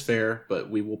is fair, but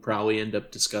we will probably end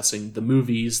up discussing the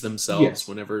movies themselves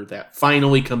whenever that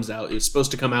finally comes out. It was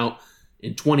supposed to come out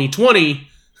in 2020,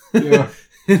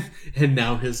 and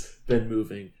now has been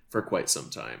moving for quite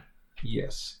some time.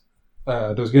 Yes.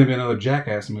 There's going to be another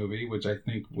Jackass movie, which I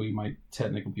think we might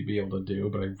technically be able to do,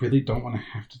 but I really don't want to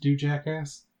have to do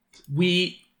Jackass.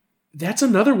 That's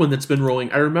another one that's been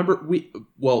rolling. I remember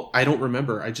I don't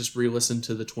remember. I just re-listened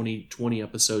to the 2020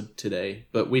 episode today,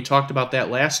 but we talked about that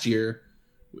last year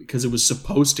because it was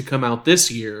supposed to come out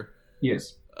this year.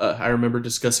 Yes. I remember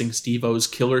discussing Steve-O's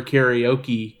Killer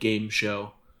Karaoke game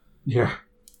show. Yeah.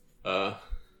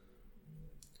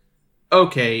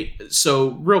 Okay, so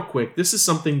real quick, this is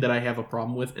something that I have a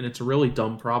problem with, and it's a really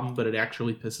dumb problem, but it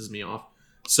actually pisses me off.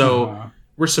 So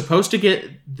we're supposed to get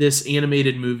this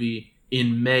animated movie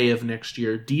in May of next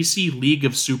year, DC League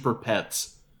of Super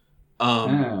Pets.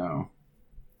 And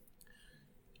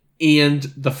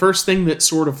the first thing that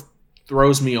sort of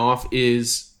throws me off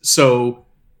is, so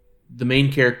the main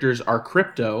characters are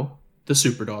Crypto, the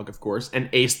super dog, of course, and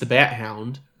Ace the Bat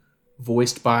Hound,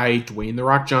 voiced by Dwayne The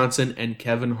Rock Johnson and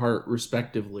Kevin Hart,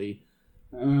 respectively.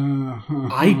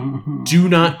 I do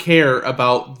not care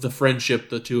about the friendship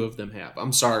the two of them have.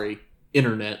 I'm sorry,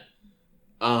 internet.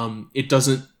 It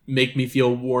doesn't make me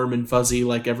feel warm and fuzzy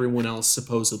like everyone else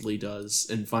supposedly does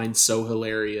and finds so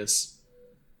hilarious.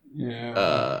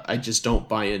 Yeah. I just don't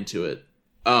buy into it.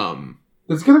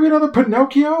 There's gonna be another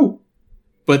Pinocchio.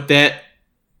 But that.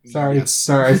 Sorry, I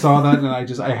saw that and I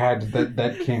had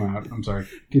that came out. I'm sorry.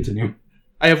 Continue.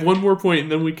 I have one more point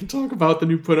and then we can talk about the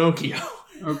new Pinocchio.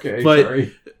 Okay,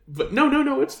 sorry. But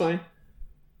no, it's fine.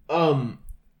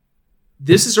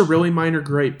 This is a really minor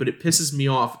gripe, but it pisses me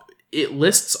off. It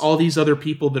lists all these other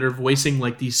people that are voicing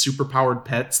like these superpowered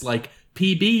pets, like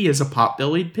PB is a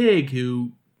pot-bellied pig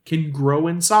who can grow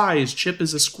in size. Chip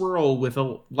is a squirrel with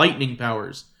lightning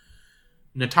powers.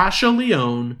 Natasha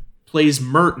Lyonne plays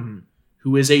Merton,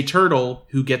 who is a turtle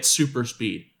who gets super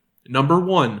speed. Number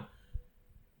one,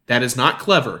 that is not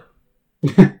clever.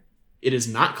 It is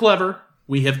not clever.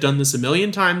 We have done this a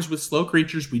million times with slow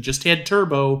creatures. We just had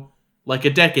Turbo like a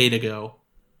decade ago.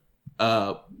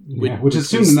 Which is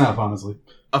soon enough, honestly.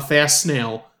 A fast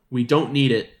snail. We don't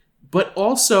need it. But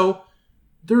also,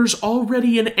 there's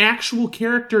already an actual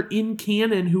character in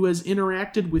canon who has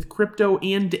interacted with Crypto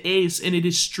and Ace, and it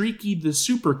is Streaky the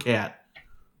Super Cat.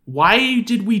 Why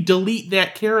did we delete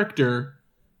that character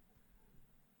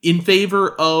in favor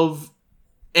of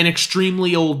an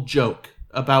extremely old joke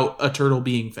about a turtle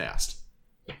being fast?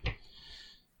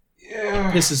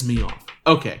 Yeah. Pisses me off.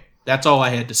 Okay, that's all I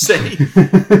had to say.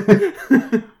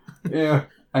 Yeah,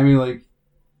 I mean, like,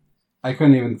 I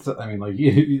couldn't even.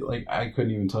 I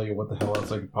couldn't even tell you what the hell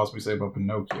else I could possibly say about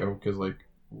Pinocchio because, like,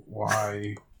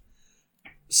 why?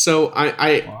 So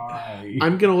why?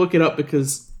 I'm gonna look it up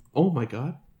because oh my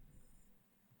god,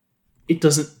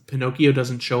 Pinocchio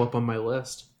doesn't show up on my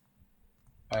list.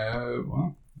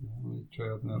 Well, let me try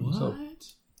to open it up myself.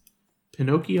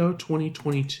 Pinocchio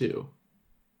 2022.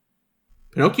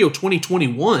 Pinocchio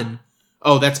 2021.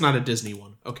 Oh, that's not a Disney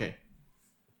one. Okay.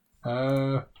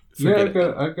 Yeah,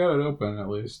 I've got it open at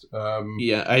least.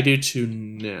 Yeah, I do too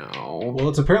now. Well,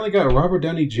 it's apparently got Robert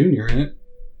Downey Jr. in it,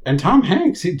 and Tom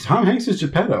Hanks. Tom Hanks is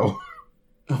Geppetto.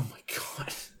 Oh my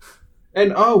god!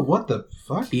 And what the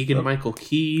fuck? Keegan-Michael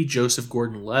Key, Joseph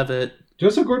Gordon-Levitt.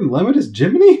 Joseph Gordon-Levitt is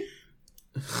Jiminy?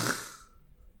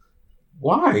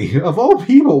 Why, of all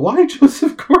people, why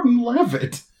Joseph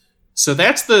Gordon-Levitt? So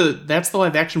that's the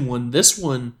live action one. This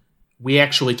one we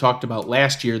actually talked about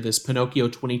last year, this Pinocchio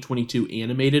 2022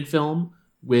 animated film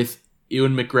with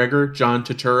Ewan McGregor, John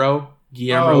Turturro,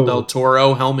 Guillermo del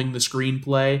Toro helming the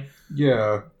screenplay.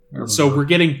 Yeah. So we're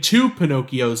getting two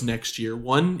Pinocchios next year.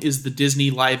 One is the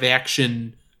Disney live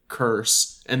action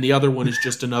curse, and the other one is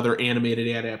just another animated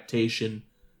adaptation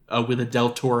with a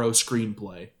del Toro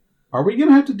screenplay. Are we going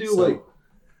to have to do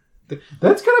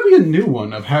that's going to be a new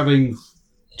one of having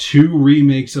two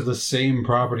remakes of the same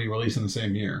property released in the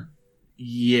same year.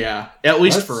 Yeah, at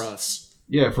least for us.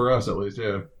 Yeah, for us at least.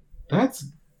 Yeah, that's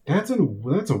a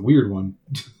weird one.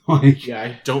 Yeah,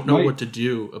 I don't know what to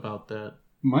do about that.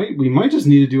 We might just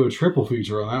need to do a triple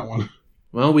feature on that one.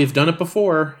 Well, we've done it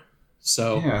before,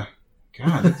 so yeah.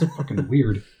 God, that's fucking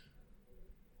weird.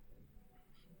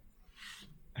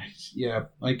 Yeah,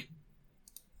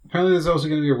 apparently there's also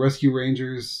going to be a Rescue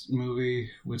Rangers movie,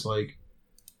 which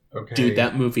okay. Dude,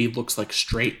 that movie looks like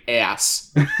straight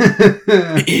ass.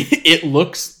 It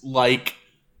looks like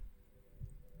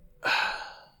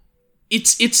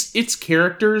its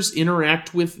characters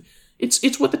interact with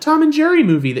it's what the Tom and Jerry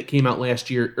movie that came out last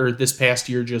year or this past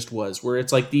year just was, where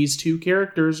it's like these two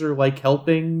characters are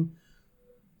helping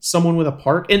someone with a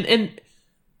park. And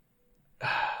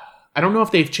I don't know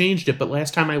if they've changed it, but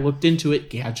last time I looked into it,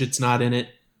 Gadget's not in it.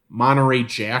 Monterey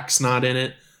Jack's not in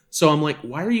it. So I'm like,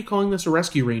 why are you calling this a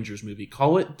Rescue Rangers movie?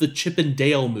 Call it the Chip and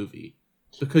Dale movie.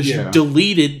 Because you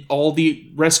deleted all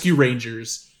the Rescue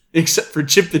Rangers except for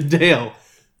Chip and Dale.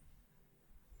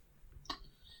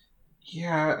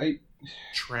 Yeah,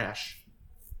 Trash.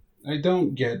 I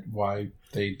don't get why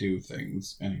they do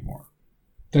things anymore.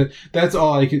 That's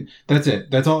all I can. That's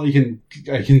it. That's all I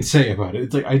can say about it.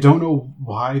 It's like I don't know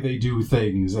why they do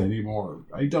things anymore.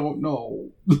 I don't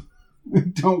know. I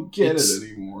don't get it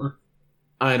anymore.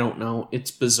 I don't know. It's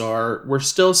bizarre. We're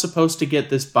still supposed to get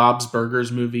this Bob's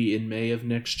Burgers movie in May of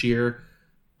next year.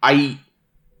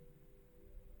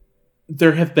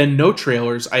 There have been no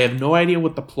trailers. I have no idea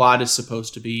what the plot is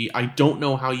supposed to be. I don't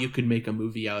know how you could make a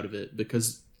movie out of it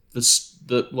because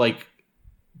the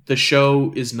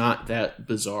show is not that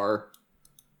bizarre.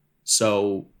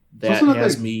 So that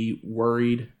has me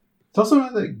worried. It's also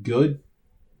not that good.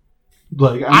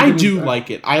 Like I like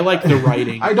it. I like the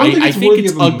writing. I think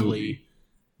it's ugly.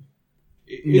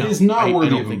 It is not worthy of a movie.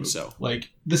 I don't think so. Like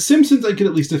The Simpsons, I could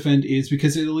at least defend is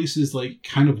because it at least is like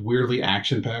kind of weirdly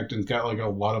action packed and it's got like a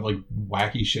lot of like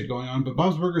wacky shit going on. But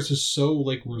Bob's Burgers is so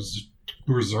like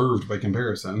reserved by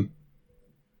comparison.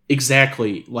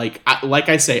 Exactly. Like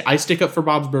I say, I stick up for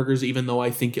Bob's Burgers even though I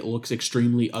think it looks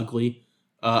extremely ugly.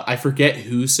 I forget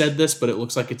who said this, but it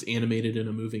looks like it's animated in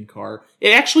a moving car.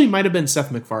 It actually might have been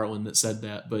Seth MacFarlane that said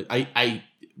that, but I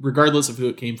regardless of who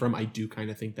it came from, I do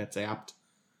kind of think that's apt.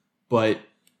 But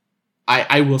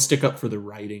I will stick up for the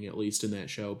writing, at least, in that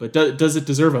show. But does it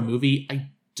deserve a movie?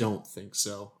 I don't think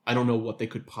so. I don't know what they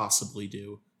could possibly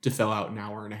do to fill out an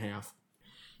hour and a half.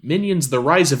 Minions: The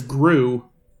Rise of Gru.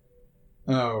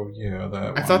 Oh, yeah,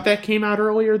 that one. I thought that came out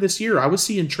earlier this year. I was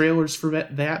seeing trailers for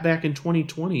that back in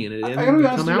 2020, and it hadn't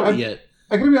come out yet.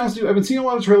 I gotta be honest with you, I've been seeing a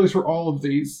lot of trailers for all of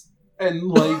these, and,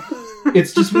 like,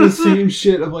 it's just been the same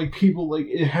shit of, like, people, like,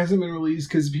 it hasn't been released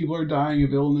because people are dying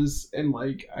of illness, and,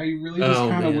 like, I really just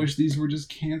kind of wish these were just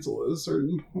canceled at a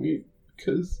certain point,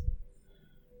 because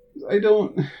I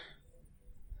don't...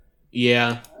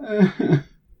 Yeah. I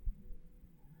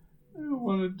don't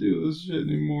want to do this shit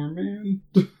anymore, man.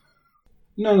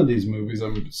 None of these movies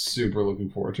I'm super looking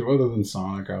forward to, other than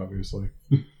Sonic, obviously.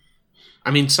 I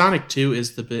mean, Sonic 2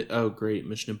 is the bit... Oh, great.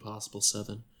 Mission Impossible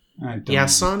 7. I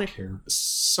don't care.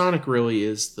 Sonic really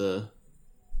is the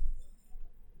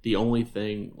only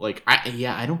thing. Like,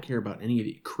 I don't care about any of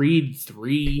it. Creed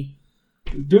 3...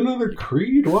 Do another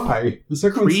Creed? Why? The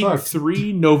second Creed one sucked.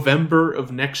 3, November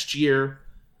of next year.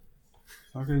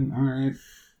 Fucking, alright.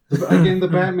 Again, the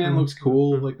Batman looks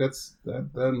cool. Like,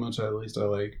 that much at least I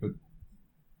like, but...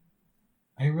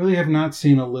 I really have not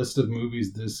seen a list of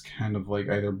movies this kind of, like,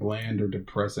 either bland or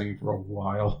depressing for a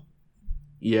while.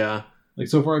 Yeah. Like,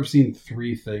 so far I've seen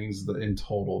 3 things in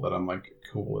total that I'm, like,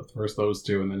 cool with. First those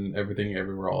 2, and then Everything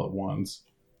Everywhere All at Once.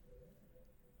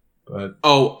 But...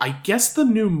 Oh, I guess the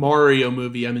new Mario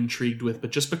movie I'm intrigued with,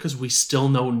 but just because we still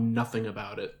know nothing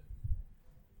about it.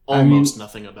 Almost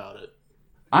nothing about it.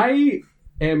 I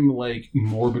am, like,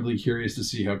 morbidly curious to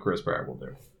see how Chris Pratt will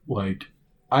do. Like,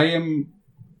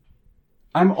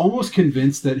 I'm almost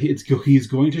convinced that he's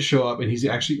going to show up and he's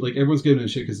actually, like, everyone's giving him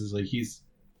shit because it's like he's,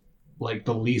 like,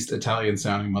 the least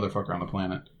Italian-sounding motherfucker on the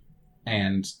planet.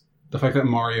 And the fact that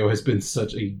Mario has been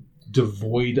such a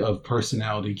devoid of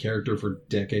personality character for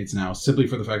decades now, simply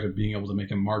for the fact of being able to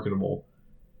make him marketable.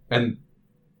 And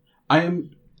I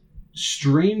am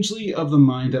strangely of the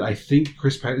mind that I think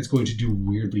Chris Pratt is going to do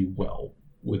weirdly well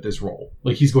with this role.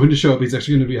 Like, he's going to show up, he's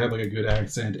actually going to have, like, a good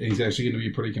accent, and he's actually going to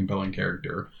be a pretty compelling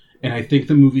character. And I think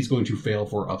the movie's going to fail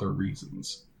for other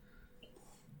reasons.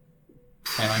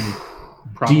 And I'm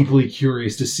deeply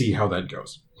curious to see how that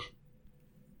goes.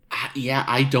 Yeah,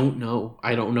 I don't know.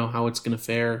 I don't know how it's going to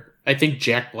fare. I think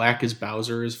Jack Black as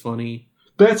Bowser is funny.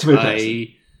 That's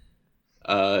fantastic.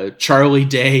 Charlie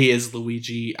Day as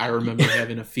Luigi. I remember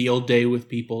having a field day with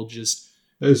people just...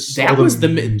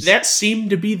 That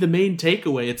seemed to be the main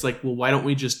takeaway. It's like, well, why don't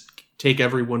we just take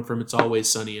everyone from It's Always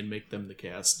Sunny and make them the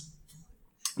cast?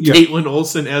 Yeah. Caitlin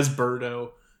Olsen as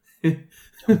Birdo.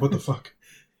 What the fuck?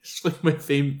 It's like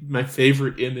my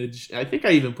favorite image. I think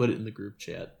I even put it in the group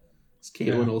chat. It's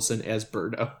Caitlin Olsen as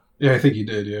Birdo. Yeah, I think you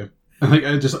did. Yeah,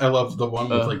 I love the one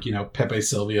with like, you know, Pepe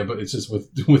Sylvia, but it's just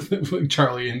with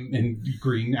Charlie in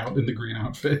green out in the green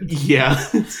outfit. Yeah,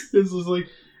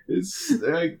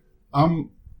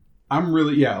 I'm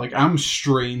really I'm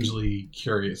strangely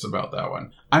curious about that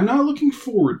one. I'm not looking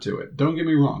forward to it. Don't get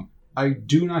me wrong. I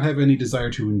do not have any desire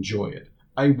to enjoy it.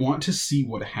 I want to see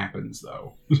what happens,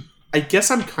 though. I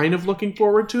guess I'm kind of looking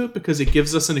forward to it because it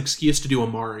gives us an excuse to do a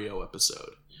Mario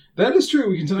episode. That is true.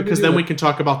 We can talk because then we can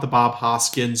talk about the Bob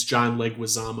Hoskins, John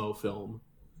Leguizamo film.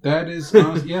 That is,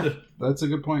 yeah, that's a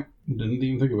good point. Didn't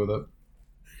even think about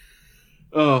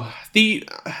that.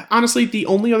 Honestly, the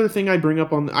only other thing I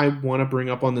want to bring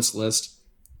up on this list,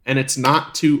 and it's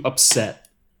not to upset,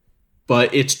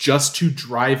 but it's just to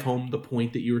drive home the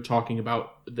point that you were talking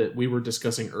about that we were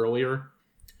discussing earlier,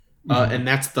 and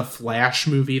that's the Flash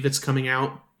movie that's coming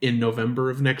out in November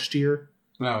of next year.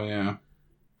 Oh yeah,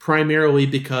 primarily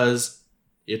because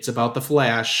it's about the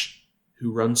Flash,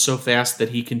 who runs so fast that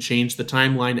he can change the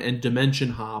timeline and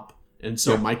dimension hop. And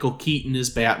so Michael Keaton is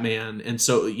Batman. And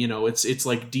so, it's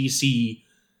like DC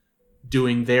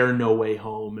doing their No Way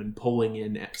Home and pulling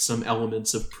in some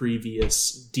elements of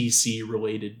previous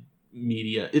DC-related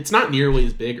media. It's not nearly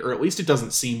as big, or at least it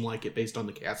doesn't seem like it based on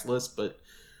the cast list, but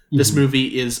this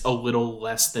movie is a little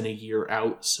less than a year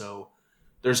out, so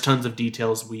there's tons of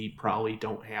details we probably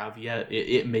don't have yet.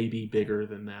 It may be bigger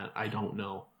than that. I don't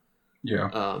know.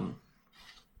 Yeah.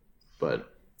 But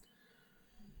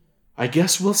I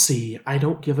guess we'll see. I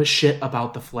don't give a shit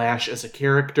about the Flash as a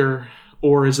character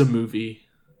or as a movie.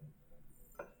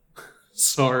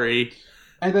 Sorry.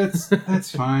 And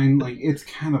that's fine. Like, it's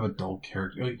kind of a dull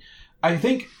character. Like, I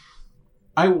think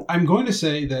I'm going to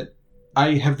say that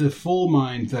I have the full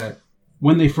mind that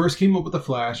when they first came up with the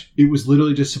Flash, it was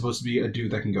literally just supposed to be a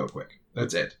dude that can go quick.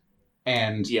 That's it.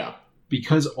 And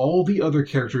because all the other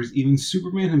characters, even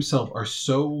Superman himself, are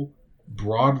so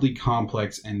broadly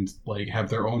complex and like have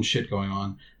their own shit going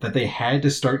on, that they had to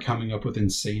start coming up with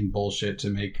insane bullshit to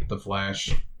make the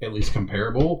Flash at least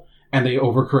comparable, and they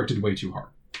overcorrected way too hard.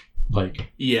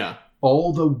 Like,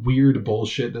 all the weird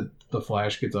bullshit that the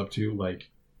Flash gets up to, like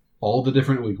all the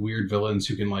different like weird villains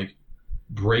who can like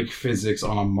break physics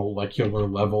on a molecular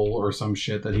level or some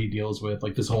shit that he deals with,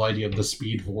 like this whole idea of the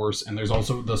speed force, and there's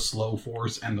also the slow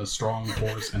force and the strong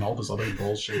force and all this other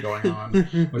bullshit going on.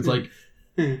 It's like,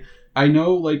 I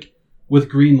know, like, with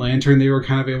Green Lantern, they were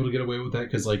kind of able to get away with that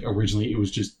because, like, originally it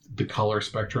was just the color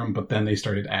spectrum, but then they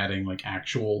started adding, like,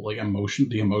 actual, like,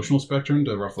 the emotional spectrum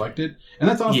to reflect it. And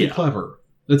that's honestly clever.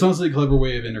 That's honestly a clever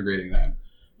way of integrating that.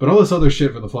 But all this other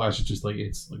shit for the Flash is just, like,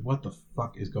 it's like, what the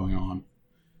fuck is going on?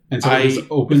 And so it's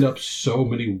opened up so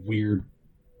many weird,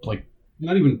 like,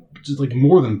 not even, just, like,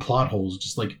 more than plot holes,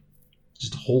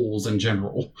 just holes in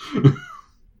general.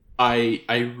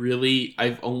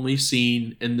 I've only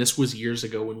seen, and this was years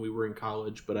ago when we were in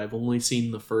college, but I've only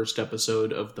seen the first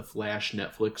episode of the Flash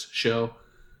Netflix show.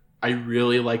 I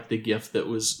really like the GIF that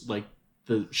was like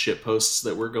the shit posts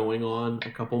that were going on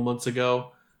a couple months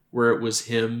ago, where it was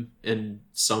him and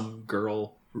some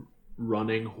girl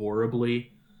running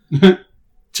horribly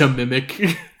to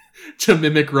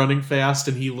mimic running fast,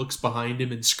 and he looks behind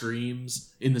him and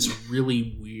screams in this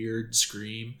really weird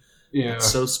scream. Yeah,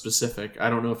 it's so specific. I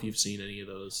don't know if you've seen any of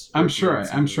those. I'm sure I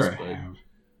have.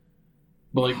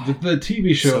 But like the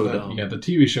TV show, the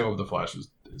TV show of the Flash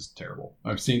is terrible.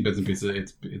 I've seen bits and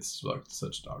pieces. It's like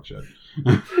such dog shit.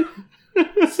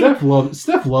 Steph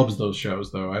loves those shows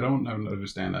though. I don't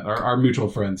understand that. Our mutual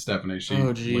friend Stephanie, she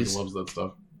loves that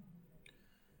stuff.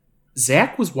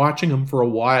 Zach was watching them for a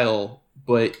while,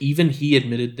 but even he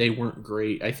admitted they weren't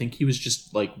great. I think he was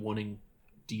just like wanting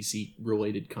DC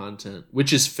related content,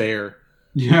 which is fair.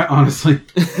 Yeah, honestly.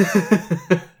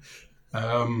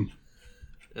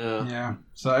 Yeah.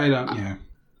 So I don't. Yeah.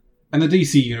 And the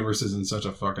DC universe is in such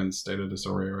a fucking state of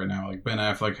disarray right now. Like Ben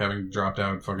Affleck having dropped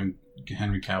out, fucking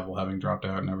Henry Cavill having dropped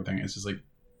out, and everything. It's just like,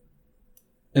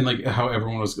 and like how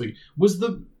everyone was like, was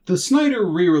the Snyder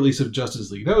re-release of Justice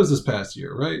League that was this past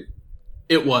year, right?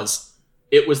 It was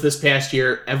this past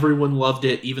year. Everyone loved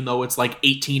it, even though it's like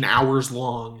 18 hours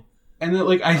long. And then,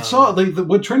 like, I saw, like,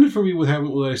 what trended for me with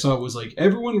what I saw was, like,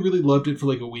 everyone really loved it for,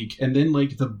 like, a week. And then,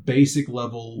 like, the basic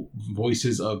level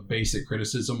voices of basic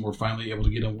criticism were finally able to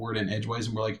get a word in edgewise.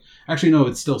 And we're like, actually, no,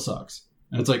 it still sucks.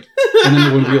 And it's like, and then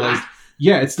everyone realized,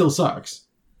 yeah, it still sucks.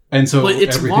 And so but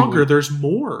it's longer. There's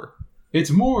more.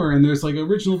 It's more. And there's, like,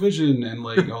 original vision and,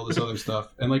 like, all this other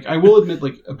stuff. And, like, I will admit,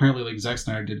 like, apparently, like, Zack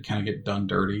Snyder did kind of get done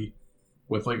dirty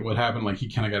with, like, what happened. Like, he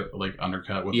kind of got, like,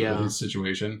 undercut with his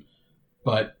situation.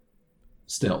 But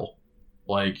still,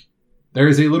 like, there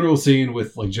is a literal scene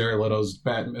with like Jared Leto's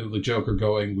Batman, the Joker,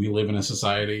 going, "We live in a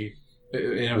society," and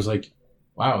it was like,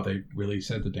 wow, they really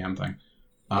said the damn thing.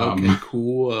 Okay,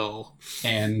 cool.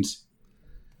 And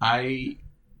I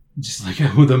just like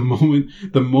the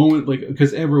moment, like,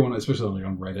 because everyone, especially like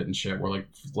on Reddit and shit, were like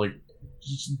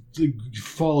just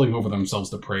falling over themselves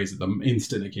to praise it the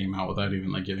instant it came out without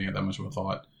even like giving it that much of a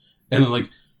thought. And then like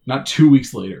not 2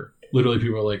 weeks later, literally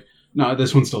people are like, "No,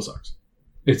 this one still sucks."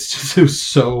 It's just, it was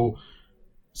so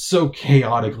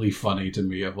chaotically funny to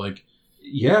me of like,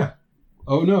 yeah,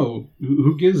 oh no,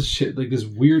 who gives a shit? Like this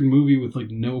weird movie with like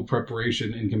no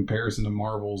preparation in comparison to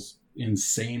Marvel's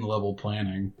insane level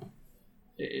planning.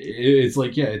 It's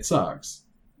like, yeah, it sucks.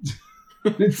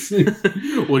 What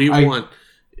do you want?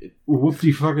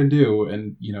 Whoop-de-fucking-do.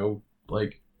 And, you know,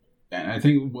 like, and I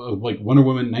think, like, Wonder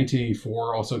Woman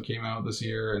 1984 also came out this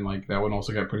year, and, like, that one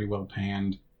also got pretty well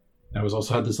panned. And it was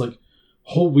also had this, like,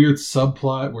 whole weird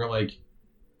subplot where, like,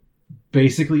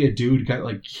 basically a dude got,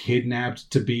 like, kidnapped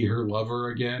to be her lover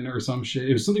again or some shit.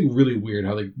 It was something really weird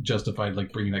how they justified,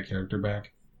 like, bringing that character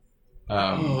back.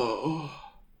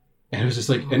 And it was just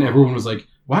like, and everyone was like,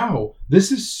 wow,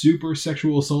 this is super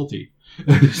sexual assaulty.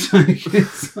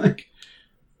 It's like,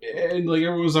 and like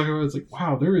everyone was talking about, it's like,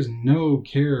 wow, there is no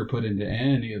care put into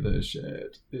any of this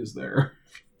shit, is there?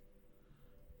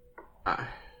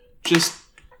 Just,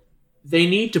 they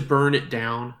need to burn it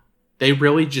down. They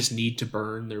really just need to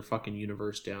burn their fucking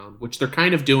universe down, which they're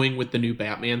kind of doing with the new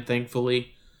Batman,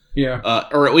 thankfully. Yeah.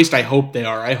 Or at least I hope they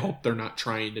are. I hope they're not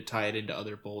trying to tie it into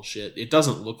other bullshit. It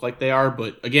doesn't look like they are,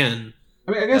 but again,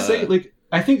 I mean, I guess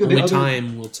I think only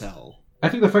time will tell. I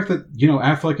think the fact that, you know,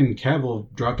 Affleck and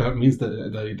Cavill dropped out means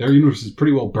that their universe is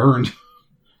pretty well burned.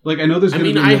 Like, I know there's going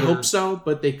to be I hope so,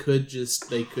 but they could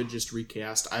just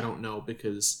recast. I don't know,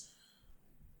 because,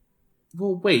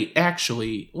 well, wait,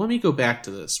 actually, let me go back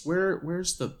to this.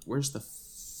 Where's the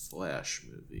Flash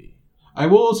movie? I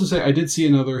will also say I did see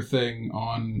another thing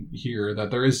on here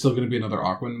that there is still going to be another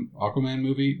Aquaman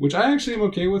movie, which I actually am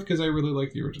okay with because I really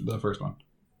like the first one.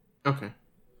 Okay.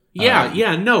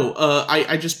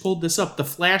 I just pulled this up. The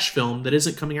Flash film that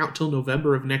isn't coming out till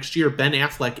November of next year, Ben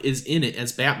Affleck is in it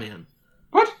as Batman.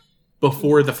 What?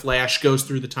 Before the Flash goes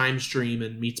through the time stream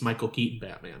and meets Michael Keaton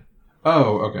Batman.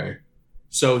 Oh, okay.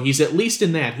 So he's at least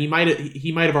in that. He might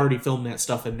have already filmed that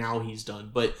stuff and now he's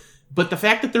done. But the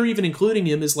fact that they're even including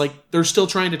him is like they're still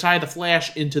trying to tie the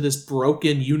Flash into this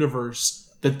broken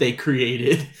universe that they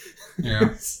created.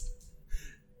 Yeah.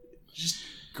 Just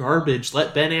garbage.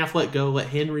 Let Ben Affleck go. Let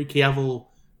Henry Cavill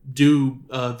do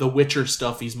the Witcher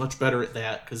stuff. He's much better at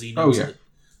that because he knows it.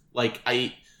 Like,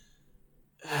 I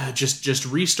just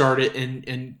restart it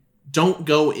and don't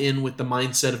go in with the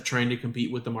mindset of trying to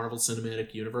compete with the Marvel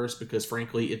Cinematic Universe because,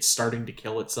 frankly, it's starting to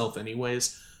kill itself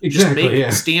anyways. Exactly,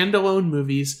 just make standalone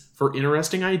movies for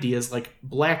interesting ideas. Like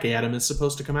Black Adam is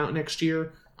supposed to come out next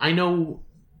year. I know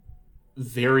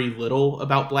very little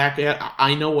about Black Adam.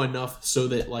 I know enough so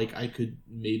that like I could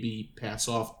maybe pass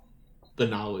off the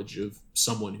knowledge of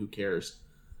someone who cares.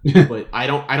 But I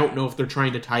don't know if they're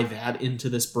trying to tie that into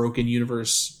this broken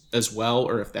universe as well,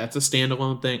 or if that's a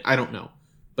standalone thing. I don't know.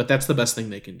 But that's the best thing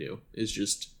they can do, is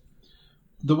just...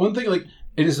 The one thing, like,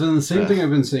 it has been the same thing I've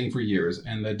been saying for years,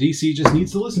 and that DC just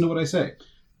needs to listen to what I say,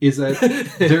 is that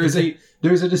there's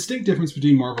a distinct difference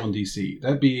between Marvel and DC.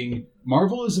 That being,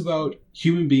 Marvel is about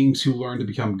human beings who learn to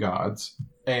become gods,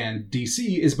 and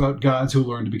DC is about gods who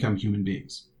learn to become human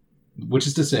beings. Which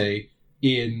is to say,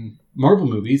 in Marvel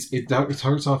movies, it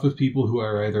starts off with people who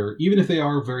are either, even if they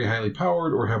are very highly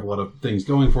powered or have a lot of things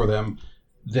going for them,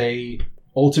 they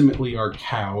ultimately are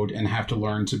cowed and have to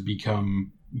learn to become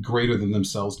greater than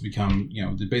themselves, to become, you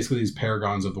know, basically these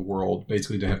paragons of the world,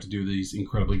 basically to have to do these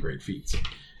incredibly great feats.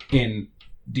 In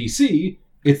DC,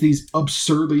 it's these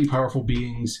absurdly powerful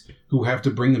beings who have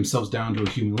to bring themselves down to a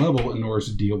human level in order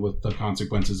to deal with the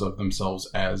consequences of themselves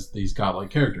as these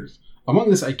godlike characters. Among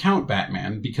this, I count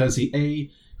Batman because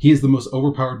he is the most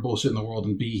overpowered bullshit in the world,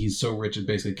 and B, he's so rich it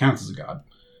basically counts as a god.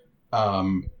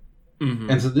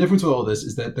 And so the difference with all this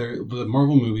is that the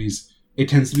Marvel movies, it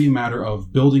tends to be a matter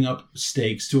of building up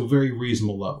stakes to a very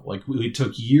reasonable level. Like, we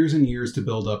took years and years to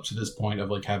build up to this point of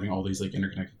like having all these like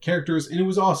interconnected characters, and it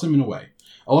was awesome in a way.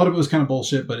 A lot of it was kind of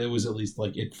bullshit, but it was at least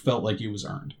like it felt like it was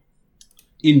earned.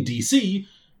 In DC,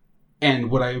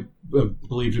 and what I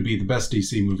believe to be the best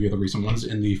DC movie of the recent ones,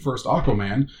 in the first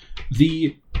Aquaman,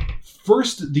 in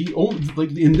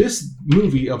this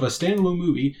movie of a standalone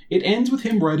movie, it ends with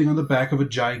him riding on the back of a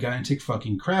gigantic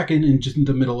fucking kraken in just in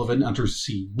the middle of an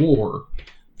undersea war.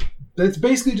 That's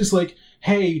basically just like,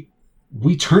 hey,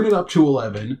 we turn it up to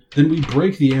 11, then we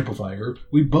break the amplifier,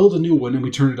 we build a new one, and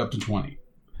we turn it up to 20.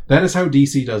 That is how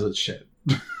DC does its shit.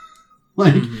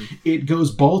 It goes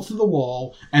balls to the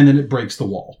wall, and then it breaks the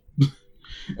wall.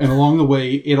 And along the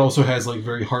way, it also has like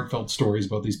very heartfelt stories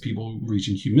about these people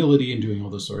reaching humility and doing all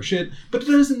this sort of shit, but it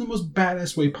does it in the most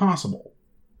badass way possible.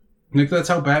 Like, that's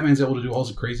how Batman's able to do all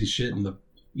this crazy shit in the,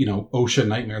 you know, OSHA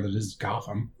nightmare that is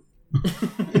Gotham.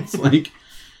 It's like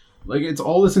it's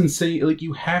all this insane, like,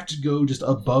 you have to go just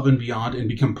above and beyond and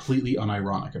be completely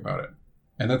unironic about it.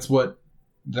 And that's what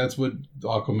that's what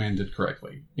Aquaman did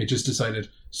correctly. It just decided,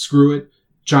 screw it,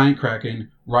 giant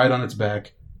kraken, ride on its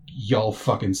back, y'all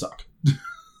fucking suck.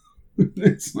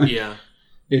 It's like, Yeah.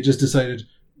 it just decided,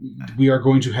 we are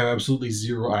going to have absolutely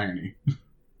zero irony.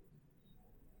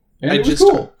 And it was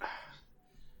cool.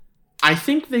 I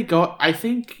think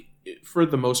for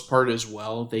the most part as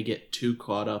well, they get too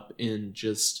caught up in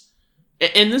just...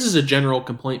 And this is a general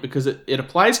complaint because it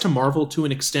applies to Marvel to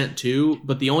an extent too,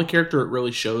 but the only character it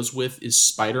really shows with is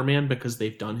Spider-Man because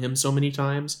they've done him so many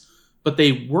times. But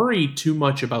they worry too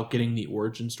much about getting the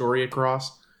origin story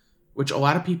across, which a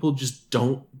lot of people just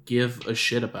don't give a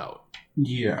shit about.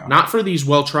 Yeah. Not for these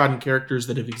well-trodden characters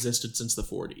that have existed since the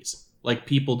 40s. Like,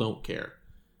 people don't care.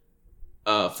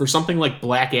 For something like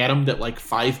Black Adam that, like,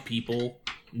 5 people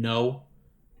know,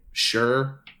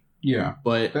 sure. Yeah.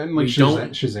 But and like we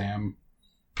don't... Shazam.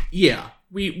 Yeah.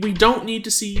 We don't need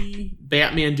to see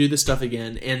Batman do this stuff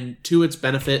again. And to its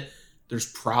benefit,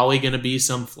 there's probably going to be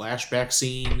some flashback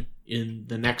scene in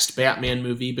the next Batman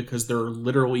movie because there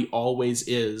literally always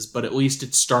is. But at least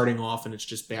it's starting off and it's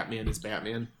just Batman is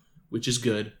Batman, which is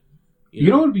good.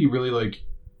 You know what would be really, like,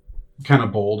 kind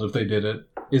of bold if they did it?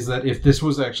 Is that if this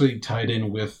was actually tied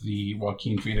in with the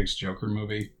Joaquin Phoenix Joker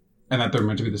movie, and that they're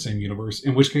meant to be the same universe,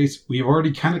 in which case we've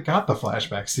already kind of got the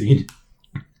flashback scene,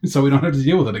 so we don't have to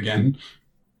deal with it again.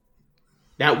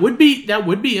 That would be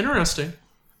interesting.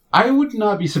 I would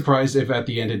not be surprised if at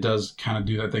the end it does kind of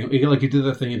do that thing. Like it did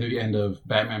that thing at the end of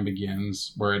Batman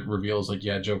Begins, where it reveals, like,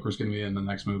 yeah, Joker's going to be in the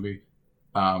next movie.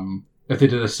 If they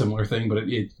did a similar thing, but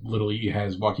it literally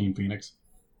has Joaquin Phoenix.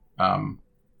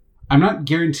 I'm not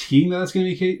guaranteeing that that's going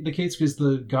to be the case because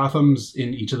the Gothams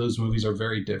in each of those movies are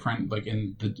very different. Like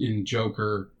in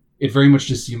Joker, it very much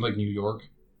just seemed like New York.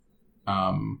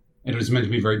 And it was meant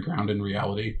to be very grounded in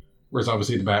reality. Whereas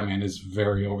obviously the Batman is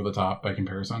very over the top by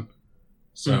comparison.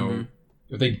 So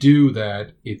if they do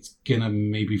that, it's going to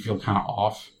maybe feel kind of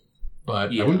off.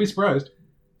 But I wouldn't be surprised.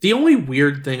 The only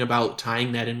weird thing about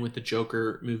tying that in with the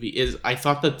Joker movie is I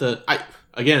thought that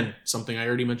again, something I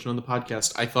already mentioned on the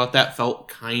podcast, I thought that felt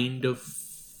kind of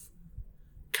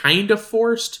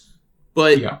forced,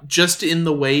 but just in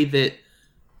the way that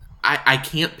I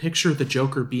can't picture the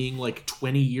Joker being like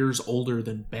 20 years older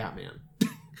than Batman.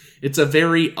 It's a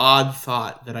very odd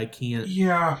thought that I can't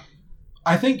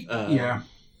I think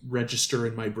register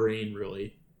in my brain,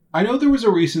 really. I know there was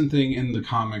a recent thing in the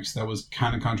comics that was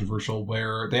kind of controversial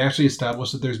where they actually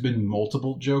established that there's been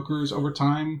multiple Jokers over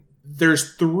time.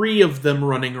 There's 3 of them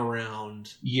running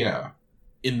around. Yeah.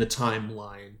 In the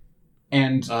timeline.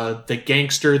 And the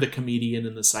gangster, the comedian,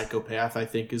 and the psychopath, I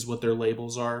think, is what their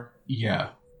labels are. Yeah.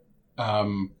 I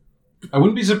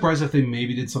wouldn't be surprised if they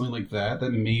maybe did something like that.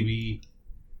 That maybe...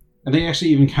 And they actually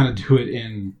even kind of do it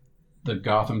in the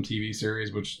Gotham TV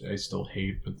series, which I still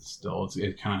hate, but still,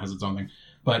 it kind of has its own thing.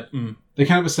 But they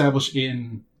kind of establish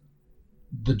in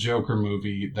the Joker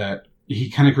movie that he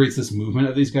kind of creates this movement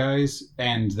of these guys,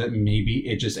 and that maybe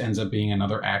it just ends up being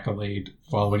another accolade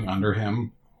following under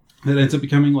him that ends up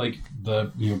becoming like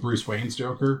the Bruce Wayne's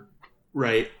Joker,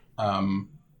 right?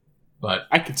 But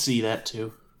I could see that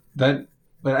too. But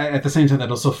at the same time, that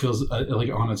also feels like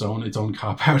on its own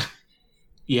cop out.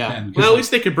 Yeah, well, at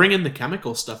least they could bring in the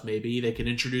chemical stuff. Maybe they could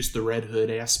introduce the Red Hood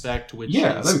aspect, which is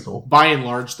that'd be cool. By and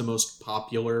large the most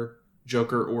popular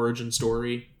Joker origin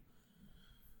story.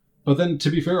 But then, to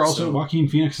be fair, also Joaquin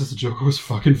Phoenix as the Joker was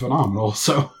fucking phenomenal.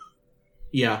 So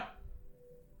yeah,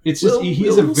 it's just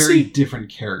he's a very different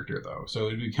character, though. So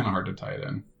it'd be kind of hard to tie it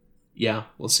in. Yeah,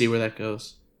 we'll see where that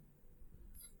goes.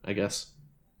 I guess.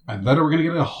 I bet we're gonna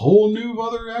get a whole new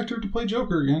other actor to play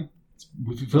Joker again.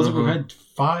 It feels like we've had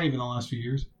 5 in the last few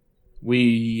years.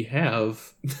 We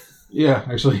have. Yeah,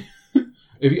 actually,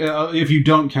 if you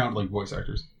don't count like voice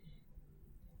actors.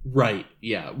 Right.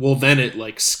 Yeah. Well, then it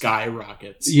like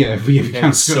skyrockets. Yeah, if you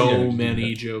count so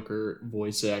many Joker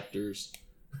voice actors.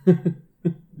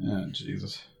 Oh,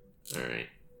 Jesus. All right.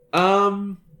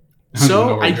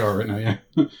 So I right now,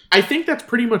 yeah. I think that's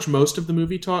pretty much most of the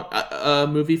movie talk.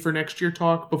 Movie for next year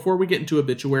talk. Before we get into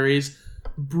obituaries,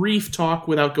 brief talk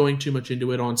without going too much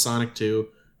into it on Sonic 2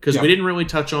 because we didn't really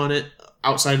touch on it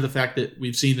outside of the fact that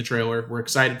we've seen the trailer. We're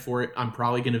excited for it. I'm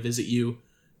probably going to visit you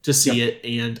to see it,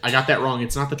 and I got that wrong.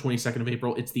 It's not the 22nd of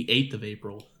April. It's the 8th of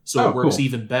April, so it works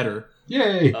even better.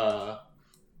 Yay!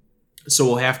 So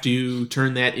we'll have to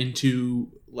turn that into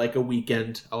like a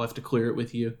weekend. I'll have to clear it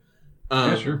with you.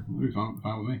 Yeah, sure. That'll be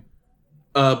fine with me.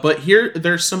 But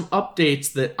there's some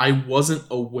updates that I wasn't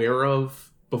aware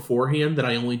of beforehand that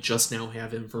I only just now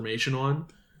have information on.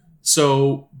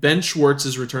 So Ben Schwartz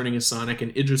is returning as Sonic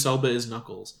and Idris Elba is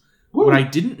Knuckles. Woo. What I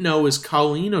didn't know is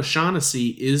Colleen O'Shaughnessy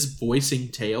is voicing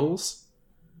Tails.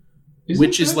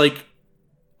 which is like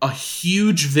a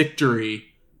huge victory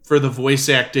for the voice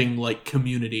acting like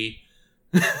community.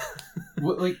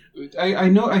 What, like I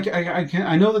know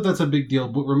I know that that's a big deal,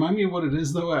 but remind me of what it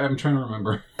is though. I'm trying to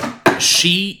remember.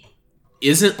 She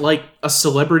isn't like a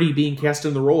celebrity being cast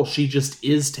in the role. She just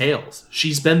is Tails.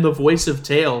 She's been the voice of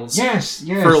Tails. Yes.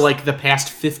 For like the past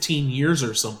 15 years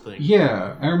or something.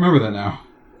 Yeah, I remember that now.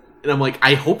 And I'm like,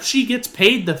 I hope she gets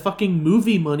paid the fucking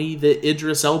movie money that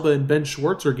Idris Elba and Ben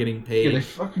Schwartz are getting paid. Yeah, they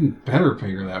fucking better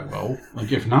pay her that well.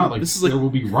 Like, if not, like, there will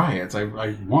be riots. I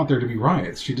want there to be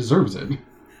riots. She deserves it.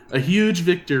 A huge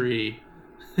victory,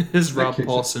 as Rob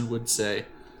Paulson would say.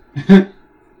 Yeah,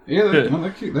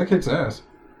 that kicks ass.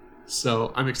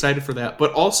 So, I'm excited for that.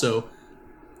 But also,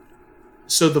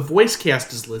 so the voice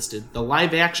cast is listed, the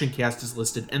live action cast is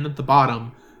listed, and at the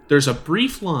bottom, there's a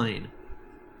brief line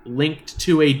linked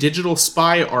to a Digital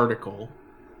Spy article.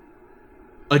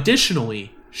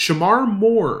 Additionally, Shamar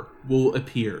Moore will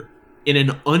appear in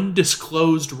an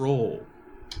undisclosed role.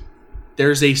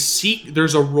 There's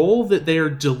a role that they are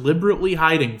deliberately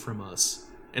hiding from us,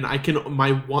 and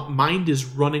my mind is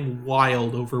running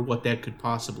wild over what that could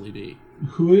possibly be.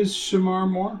 Who is Shamar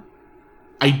Moore?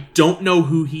 I don't know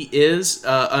who he is.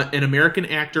 An American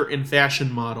actor and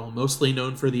fashion model, mostly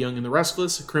known for The Young and the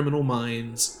Restless, Criminal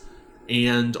Minds,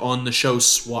 and on the show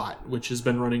SWAT, which has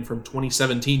been running from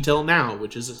 2017 till now,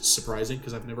 which is surprising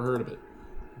because I've never heard of it.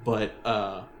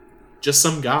 But just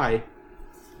some guy.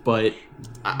 But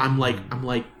I'm like,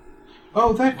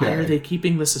 oh, that guy. Why are they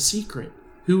keeping this a secret?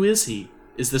 Who is he?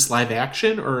 Is this live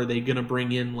action, or are they gonna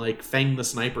bring in like Fang the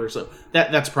Sniper? So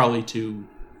that's probably too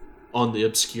on the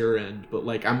obscure end. But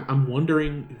like, I'm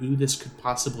wondering who this could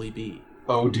possibly be.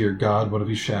 Oh dear God, what if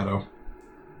he's Shadow?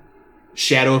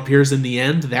 Shadow appears in the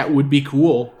end. That would be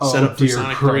cool. Oh, set up for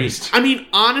Sonic Christ. 3. I mean,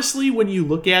 honestly, when you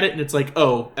look at it and it's like,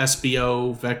 oh,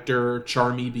 SBO, Vector,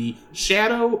 Charmy B,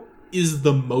 Shadow is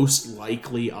the most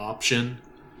likely option.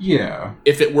 Yeah.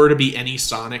 If it were to be any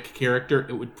Sonic character,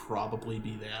 it would probably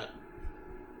be that.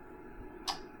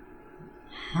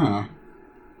 Huh.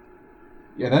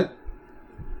 Yeah,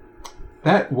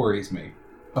 that worries me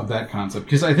of that concept,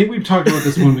 because I think we've talked about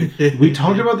this when we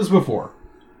talked about this before.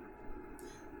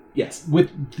 Yes.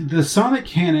 With the Sonic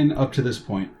canon up to this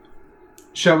point,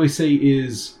 shall we say,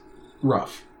 is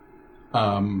rough.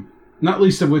 Not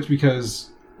least of which because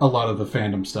a lot of the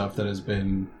fandom stuff that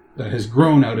has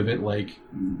grown out of it, like,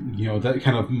 you know, that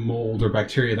kind of mold or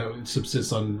bacteria that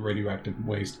subsists on radioactive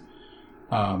waste.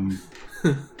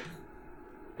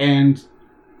 And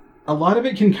a lot of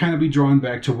it can kind of be drawn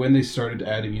back to when they started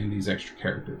adding in these extra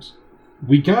characters.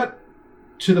 We got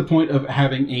to the point of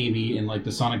having Amy in, like,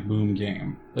 the Sonic Boom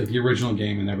game, like the original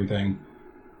game and everything.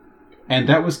 And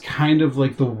that was kind of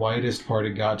like the widest part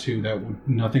it got to, that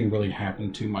nothing really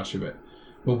happened too much of it.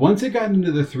 But once it got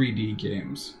into the 3D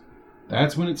games,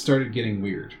 that's when it started getting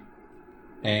weird.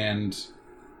 And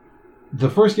the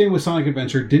first game with Sonic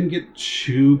Adventure didn't get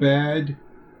too bad,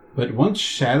 but once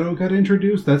Shadow got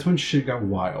introduced, that's when shit got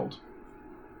wild.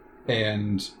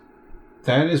 And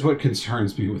that is what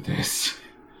concerns me with this.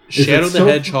 Shadow the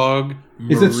Hedgehog,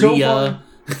 Maria.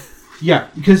 Yeah,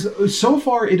 because so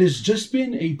far it has just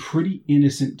been a pretty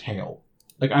innocent tale.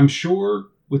 Like, I'm sure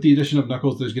with the addition of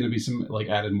Knuckles, there's going to be some, like,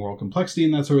 added moral complexity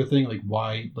and that sort of thing. Like,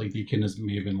 why, like, the echidnas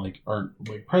may have been, like, aren't,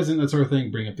 like, present, that sort of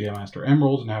thing. Bring up the Master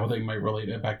Emerald and how they might relate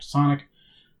it back to Sonic.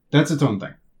 That's its own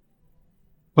thing.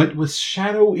 But with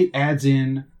Shadow, it adds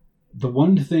in the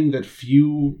one thing that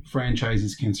few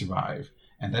franchises can survive,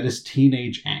 and that is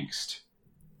teenage angst.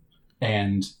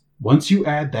 And once you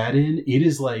add that in, it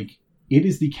is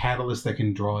the catalyst that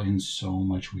can draw in so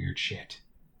much weird shit.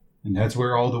 And that's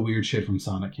where all the weird shit from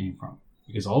Sonic came from.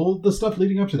 Because all the stuff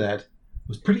leading up to that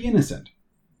was pretty innocent.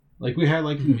 Like, we had,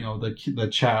 like, you know, the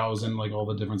chows and, like, all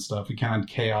the different stuff. We kind of had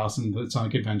Chaos and the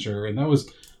Sonic Adventure, and that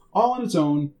was all on its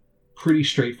own pretty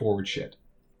straightforward shit.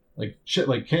 Like, shit,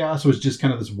 like, Chaos was just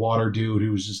kind of this water dude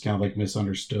who was just kind of, like,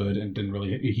 misunderstood and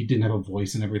he didn't have a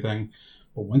voice and everything.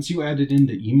 But once you added in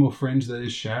the emo fringe that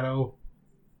is Shadow,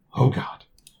 oh god.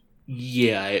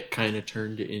 Yeah, it kind of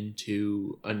turned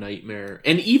into a nightmare.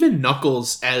 And even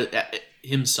Knuckles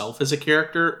himself as a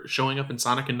character showing up in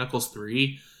Sonic and Knuckles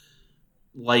 3,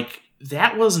 like,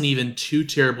 that wasn't even too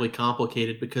terribly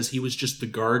complicated because he was just the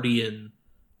guardian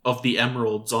of the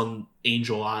emeralds on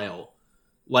Angel Isle.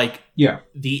 Like, yeah,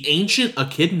 the ancient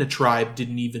Echidna tribe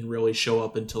didn't even really show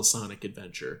up until Sonic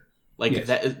Adventure. Like, yes.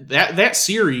 that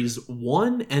series,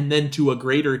 one, and then to a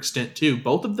greater extent, two,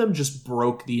 both of them just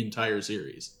broke the entire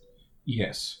series.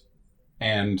 Yes.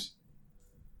 And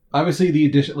obviously the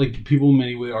addition, like, people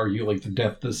many would argue, like, the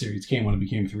death of the series came when it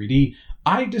became 3D.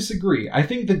 I disagree. I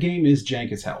think the game is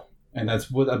jank as hell. And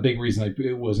that's what a big reason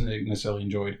it wasn't necessarily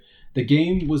enjoyed. The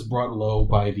game was brought low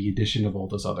by the addition of all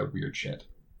this other weird shit.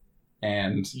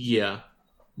 And yeah,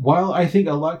 while I think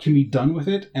a lot can be done with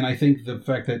it, and I think the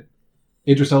fact that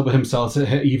Idris Elba himself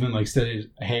even stated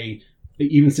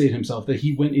himself that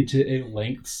he went into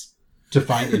lengths to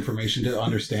find information to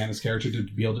understand his character to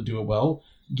be able to do it well,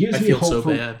 gives me hope so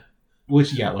for, bad.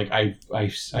 Which, yeah, like I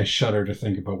shudder to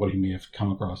think about what he may have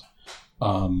come across.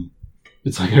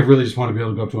 It's like I really just want to be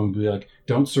able to go up to him and be like,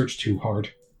 "Don't search too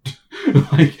hard.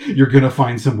 Like you're gonna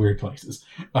find some weird places."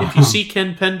 If you see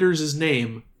Ken Penders'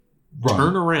 name, run.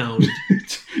 Turn around.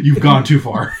 You've gone too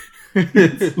far. For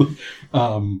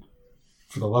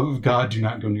the love of God, do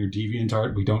not go near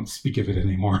DeviantArt. We don't speak of it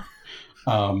anymore.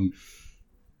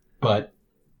 But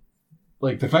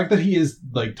like the fact that he is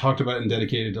like talked about and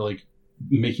dedicated to like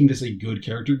making this a good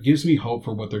character gives me hope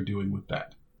for what they're doing with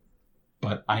that.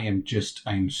 But I am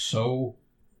so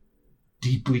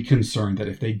deeply concerned that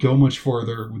if they go much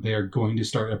further, they are going to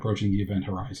start approaching the event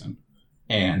horizon.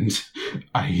 And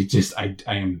I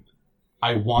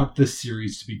want this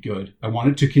series to be good. I want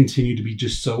it to continue to be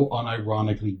just so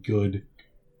unironically good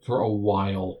for a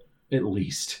while, at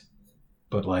least.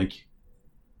 But, like,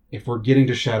 if we're getting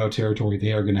to Shadow territory,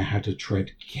 they are going to have to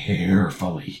tread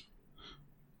carefully.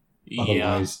 Yeah.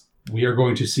 Otherwise, we are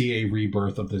going to see a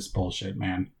rebirth of this bullshit,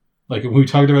 man. Like, we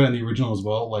talked about it in the original as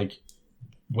well, like,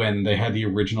 when they had the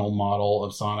original model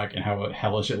of Sonic and how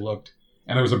hellish it looked.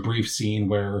 And there was a brief scene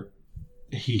where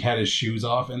he had his shoes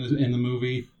off in the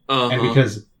movie. Uh-huh. And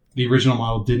because the original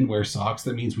model didn't wear socks,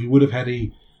 that means we would have had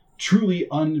a truly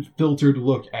unfiltered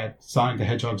look at Sonic the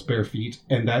Hedgehog's bare feet,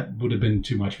 and that would have been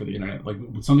too much for the internet. Like,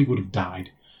 something would have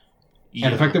died. Yeah.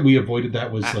 And the fact that we avoided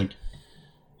that was like...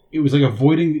 It was like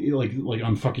avoiding, like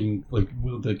on fucking, like,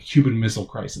 the Cuban Missile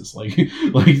Crisis. Like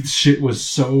shit was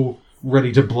so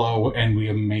ready to blow, and we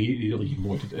immediately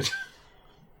avoided it.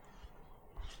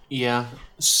 Yeah.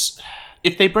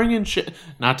 If they bring in shit...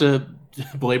 Not to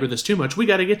belabor this too much, we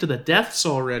got to get to the deaths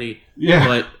already.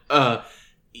 Yeah. But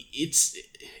it's...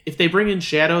 If they bring in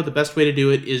Shadow, the best way to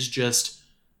do it is just...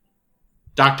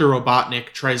 Dr.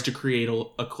 Robotnik tries to create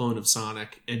a clone of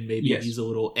Sonic, and maybe he's a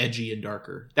little edgy and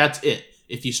darker. That's it.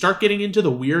 If you start getting into the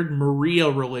weird Maria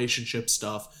relationship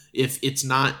stuff, if it's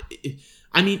not...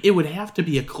 I mean, it would have to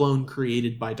be a clone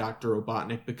created by Dr.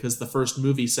 Robotnik, because the first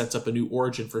movie sets up a new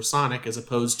origin for Sonic, as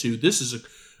opposed to,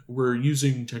 we're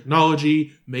using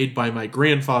technology made by my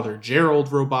grandfather, Gerald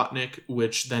Robotnik,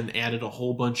 which then added a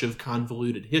whole bunch of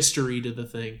convoluted history to the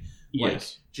thing. Yes. Like,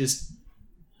 just...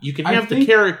 You can have the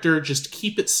character, just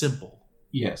keep it simple.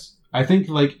 Yes. I think,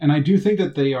 like... And I do think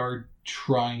that they are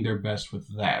trying their best with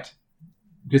that.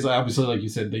 Because obviously, like you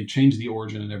said, they changed the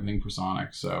origin and everything for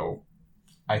Sonic, so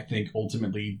I think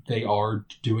ultimately they are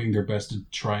doing their best to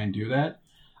try and do that.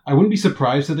 I wouldn't be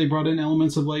surprised if they brought in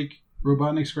elements of, like,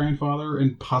 Robotnik's grandfather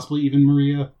and possibly even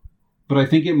Maria, but I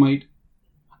think it might...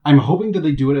 I'm hoping that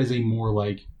they do it as a more,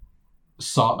 like,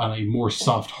 on a more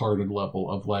soft-hearted level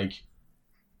of, like,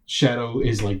 Shadow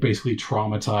is, like, basically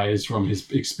traumatized from his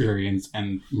experience,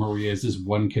 and Maria is this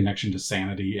one connection to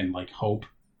sanity and, like, hope.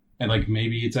 And, like,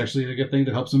 maybe it's actually, like, a thing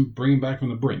that helps him bring him back from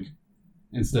the brink.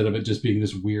 Instead of it just being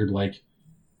this weird, like,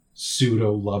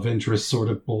 pseudo-love interest sort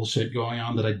of bullshit going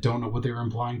on that I don't know what they were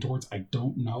implying towards. I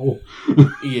don't know.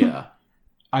 Yeah.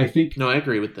 I think... No, I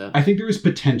agree with that. I think there is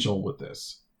potential with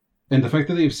this. And the fact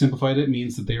that they've simplified it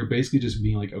means that they are basically just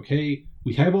being like, okay,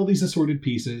 we have all these assorted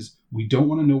pieces. We don't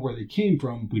want to know where they came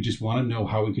from. We just want to know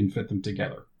how we can fit them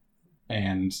together.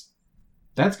 And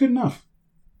that's good enough.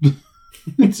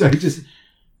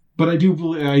 But I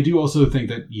do also think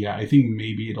that, yeah, I think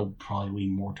maybe it'll probably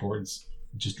lean more towards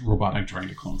just Robotnik trying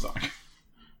to clone Sonic.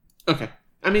 Okay.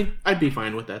 I mean, I'd be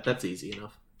fine with that. That's easy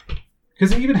enough. Because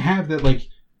they even have that, like,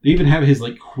 his,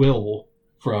 like, quill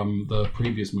from the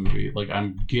previous movie. Like, I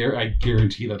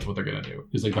guarantee that's what they're going to do.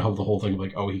 It's like the whole thing of,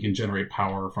 like, oh, he can generate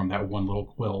power from that one little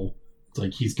quill. It's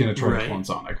like, he's going to try to clone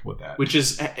Sonic with that. Which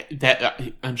is,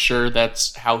 I'm sure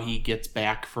that's how he gets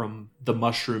back from the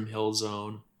Mushroom Hill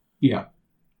Zone. Yeah.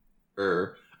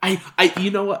 You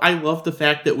know what? I love the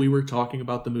fact that we were talking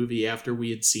about the movie after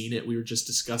we had seen it. We were just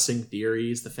discussing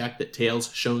theories. The fact that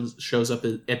Tails shows up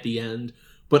at the end,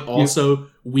 but also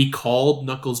we called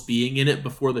Knuckles being in it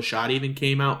before the shot even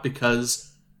came out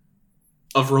because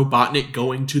of Robotnik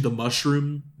going to the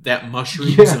mushroom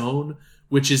zone,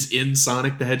 which is in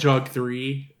Sonic the Hedgehog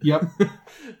 3. Yep.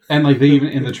 And, like, they even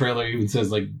in the trailer even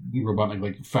says, like, Robotnik,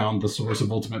 like, found the source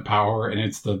of ultimate power, and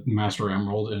it's the Master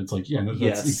Emerald, and it's like, yeah,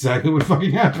 that's exactly what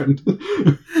fucking happened.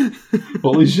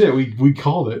 Holy shit, we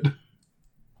called it.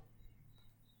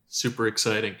 Super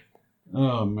exciting.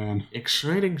 Oh, man.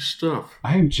 Exciting stuff.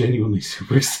 I am genuinely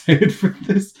super excited for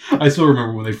this. I still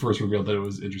remember when they first revealed that it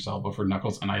was Idris Elba for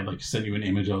Knuckles, and I sent you an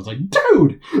image. I was like,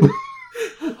 dude!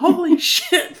 Holy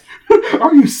shit!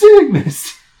 Are you seeing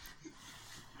this?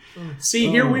 See,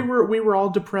 here we were all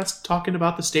depressed talking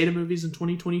about the state of movies in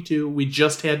 2022. We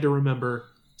just had to remember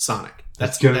Sonic.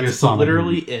 That's be a Sonic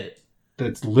literally movie. it.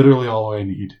 That's literally all I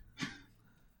need.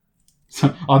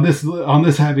 So on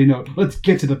this happy note, let's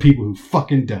get to the people who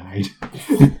fucking died.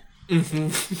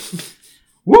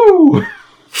 Woo!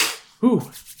 Ooh.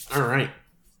 All right.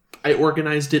 I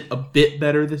organized it a bit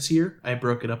better this year. I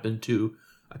broke it up into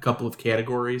a couple of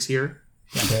categories here.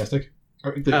 Fantastic.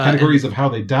 The categories of how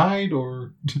they died,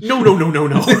 or no.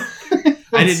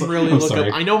 I didn't really look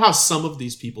up. I know how some of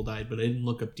these people died, but I didn't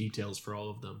look up details for all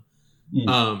of them.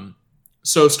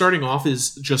 So starting off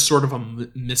is just sort of a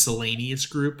miscellaneous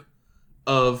group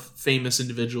of famous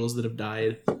individuals that have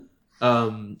died.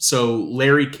 So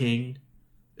Larry King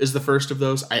is the first of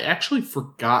those. I actually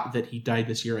forgot that he died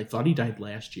this year. I thought he died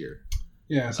last year.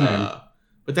 Yeah, same.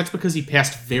 But that's because he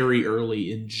passed very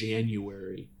early in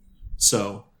January.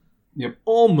 So, yep,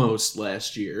 almost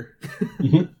last year.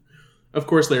 Mm-hmm. Of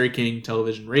course, Larry King,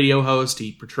 television radio host.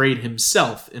 He portrayed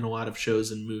himself in a lot of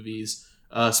shows and movies,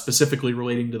 specifically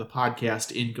relating to the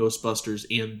podcast in Ghostbusters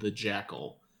and The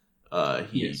Jackal.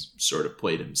 He sort of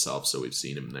played himself, so we've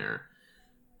seen him there.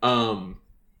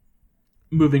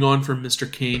 Moving on from Mr.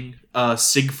 King,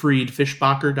 Siegfried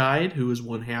Fischbacher died, who was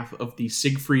one half of the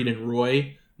Siegfried and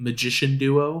Roy magician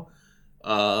duo.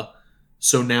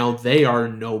 So now they are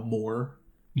no more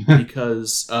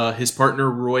because his partner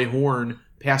Roy Horn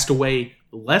passed away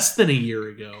less than a year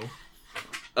ago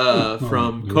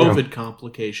from COVID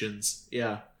complications.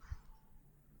 Yeah.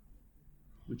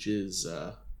 Which is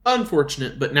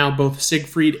unfortunate, but now both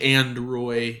Siegfried and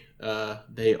Roy,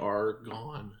 they are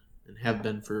gone and have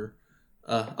been for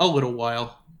a little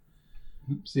while.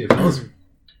 See if else.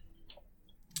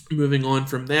 Moving on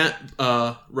from that,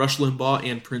 Rush Limbaugh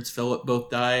and Prince Philip both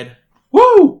died.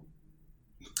 Woo!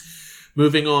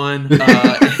 Moving on,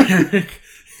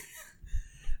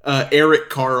 Eric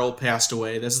Carle passed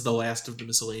away. This is the last of the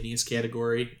miscellaneous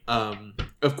category.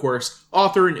 Of course,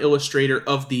 author and illustrator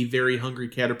of the Very Hungry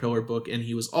Caterpillar book, and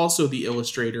he was also the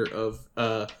illustrator of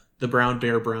the Brown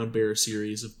Bear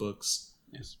series of books.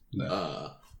 Yes.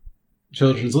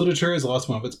 Children's literature has lost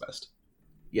one of its best.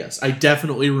 Yes, I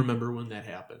definitely remember when that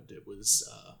happened. It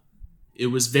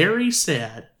was very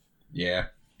sad. Yeah.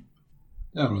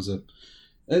 That one was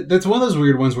that's one of those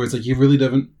weird ones where it's like you really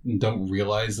don't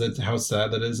realize that how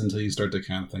sad that is until you start to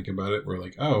kind of think about it. We're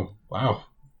like, oh wow,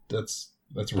 that's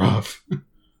rough.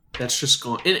 That's just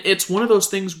gone. And it's one of those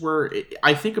things where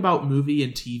I think about movie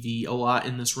and TV a lot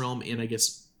in this realm, and I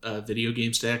guess video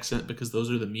games to accent because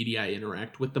those are the media I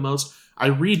interact with the most. I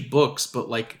read books, but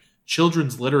like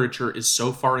children's literature is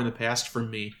so far in the past for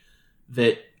me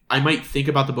that I might think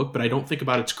about the book, but I don't think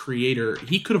about its creator.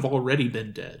 He could have already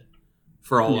been dead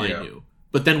for all I knew.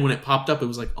 But then when it popped up, it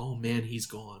was like, oh man, he's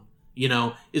gone. You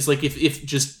know, it's like if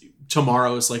just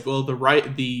tomorrow it's like, well,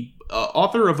 the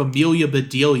author of Amelia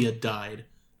Bedelia died.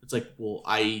 It's like, well,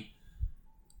 I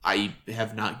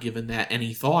have not given that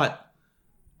any thought.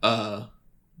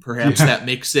 Perhaps that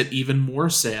makes it even more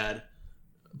sad.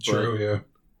 True,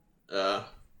 yeah.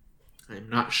 I'm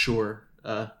not sure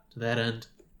to that end.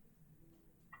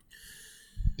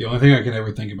 The only thing I can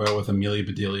ever think about with Amelia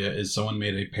Bedelia is someone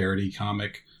made a parody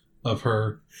comic of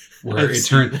her where it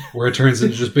turns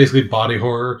into just basically body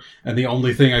horror, and the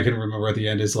only thing I can remember at the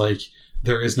end is like,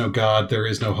 there is no God, there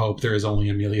is no hope, there is only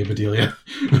Amelia Bedelia.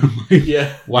 Like,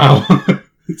 yeah. Wow.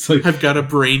 It's like I've got to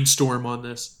brainstorm on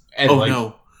this. Oh like,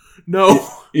 no.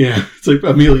 Yeah. It's like,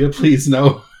 Amelia, please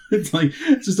no. It's like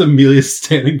it's just Amelia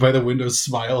standing by the window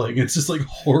smiling. It's just like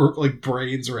horror, like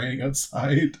brains raining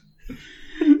outside.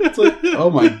 It's like,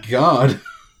 oh my god.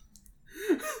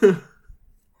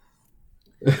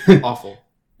 Awful.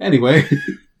 Anyway.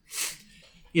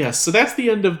 Yes, so that's the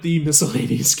end of the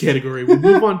miscellaneous category. We'll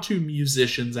move on to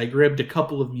musicians. I grabbed a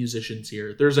couple of musicians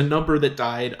here. There's a number that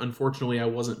died. Unfortunately, I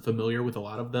wasn't familiar with a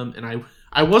lot of them, and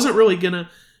I wasn't really gonna...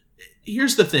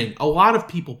 Here's the thing. A lot of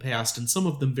people passed, and some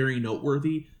of them very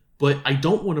noteworthy, but I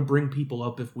don't want to bring people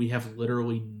up if we have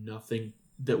literally nothing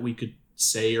that we could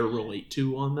say or relate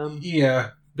to on them.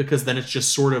 Yeah. Because then it's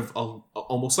just sort of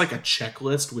almost like a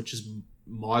checklist, which is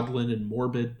maudlin and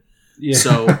morbid. Yeah.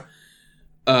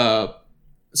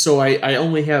 So I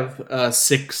only have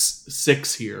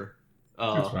six here.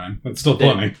 That's fine. That's still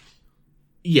plenty.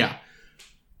 Yeah.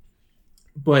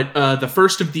 But the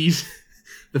first of these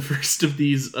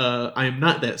I am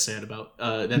not that sad about.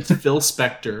 That's Phil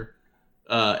Spector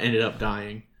ended up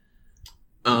dying.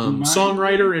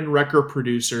 Songwriter and record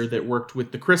producer that worked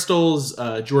with the Crystals,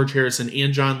 George Harrison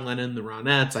and John Lennon, the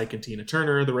Ronettes, Ike and Tina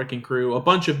Turner, the Wrecking Crew, a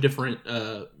bunch of different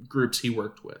groups he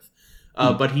worked with.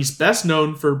 But he's best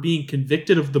known for being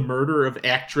convicted of the murder of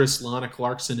actress Lana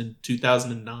Clarkson in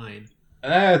 2009.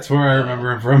 That's where I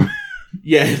remember him from.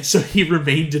 Yeah, so he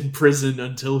remained in prison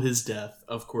until his death,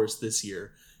 of course, this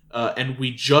year. And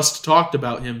we just talked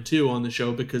about him, too, on the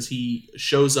show because he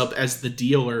shows up as the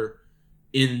dealer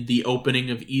in the opening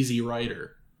of Easy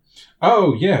Rider.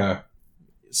 Oh, yeah.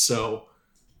 So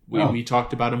we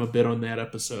talked about him a bit on that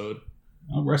episode.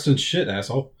 I'll rest in shit,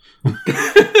 asshole.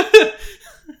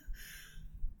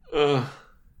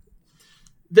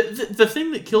 The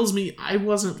thing that kills me, I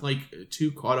wasn't like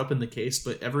too caught up in the case,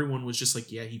 but everyone was just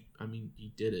like, yeah, he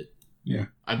did it. Yeah.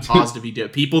 I'm positive he did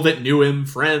it. People that knew him,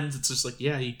 friends, it's just like,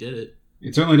 yeah, he did it.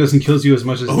 It certainly doesn't kill you as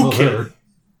much as it will her.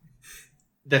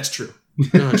 That's true.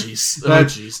 Oh jeez. Oh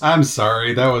jeez. I'm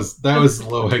sorry. That was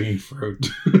low hanging fruit.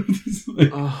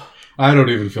 I don't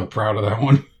even feel proud of that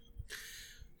one.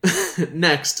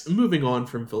 Next, moving on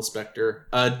from Phil Spector,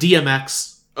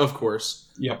 DMX, of course.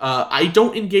 Yep. I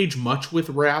don't engage much with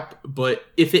rap, but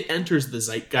if it enters the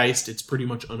zeitgeist, it's pretty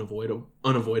much unavoidable.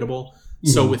 Mm-hmm.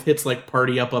 So with hits like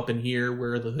Party Up in Here,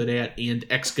 Where the Hood At, and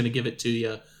X Gonna Give It To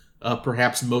You,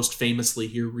 perhaps most famously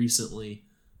here recently,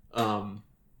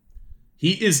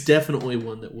 he is definitely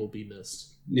one that will be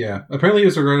missed. Yeah. Apparently he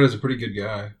was regarded as a pretty good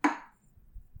guy.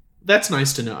 That's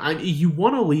nice to know. I mean, you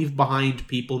want to leave behind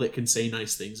people that can say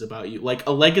nice things about you. Like,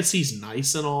 a legacy's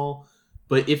nice and all,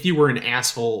 but if you were an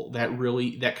asshole,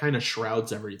 that kind of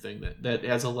shrouds everything. That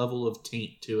has a level of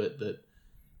taint to it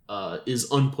that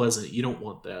is unpleasant. You don't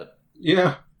want that.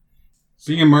 Yeah.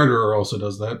 Being a murderer also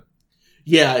does that.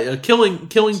 Yeah,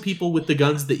 killing people with the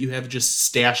guns that you have just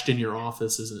stashed in your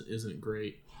office isn't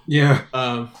great. Yeah.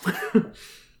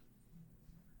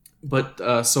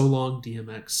 But so long,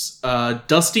 DMX.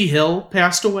 Dusty Hill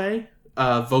passed away,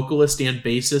 vocalist and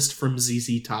bassist from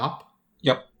ZZ Top.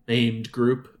 Yep. Named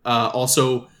group.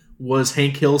 Also was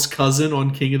Hank Hill's cousin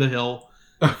on King of the Hill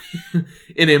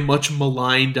in a much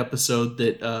maligned episode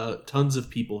that tons of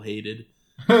people hated.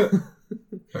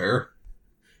 Fair.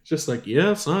 Just like,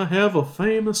 yes, I have a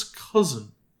famous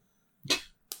cousin.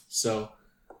 So...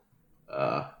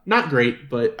 not great,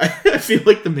 but I feel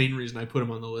like the main reason I put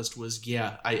him on the list was,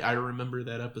 yeah, I remember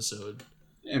that episode.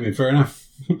 I mean, fair enough.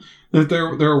 there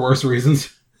are worse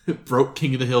reasons. It broke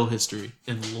King of the Hill history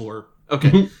and lore.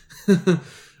 Okay.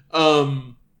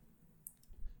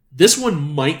 This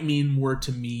one might mean more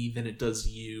to me than it does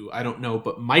you. I don't know,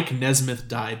 but Mike Nesmith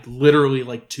died literally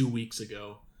like 2 weeks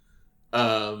ago.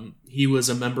 He was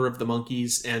a member of the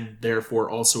Monkees and therefore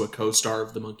also a co-star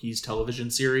of the Monkees television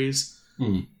series.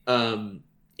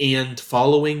 And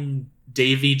following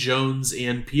Davy Jones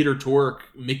and Peter Tork,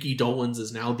 Mickey Dolenz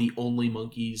is now the only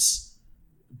Monkees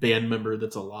band member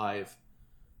that's alive,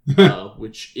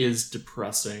 which is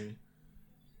depressing.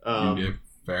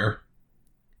 Fair.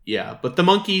 Yeah, but the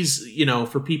Monkees,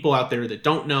 for people out there that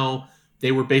don't know,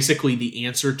 they were basically the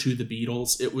answer to the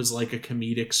Beatles. It was like a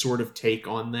comedic sort of take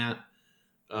on that.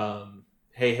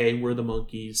 Hey, we're the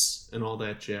Monkees and all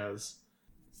that jazz.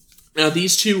 Now,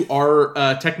 these two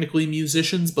are technically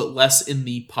musicians, but less in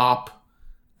the pop,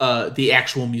 the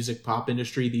actual music pop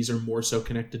industry. These are more so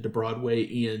connected to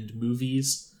Broadway and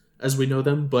movies, as we know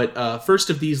them. But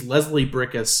first of these, Leslie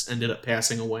Bricusse ended up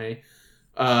passing away.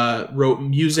 Wrote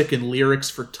music and lyrics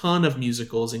for a ton of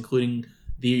musicals, including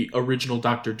the original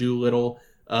Dr. Dolittle,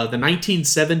 the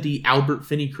 1970 Albert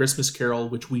Finney Christmas Carol,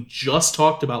 which we just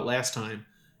talked about last time,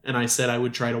 and I said I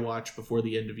would try to watch before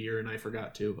the end of year, and I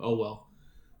forgot to. Oh, well.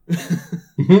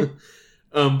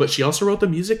 But she also wrote the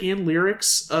music and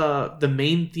lyrics, the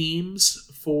main themes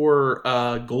for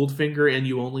Goldfinger and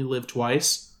You Only Live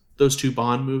Twice, those two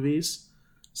Bond movies,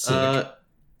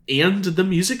 and the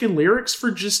music and lyrics for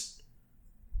just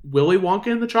Willy Wonka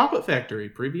and the Chocolate Factory,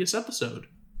 previous episode.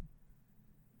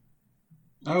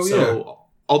 Oh, so,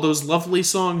 all those lovely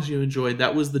songs you enjoyed,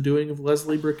 that was the doing of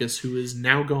Leslie Bricusse, who is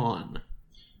now gone.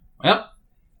 Well,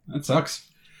 that sucks.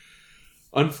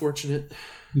 Unfortunate.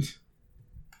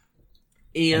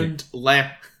 And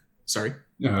sorry.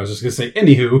 No, I was just gonna say,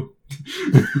 anywho.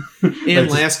 And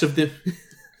last of the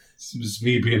it's just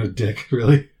me being a dick,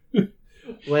 really.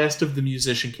 Last of the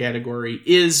musician category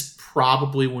is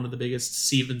probably one of the biggest,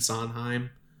 Stephen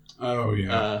Sondheim. Oh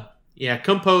yeah.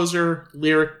 Composer,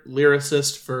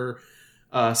 lyricist for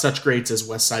such greats as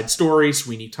West Side Story,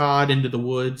 Sweeney Todd, Into the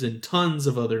Woods, and tons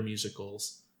of other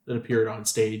musicals that appeared on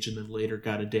stage and then later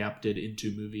got adapted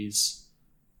into movies.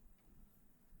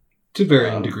 To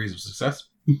varying degrees of success.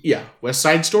 Yeah, West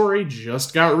Side Story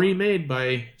just got remade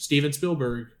by Steven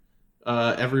Spielberg.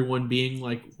 Everyone being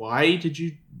like, why did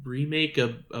you remake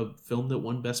a film that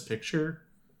won Best Picture?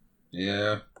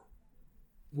 Yeah.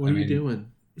 What are you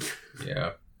doing?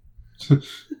 Yeah.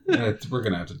 We're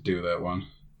going to have to do that one.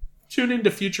 Tune into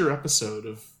future episode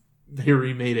of They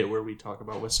Remade It where we talk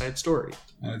about West Side Story.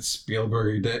 And it's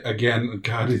Spielberg again.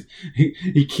 God,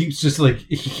 he keeps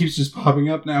just popping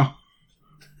up now.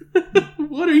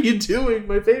 What are you doing?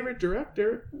 My favorite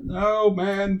director. No,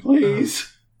 man,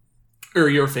 please. Or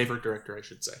your favorite director, I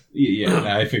should say.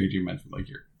 Yeah, I figured you meant from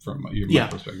your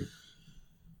perspective.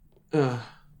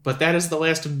 But that is the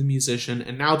last of the musician,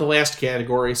 and now the last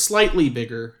category, slightly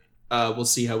bigger. We'll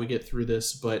see how we get through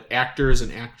this, but actors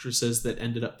and actresses that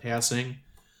ended up passing.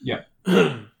 Yeah.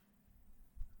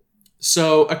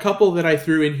 So a couple that I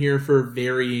threw in here for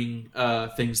varying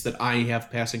things that I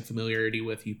have passing familiarity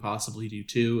with, you possibly do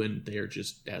too, and they're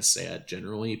just as sad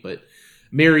generally. But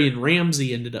Marion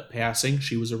Ramsey ended up passing.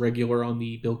 She was a regular on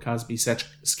the Bill Cosby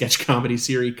sketch comedy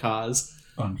series Cos.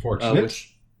 Unfortunate.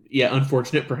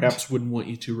 Unfortunate. Perhaps wouldn't want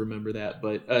you to remember that,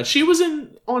 but she was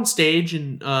on stage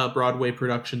in Broadway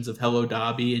productions of Hello,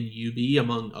 Dobby and Eubie,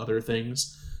 among other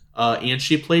things. And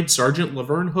she played Sergeant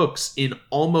Laverne Hooks in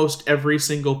almost every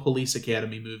single Police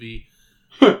Academy movie.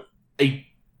 I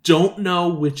don't know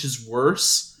which is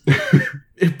worse,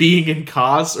 being in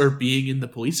Cos or being in the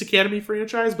Police Academy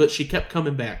franchise, but she kept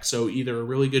coming back. So either a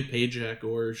really good paycheck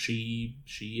or she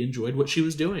enjoyed what she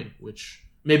was doing, which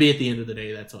maybe at the end of the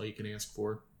day, that's all you can ask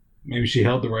for. Maybe she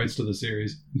held the rights to the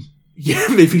series. Yeah,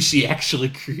 maybe she actually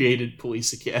created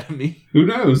Police Academy. Who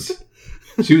knows?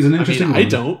 She was an interesting woman. I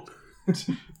don't.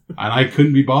 And I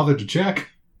couldn't be bothered to check.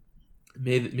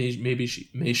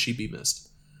 May she be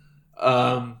missed.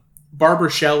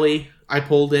 Barbara Shelley, I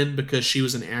pulled in because she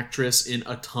was an actress in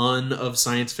a ton of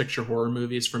science fiction horror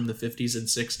movies from the 50s and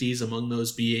 60s, among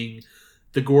those being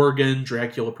The Gorgon,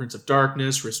 Dracula, Prince of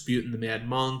Darkness, Rasputin the Mad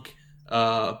Monk,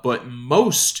 but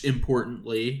most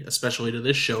importantly, especially to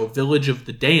this show, Village of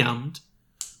the Damned,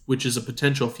 which is a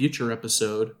potential future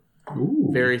episode. Ooh.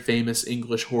 Very famous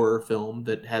English horror film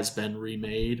that has been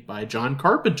remade by John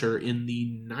Carpenter in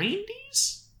the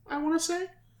 90s, I want to say.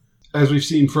 As we've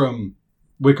seen from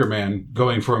Wicker Man,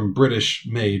 going from British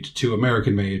made to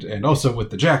American made, and also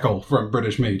with The Jackal from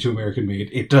British made to American made,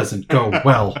 it doesn't go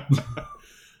well.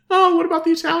 Oh, what about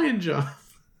the Italian job?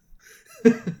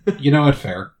 You know what?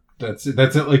 Fair. That's it.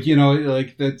 That's.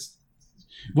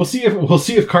 We'll see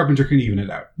if Carpenter can even it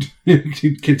out.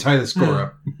 Can tie the score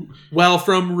up. Well,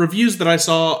 from reviews that I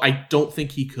saw, I don't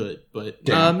think he could. But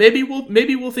maybe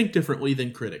we'll think differently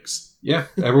than critics. Yeah,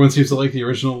 everyone seems to like the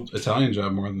original Italian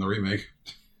job more than the remake.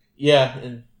 Yeah,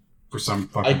 and for some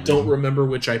fucking I don't reason. remember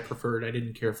which I preferred. I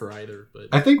didn't care for either. But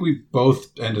I think we both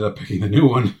ended up picking the new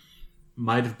one.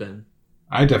 Might have been.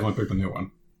 I definitely picked the new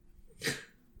one.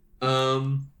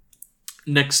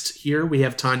 Next here we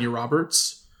have Tanya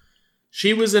Roberts.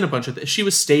 She was in a bunch of things. She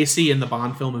was Stacy in the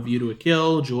Bond film A View to a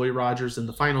Kill, Joy Rogers in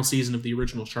the final season of the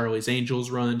original Charlie's Angels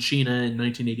run, Sheena in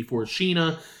 1984's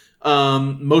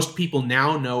Sheena. Most people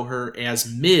now know her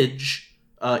as Midge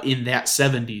in That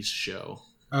 70s Show.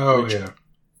 Oh, yeah.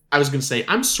 I was going to say,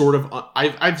 I'm sort of...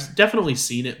 I've definitely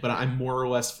seen it, but I'm more or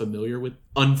less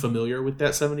unfamiliar with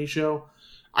That 70s Show.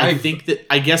 I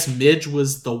guess Midge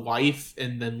was the wife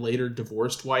and then later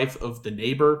divorced wife of the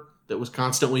neighbor that was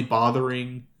constantly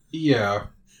bothering... Yeah.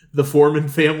 The Foreman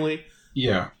family?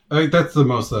 Yeah. I think that's the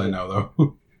most that I know,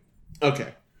 though.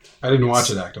 Okay. I didn't watch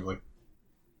it actively.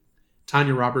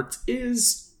 Tanya Roberts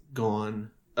is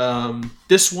gone.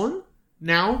 This one,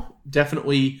 now,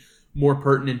 definitely more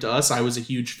pertinent to us. I was a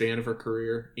huge fan of her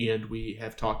career, and we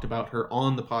have talked about her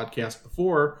on the podcast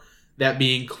before, that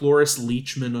being Cloris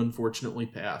Leachman unfortunately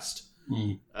passed.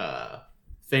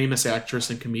 Famous actress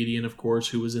and comedian, of course,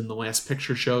 who was in The Last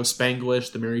Picture Show,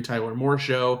 Spanglish, The Mary Tyler Moore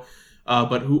Show,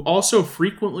 but who also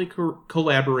frequently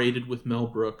collaborated with Mel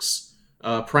Brooks,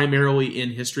 primarily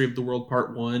in History of the World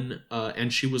Part 1,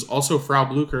 and she was also Frau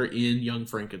Blucher in Young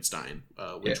Frankenstein,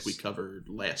 which we covered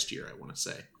last year, I want to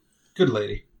say. Good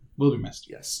lady. Will be missed.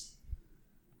 Yes.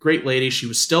 Great lady. She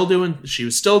was still doing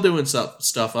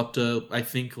stuff up to, I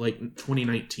think, like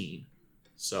 2019.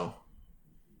 So,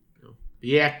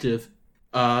 be active.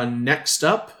 Next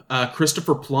up,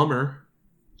 Christopher Plummer.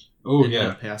 Oh,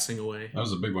 yeah. Passing away. That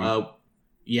was a big one.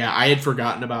 Yeah, I had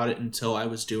forgotten about it until I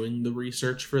was doing the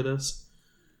research for this.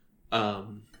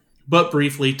 But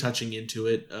briefly touching into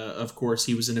it, of course,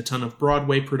 he was in a ton of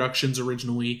Broadway productions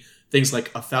originally. Things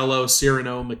like Othello,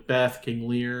 Cyrano, Macbeth, King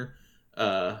Lear.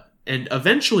 And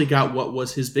eventually got what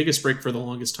was his biggest break for the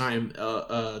longest time,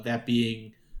 that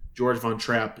being George Von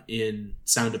Trapp in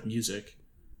Sound of Music,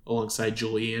 alongside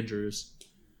Julie Andrews.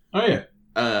 Oh, yeah.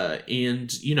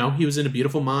 And, you know, he was in A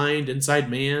Beautiful Mind, Inside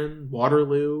Man,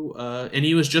 Waterloo, and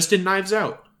he was just in Knives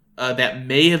Out. That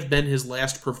may have been his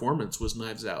last performance, was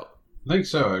Knives Out. I think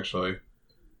so, actually.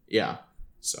 Yeah,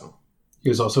 so. He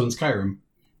was also in Skyrim.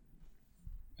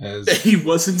 He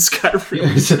was in Skyrim.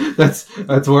 Yes,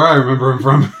 that's where I remember him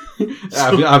from.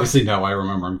 Obviously, no, I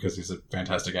remember him because he's a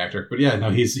fantastic actor. But yeah, no,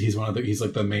 he's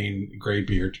like the main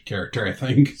Greybeard character, I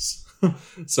think.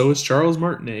 So is Charles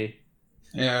Martinet.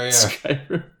 Yeah.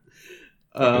 Skyrim.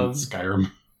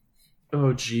 Skyrim.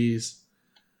 Oh, jeez.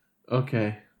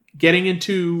 Okay. Getting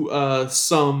into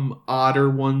some odder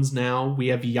ones now. We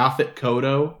have Yaphet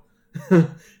Kotto,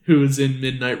 who's in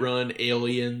Midnight Run,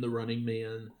 Alien, The Running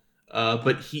Man.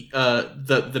 But he,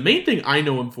 the main thing I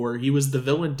know him for, he was the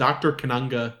villain Dr.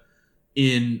 Kananga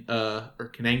in,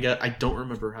 or Kananga, I don't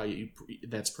remember how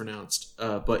that's pronounced,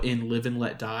 but in Live and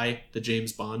Let Die, the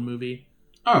James Bond movie.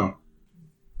 Oh.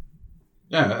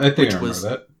 Yeah, I think I remember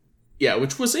that. Yeah,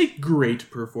 which was a great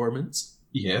performance.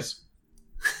 Yes.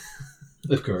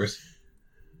 Of course.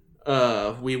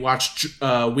 We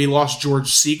lost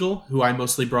George Siegel, who I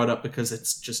mostly brought up because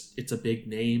it's a big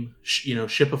name. You know,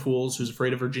 Ship of Fools, Who's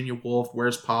Afraid of Virginia Woolf,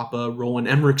 Where's Papa, Roland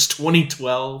Emmerich's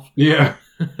 2012. Yeah.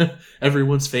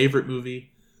 Everyone's favorite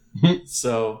movie.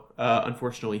 So,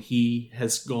 unfortunately, he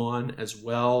has gone as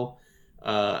well.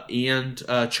 And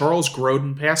Charles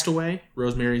Grodin passed away.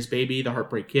 Rosemary's Baby, The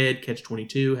Heartbreak Kid,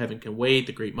 Catch-22, Heaven Can Wait,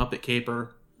 The Great Muppet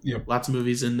Caper. Yep. Lots of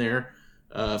movies in there.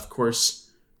 Of course,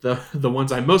 the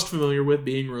ones I'm most familiar with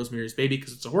being Rosemary's Baby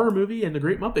because it's a horror movie, and The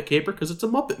Great Muppet Caper because it's a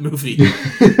Muppet movie.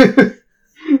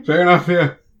 Fair enough,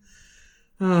 yeah.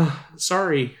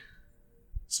 Sorry,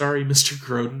 Mr.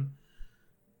 Grodin.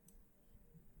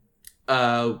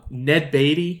 Ned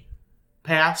Beatty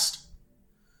passed.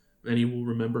 Many will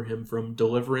remember him from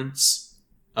Deliverance.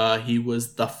 He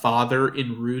was the father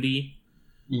in Rudy.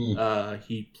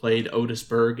 He played Otis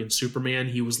Berg in Superman.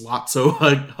 He was Lotso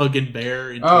Huggin'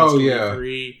 Bear in Toy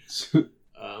Story 3.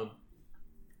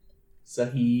 So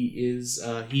he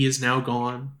is now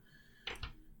gone.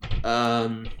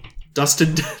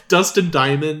 Dustin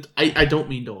Diamond. I don't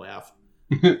mean to laugh.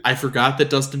 I forgot that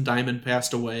Dustin Diamond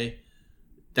passed away.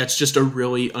 That's just a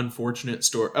really unfortunate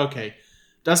story. Okay.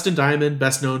 Dustin Diamond,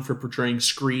 best known for portraying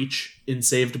Screech in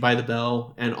Saved by the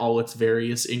Bell and all its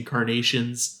various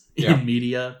incarnations in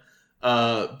media.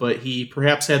 But he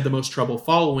perhaps had the most trouble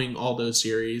following all those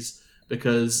series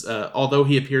because although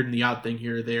he appeared in The Odd Thing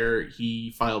Here or There,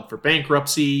 he filed for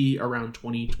bankruptcy around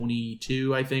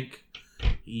 2022, I think.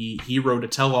 He wrote a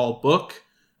tell-all book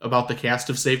about the cast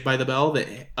of Saved by the Bell that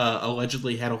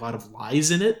allegedly had a lot of lies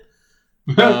in it.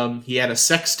 He had a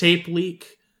sex tape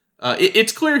leak.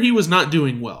 It's clear he was not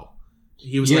doing well.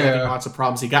 He was having lots of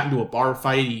problems. He got into a bar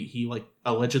fight. He like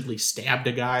allegedly stabbed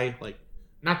a guy. Like,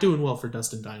 not doing well for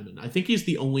Dustin Diamond. I think he's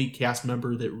the only cast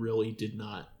member that really did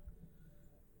not.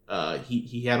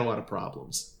 He had a lot of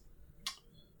problems.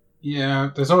 Yeah,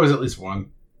 there's always at least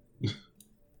one.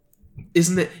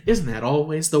 Isn't that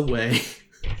always the way?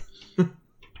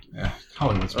 Yeah,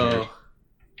 Hollywood's weird.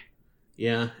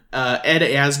 Yeah. Ed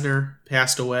Asner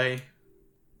passed away,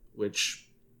 which,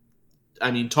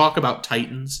 I mean, talk about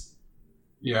titans.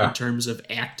 Yeah. In terms of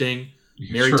acting.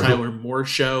 Mary Tyler Moore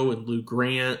Show and Lou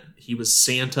Grant. He was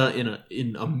Santa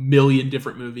in a million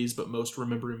different movies, but most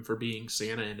remember him for being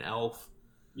Santa in Elf.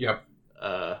 Yep.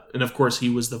 And of course, he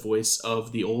was the voice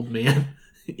of the old man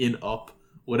in Up,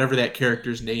 whatever that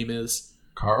character's name is.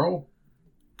 Carl?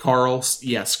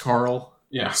 Yes, Carl.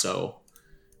 Yeah. So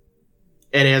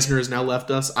Ed Asner has now left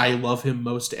us. I love him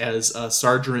most as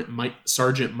Sergeant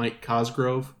Mike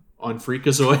Cosgrove on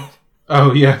Freakazoid.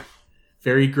 Oh, yeah.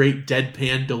 Very great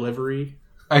deadpan delivery.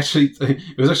 Actually,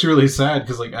 it was actually really sad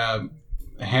because, like, Hannah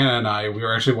and I, we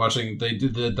were actually watching. They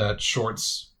did that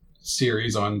shorts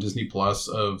series on Disney Plus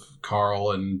of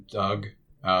Carl and Doug.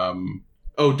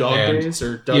 Dog Days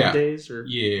or Doug Days or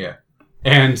yeah.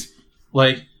 And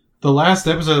like the last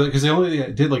episode, because they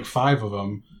only did like 5 of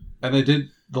them, and they did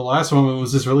the last one. It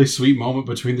was this really sweet moment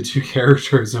between the two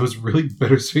characters. It was really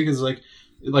bittersweet because like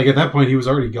at that point he was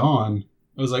already gone.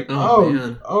 I was like,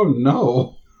 oh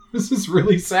no, this is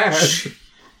really sad.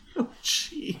 Oh,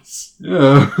 jeez.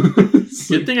 Yeah.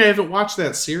 Good thing I haven't watched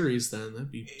that series then. That'd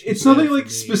be it's nothing like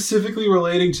specifically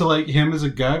relating to like him as a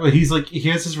guy, but he's like, he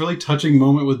has this really touching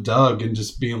moment with Doug and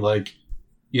just being like,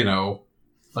 you know,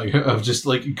 like of just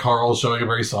like Carl showing a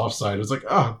very soft side. It was like,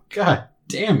 oh god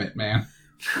damn it, man.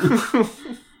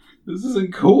 This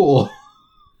isn't cool.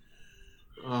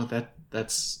 Oh,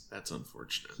 that's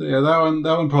unfortunate. So yeah, that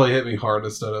one probably hit me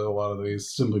hardest out of a lot of these,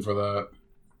 simply for that.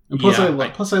 And plus,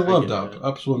 I love Up.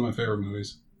 Up's one of my favorite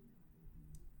movies.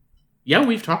 Yeah,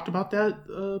 we've talked about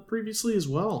that previously as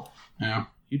well. Yeah.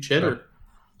 Huge hitter.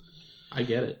 I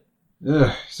get it.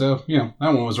 So, that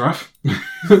one was rough.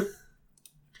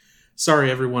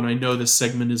 Sorry, everyone. I know this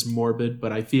segment is morbid,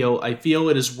 but I feel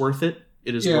it is worth it.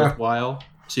 It is worthwhile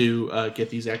to get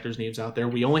these actors' names out there.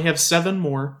 We only have 7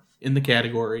 more in the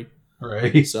category.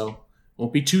 Right. So,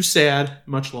 won't be too sad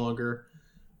much longer.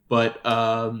 But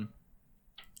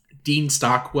Dean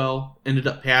Stockwell ended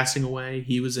up passing away.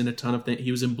 He was in a ton of things.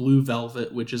 He was in Blue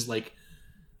Velvet, which is like...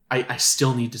 I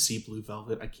still need to see Blue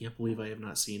Velvet. I can't believe I have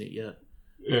not seen it yet.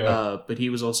 Yeah. But he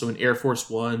was also in Air Force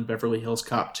One, Beverly Hills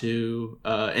Cop 2,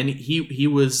 and he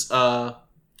was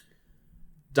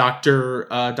Dr.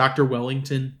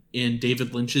 Wellington in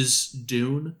David Lynch's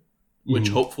Dune, which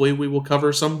hopefully we will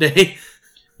cover someday.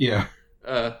 Yeah.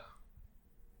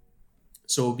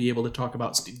 So we'll be able to talk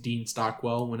about Dean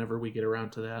Stockwell whenever we get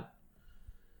around to that.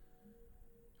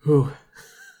 Whew.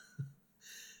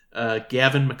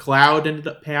 Gavin MacLeod ended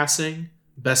up passing,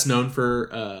 best known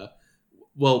for...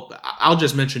 well, I'll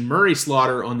just mention Murray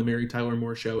Slaughter on the Mary Tyler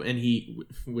Moore Show, and Ed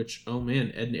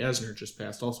Asner just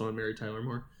passed, also on Mary Tyler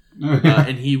Moore,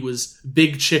 and he was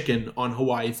Big Chicken on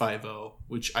Hawaii Five-0,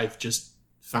 which I've just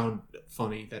found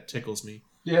funny. That tickles me.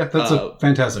 Yeah, that's a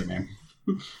fantastic name.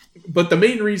 But the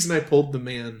main reason I pulled the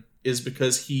man is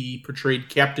because he portrayed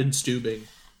Captain Stubing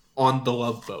on The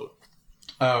Love Boat.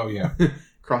 Oh, yeah.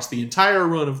 Across the entire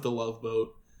run of The Love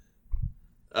Boat.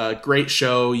 Great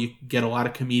show. You get a lot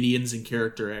of comedians and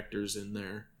character actors in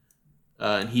there.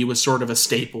 And he was sort of a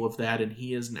staple of that, and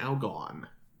he is now gone.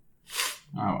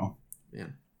 Oh, well. Yeah.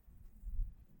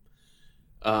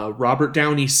 Robert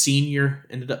Downey Sr.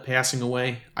 ended up passing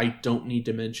away. I don't need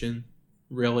to mention,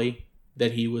 really,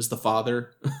 that he was the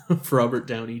father of Robert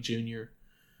Downey Jr.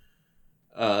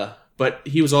 But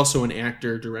he was also an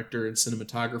actor, director, and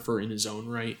cinematographer in his own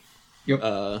right. Yep.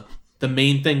 The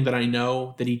main thing that I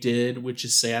know that he did, which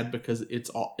is sad because it's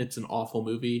an awful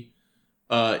movie,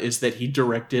 is that he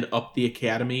directed Up the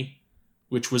Academy,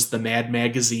 which was the Mad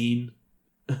Magazine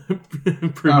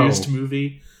produced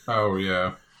movie. Oh,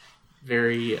 yeah.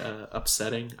 Very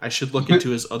upsetting. I should look into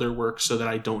his other work so that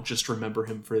I don't just remember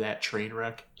him for that train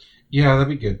wreck. Yeah, that'd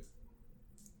be good.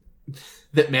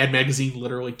 That Mad Magazine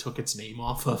literally took its name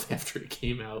off of after it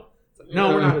came out. No,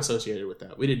 we're not associated with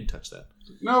that. We didn't touch that.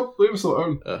 Nope, leave us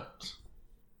alone.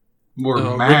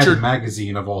 More Mad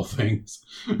Magazine of all things.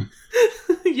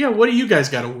 Yeah, what do you guys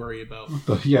got to worry about?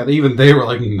 Even they were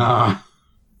like, nah.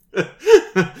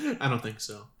 I don't think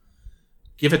so.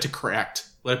 Give it to Cracked.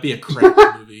 Let it be a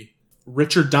Cracked movie.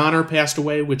 Richard Donner passed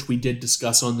away, which we did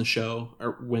discuss on the show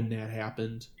or when that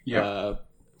happened. Yeah.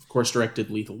 Of course, directed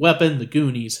Lethal Weapon, The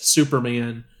Goonies,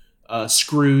 Superman,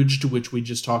 Scrooged, which we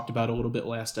just talked about a little bit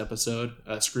last episode.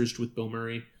 Scrooged with Bill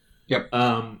Murray. Yep.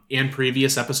 And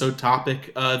previous episode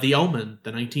topic, The Omen,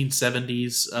 the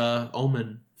 1970s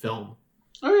Omen film.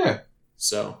 Oh, yeah.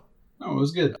 So. Oh, it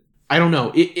was good. I don't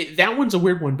know. That one's a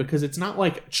weird one because it's not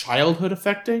like childhood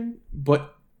affecting,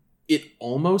 but it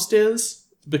almost is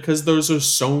because those are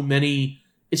so many.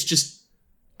 It's just,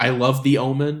 I love The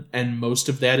Omen, and most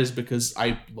of that is because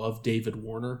I love David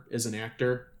Warner as an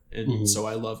actor, and so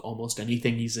I love almost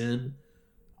anything he's in.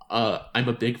 I'm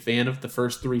a big fan of the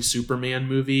first 3 Superman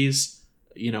movies.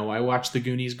 You know, I watched The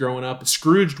Goonies growing up.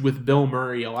 Scrooged with Bill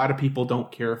Murray, a lot of people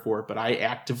don't care for it, but I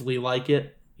actively like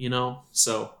it, you know?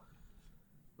 So,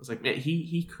 I was like, man,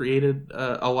 he created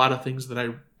a lot of things that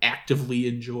I actively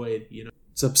enjoyed, you know?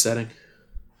 It's upsetting.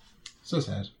 So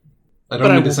sad. I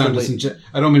don't mean to sound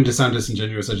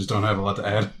disingenuous, I just don't have a lot to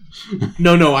add.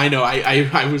 No, I know.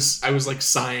 I was like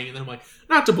sighing, and then I'm like,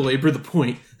 not to belabor the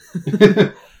point.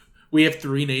 We have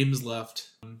 3 names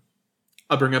left.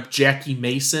 I'll bring up Jackie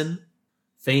Mason,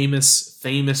 famous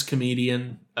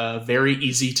comedian, very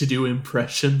easy to do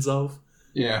impressions of.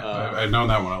 Yeah, I've known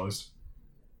that one at least.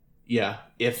 Yeah,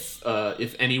 if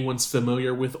anyone's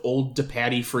familiar with old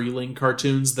DePatie Freeling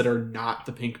cartoons that are not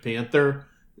the Pink Panther,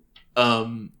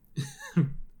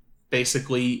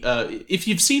 basically, if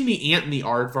you've seen The Ant and the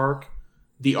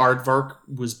Aardvark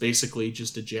was basically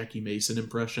just a Jackie Mason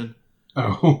impression.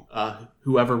 Oh,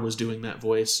 whoever was doing that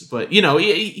voice, but you know,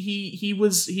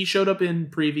 he showed up in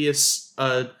previous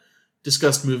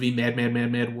discussed movie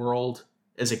Mad World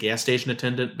as a gas station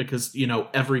attendant because you know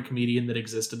every comedian that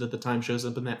existed at the time shows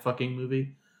up in that fucking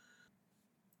movie.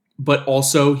 But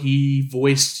also he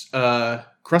voiced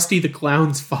Krusty the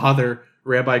Clown's father,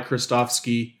 Rabbi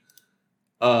Kristofsky,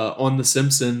 on The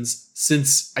Simpsons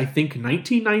since I think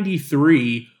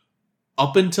 1993.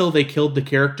 Up until they killed the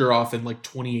character off in like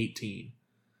 2018.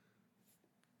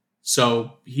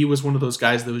 So he was one of those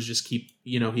guys that was just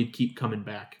he'd keep coming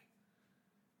back.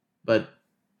 But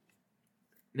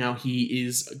Now he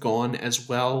is gone as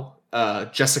well.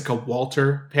 Jessica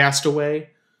Walter passed away,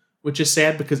 which is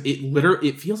sad because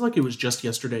it feels like it was just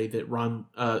yesterday that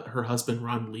her husband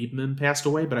Ron Liebman passed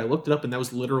away, but I looked it up and that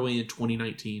was literally in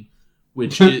 2019,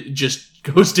 which it just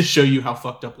goes to show you how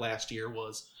fucked up last year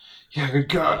was. Yeah, good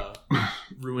God.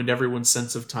 Ruined everyone's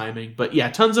sense of timing. But yeah,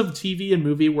 tons of TV and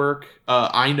movie work.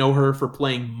 I know her for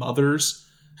playing mothers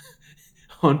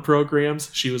on programs.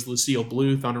 She was Lucille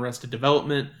Bluth on Arrested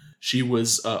Development. She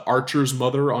was Archer's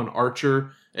mother on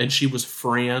Archer. And she was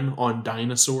Fran on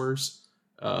Dinosaurs,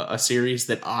 a series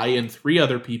that I and 3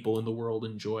 other people in the world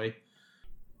enjoy.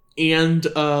 And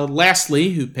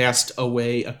lastly, who passed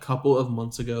away a couple of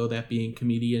months ago, that being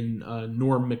comedian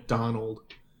Norm Macdonald.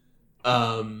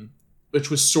 Which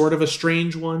was sort of a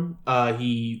strange one.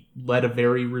 He led a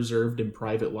very reserved and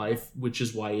private life, which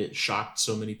is why it shocked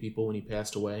so many people when he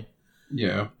passed away.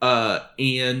 Yeah.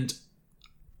 And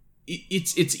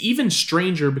it's even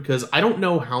stranger because I don't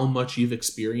know how much you've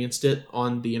experienced it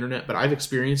on the internet, but I've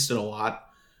experienced it a lot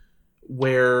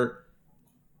where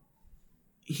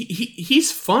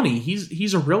he's funny.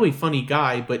 He's a really funny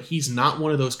guy, but he's not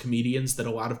one of those comedians that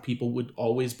a lot of people would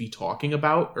always be talking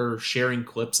about or sharing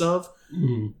clips of.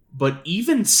 Mm. But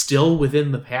even still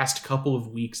within the past couple of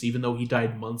weeks, even though he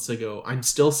died months ago, I'm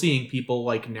still seeing people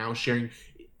like now sharing.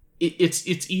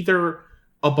 It's either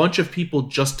a bunch of people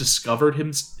just discovered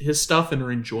his stuff and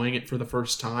are enjoying it for the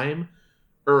first time,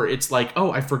 or it's like,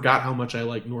 oh, I forgot how much I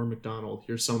like Norm Macdonald.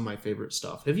 Here's some of my favorite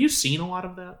stuff. Have you seen a lot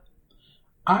of that?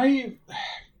 I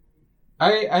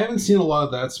haven't seen a lot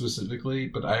of that specifically,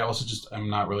 but I also I'm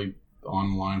not really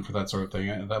online for that sort of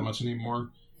thing that much anymore.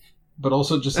 But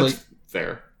also just That's like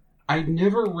fair. I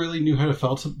never really knew how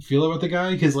to feel about the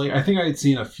guy because like I think I had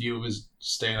seen a few of his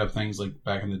stand-up things like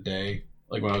back in the day,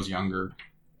 like when I was younger,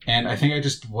 and I think I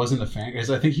just wasn't a fan because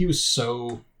I think he was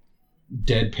so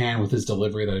deadpan with his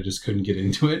delivery that I just couldn't get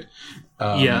into it.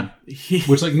 Yeah,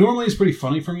 which like normally is pretty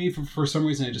funny for me for some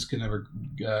reason I just can never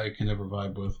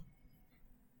vibe with.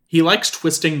 He likes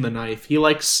twisting the knife. He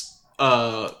likes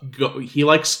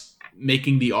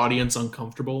making the audience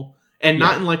uncomfortable, and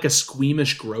not in like a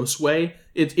squeamish, gross way.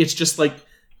 It's just like,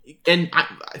 and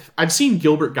I've seen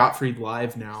Gilbert Gottfried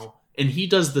live now, and he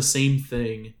does the same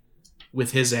thing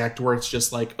with his act, where it's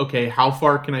just like, okay, how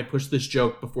far can I push this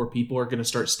joke before people are going to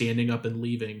start standing up and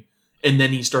leaving, and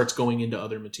then he starts going into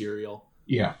other material.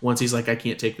 Yeah. Once he's like, I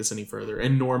can't take this any further,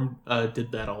 and Norm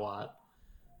did that a lot.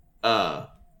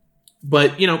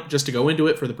 But, just to go into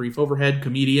it for the brief overhead,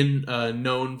 comedian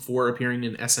known for appearing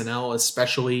in SNL,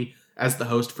 especially as the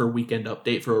host for Weekend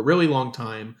Update for a really long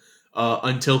time,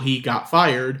 until he got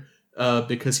fired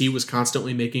because he was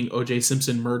constantly making O.J.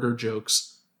 Simpson murder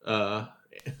jokes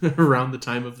around the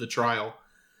time of the trial.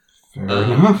 Fair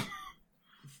enough.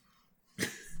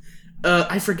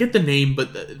 I forget the name,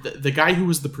 but the guy who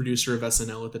was the producer of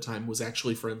SNL at the time was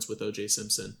actually friends with O.J.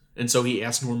 Simpson. And so he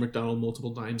asked Norm Macdonald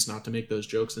multiple times not to make those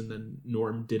jokes, and then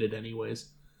Norm did it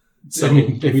anyways. So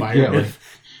they fired him.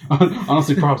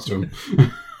 Honestly, props to him.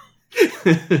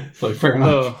 It's like, fair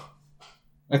enough.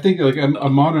 I think like a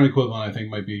modern equivalent, I think,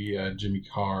 might be Jimmy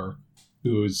Carr,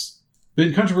 who's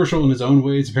been controversial in his own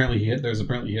ways. Apparently, he had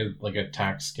like a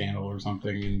tax scandal or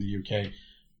something in the UK.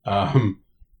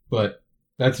 But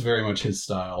that's very much his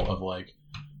style of like,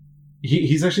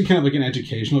 he's actually kind of like an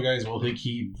educational guy as well. Like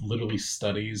he literally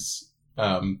studies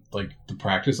like the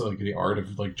practice of like the art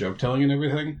of like joke telling and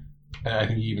everything. I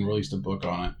think he even released a book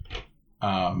on it.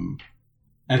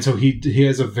 And so he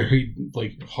has a very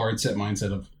like hard set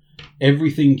mindset of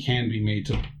everything can be made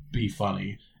to be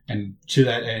funny, and to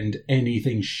that end,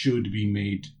 anything should be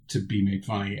made to be made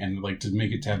funny, and like to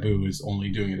make it taboo is only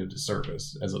doing it a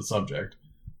disservice as a subject.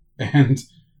 And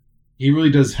he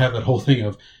really does have that whole thing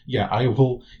of, yeah, I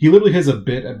will. He literally has a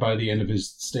bit by the end of his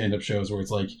stand-up shows where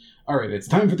it's like, all right, it's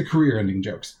time for the career-ending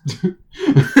jokes.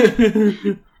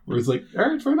 Where it's like, all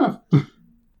right, fair enough.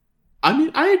 I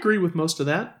mean, I agree with most of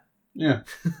that. Yeah.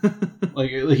 Like,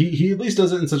 he at least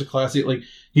does it in such a classy, like,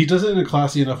 he does it in a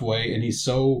classy enough way, and he's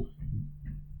not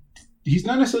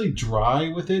necessarily dry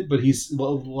with it, but a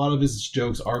lot of his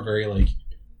jokes are very, like,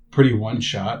 pretty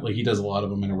one-shot. Like, he does a lot of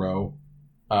them in a row.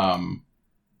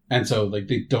 And so, like,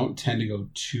 they don't tend to go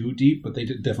too deep, but they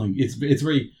definitely, it's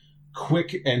very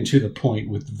quick and to the point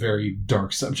with very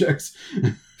dark subjects.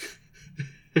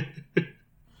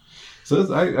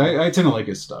 So I tend to like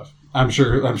his stuff. I'm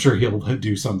sure he'll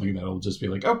do something that'll just be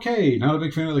like, okay, not a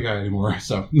big fan of the guy anymore.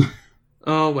 So,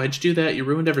 oh, why'd you do that? You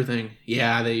ruined everything.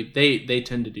 Yeah, they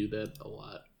tend to do that a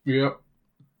lot. Yep.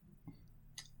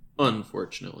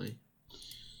 Unfortunately.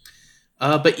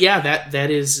 But yeah,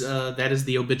 that is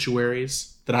the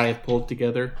obituaries that I have pulled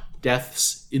together.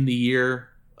 Deaths in the year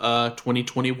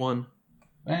 2021.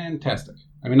 Fantastic.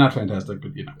 I mean, not fantastic,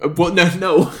 but you know. Well,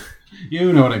 no.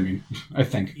 You know what I mean, I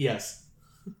think. Yes.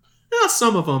 Yeah,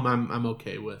 some of them I'm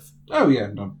okay with. Oh, yeah.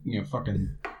 No,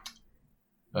 fucking...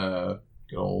 good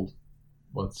old...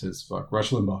 What's his fuck?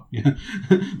 Rush Limbaugh. Yeah.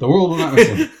 The world will not miss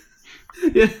him.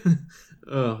 Yeah.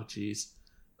 Oh, jeez.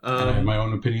 And I have my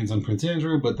own opinions on Prince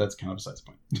Andrew, but that's kind of besides the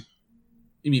point.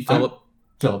 You mean Philip?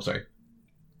 Philip, sorry.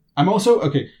 I'm also...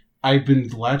 Okay, I've been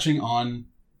latching on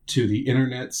to the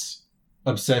internet's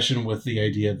obsession with the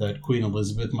idea that Queen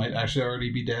Elizabeth might actually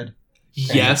already be dead.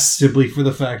 Yes. Simply for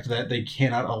the fact that they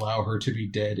cannot allow her to be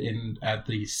dead at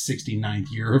the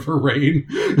 69th year of her reign.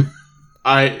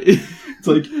 It's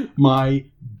like, my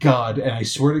God. And I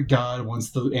swear to God, once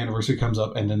the anniversary comes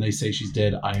up and then they say she's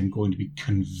dead, I am going to be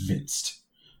convinced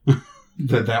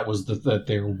that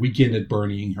they're weekend at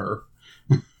burying her.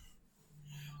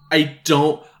 I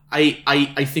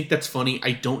think that's funny.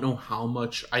 I don't know how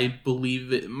much I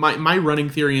believe it. My running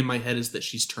theory in my head is that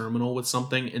she's terminal with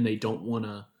something and they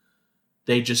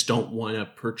just don't want to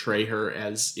portray her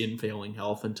as in failing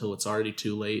health until it's already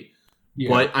too late. Yeah.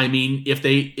 But I mean,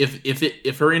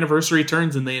 if her anniversary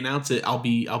turns and they announce it, I'll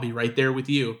be right there with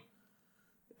you.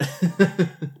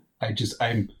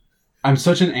 I'm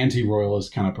such an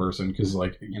anti-royalist kind of person because,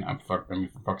 like, for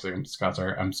fuck's sake, I'm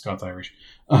Scots-Irish,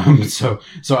 so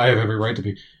I have every right to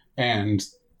be. And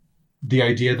the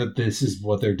idea that this is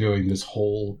what they're doing, this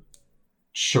whole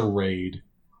charade,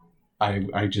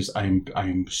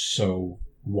 I'm so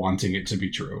wanting it to be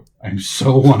true. I'm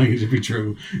so wanting it to be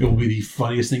true. It will be the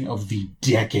funniest thing of the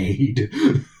decade.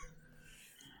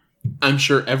 I'm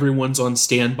sure everyone's on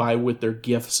standby with their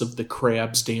gifs of the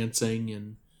crabs dancing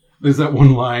and... There's that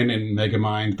one line in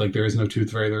Megamind, like, there is no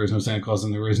Tooth Fairy, there is no Santa Claus,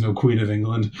 and there is no Queen of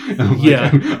England. And I'm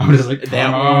just like,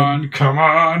 come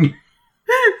on.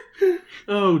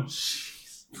 Oh,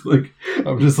 jeez. Like,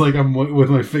 I'm just like, I'm with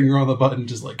my finger on the button,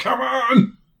 just like, come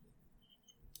on.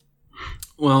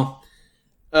 Well,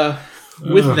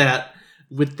 with that,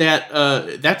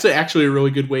 that's actually a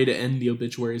really good way to end the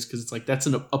obituaries, because it's like, that's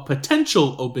a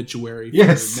potential obituary for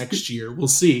next year. We'll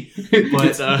see.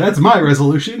 But that's my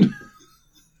resolution.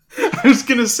 I was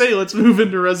going to say, let's move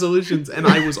into resolutions, and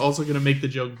I was also going to make the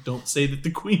joke, don't say that the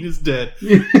Queen is dead.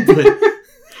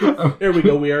 But there we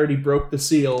go, we already broke the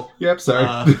seal. Yep,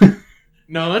 sorry.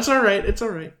 No, that's all right, it's all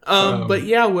right. But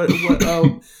yeah, what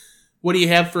do you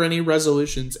have for any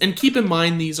resolutions? And keep in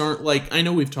mind, these aren't like, I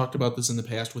know we've talked about this in the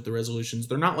past with the resolutions,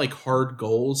 they're not like hard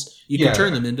goals. You can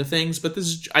turn them into things, but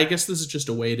I guess this is just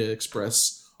a way to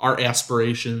express our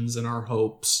aspirations and our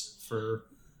hopes for...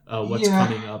 what's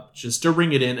coming up, just to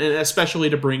ring it in, and especially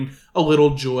to bring a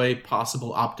little joy,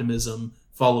 possible optimism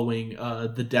following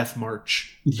the death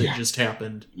march that just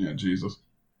happened. Yeah, Jesus.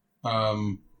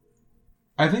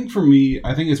 I think for me,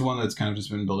 it's one that's kind of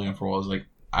just been building up for a while. Is like,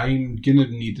 I need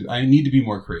to be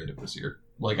more creative this year.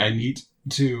 Like, I've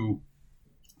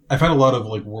had a lot of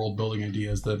like world building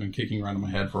ideas that have been kicking around in my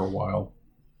head for a while.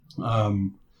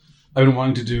 I've been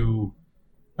wanting to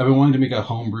make a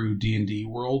homebrew D&D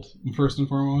world, first and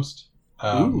foremost.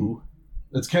 Ooh.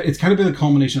 It's kind of been a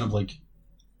culmination of like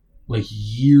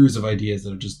years of ideas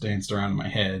that have just danced around in my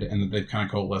head, and that they've kind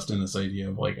of coalesced in this idea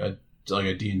of like a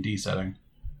D&D setting.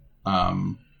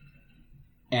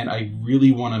 And I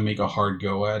really want to make a hard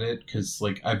go at it, because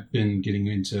like I've been getting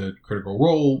into Critical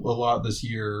Role a lot this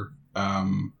year,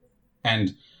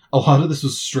 and a lot of this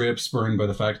was straight up spurred by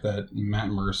the fact that Matt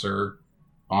Mercer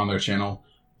on their channel.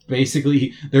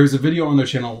 Basically, there's a video on their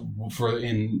channel for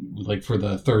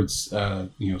the third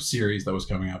series that was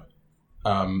coming up.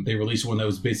 They released one that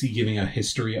was basically giving a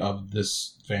history of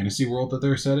this fantasy world that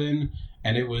they're set in,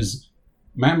 and it was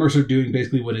Matt Mercer doing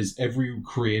basically what is every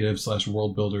creative /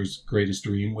 world builder's greatest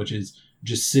dream, which is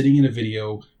just sitting in a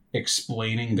video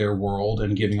explaining their world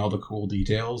and giving all the cool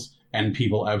details, and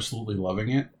people absolutely loving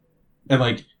it. And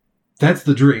like, that's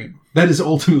the dream. That is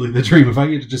ultimately the dream. If I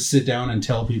get to just sit down and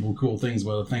tell people cool things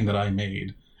about the thing that I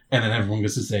made, and then everyone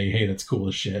gets to say, "Hey, that's cool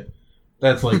as shit."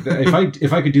 That's like,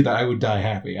 if I could do that, I would die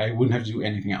happy. I wouldn't have to do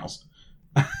anything else.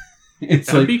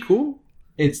 That'd be cool.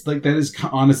 It's like, that is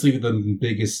honestly the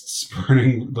biggest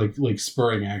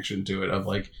spurring action to it, of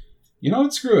like, you know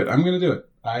what, screw it, I'm gonna do it.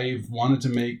 I wanted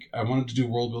to do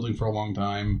world building for a long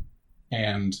time,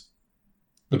 and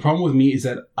the problem with me is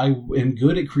that I am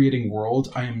good at creating worlds.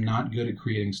 I am not good at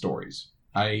creating stories.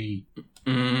 I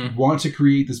want to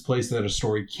create this place that a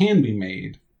story can be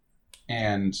made,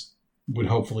 and would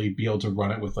hopefully be able to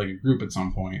run it with like a group at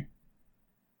some point.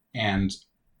 And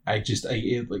because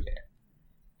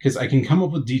I can come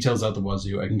up with details out the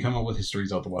wazoo, I can come up with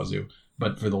histories out the wazoo,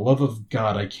 but for the love of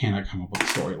God, I cannot come up with a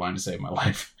storyline to save my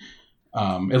life.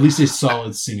 At least a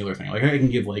solid singular thing. Like I can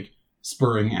give like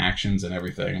spurring actions and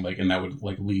everything, like, and that would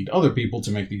like lead other people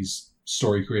to make these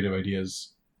story creative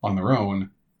ideas on their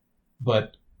own.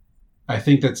 But I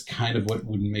think that's kind of what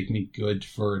would make me good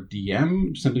for a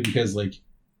DM, simply because like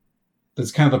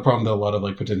that's kind of the problem that a lot of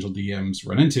like potential DMs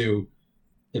run into.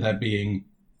 That being,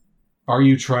 are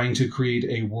you trying to create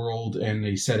a world and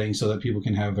a setting so that people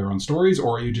can have their own stories,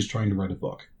 or are you just trying to write a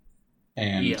book?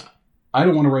 And I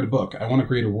don't want to write a book. I want to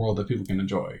create a world that people can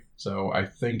enjoy. So I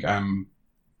think I'm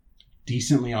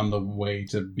decently on the way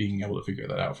to being able to figure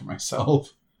that out for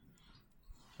myself.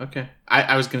 Okay.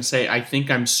 I was going to say, I think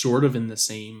I'm sort of in the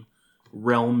same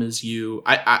realm as you.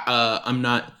 I'm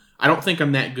not, I don't think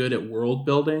I'm that good at world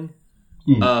building,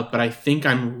 but I think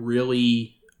I'm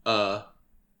really,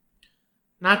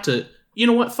 not to, you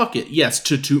know what? Fuck it. Yes,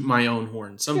 to toot my own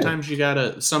horn. Sometimes you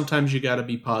gotta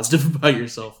be positive about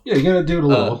yourself. Yeah, you gotta do it a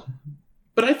little.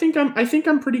 But I think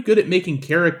I'm pretty good at making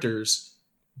characters.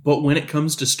 But when it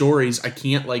comes to stories, I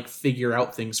can't like figure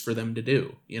out things for them to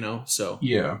do. You know, so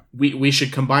yeah, we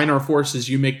should combine our forces.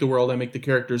 You make the world, I make the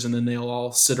characters, and then they'll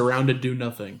all sit around and do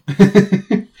nothing.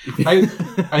 I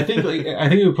think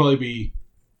it would probably be.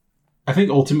 I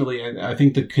think ultimately, I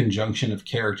think the conjunction of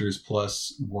characters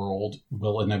plus world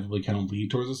will inevitably kind of lead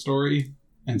towards a story.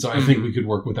 And so I think we could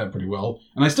work with that pretty well.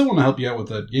 And I still want to help you out with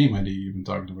that game idea you've been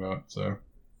talking about. So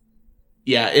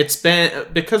yeah, it's been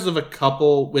because of a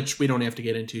couple, which we don't have to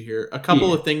get into here, a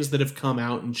couple of things that have come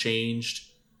out and changed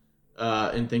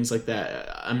and things like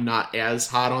that. I'm not as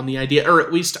hot on the idea, or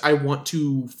at least I want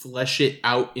to flesh it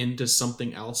out into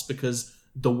something else, because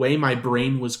the way my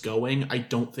brain was going, I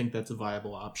don't think that's a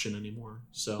viable option anymore.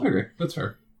 So okay, that's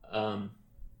fair.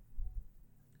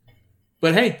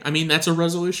 But hey, I mean, that's a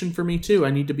resolution for me too.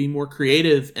 I need to be more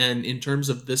creative, and in terms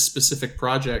of this specific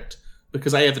project,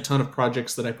 because I have a ton of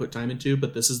projects that I put time into,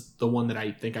 but this is the one that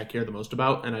I think I care the most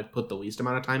about, and I've put the least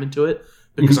amount of time into it,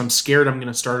 because I'm scared I'm going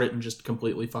to start it and just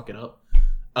completely fuck it up.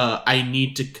 I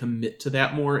need to commit to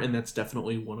that more, and that's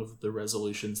definitely one of the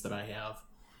resolutions that I have,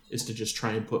 is to just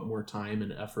try and put more time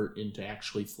and effort into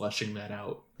actually fleshing that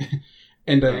out.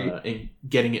 and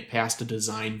getting it past a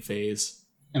design phase.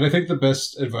 And I think the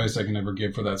best advice I can ever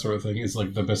give for that sort of thing is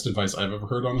like the best advice I've ever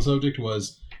heard on the subject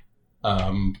was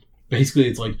basically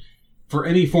it's like for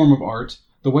any form of art,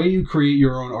 the way you create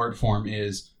your own art form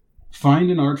is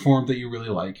find an art form that you really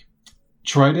like,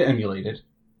 try to emulate it,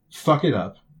 fuck it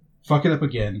up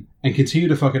again, and continue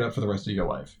to fuck it up for the rest of your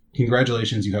life.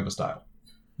 Congratulations, you have a style.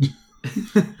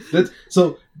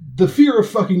 So the fear of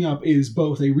fucking up is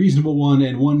both a reasonable one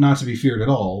and one not to be feared at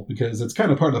all, because it's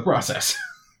kind of part of the process.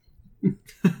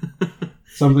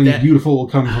 Something beautiful will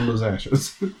come from those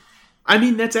ashes. I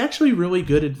mean, that's actually really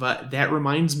good advice. That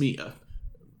reminds me of,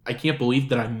 I can't believe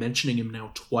that I'm mentioning him now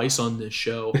twice on this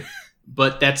show,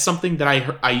 but that's something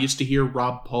that I used to hear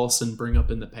Rob Paulson bring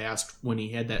up in the past when he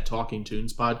had that Talking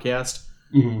Tunes podcast,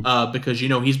 because, you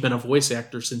know, he's been a voice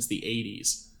actor since the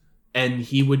 80s. And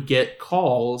he would get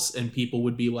calls and people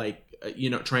would be like, you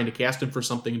know, trying to cast him for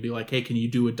something and be like, hey, can you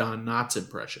do a Don Knotts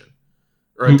impression?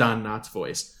 Or a Don Knotts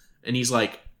voice? And he's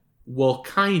like, well,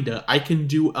 kinda. I can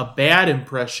do a bad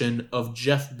impression of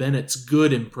Jeff Bennett's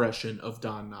good impression of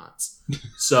Don Knotts.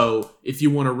 So if you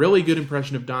want a really good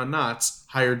impression of Don Knotts,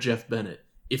 hire Jeff Bennett.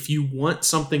 If you want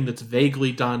something that's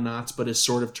vaguely Don Knotts but is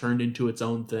sort of turned into its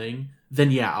own thing,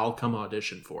 then yeah, I'll come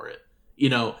audition for it. You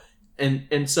know,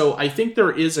 And so I think there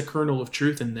is a kernel of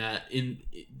truth in that.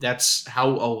 That's how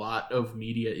a lot of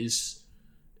media is,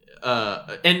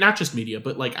 and not just media,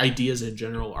 but like ideas in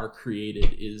general are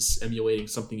created, is emulating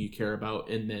something you care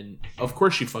about. And then, of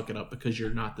course, you fuck it up because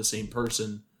you're not the same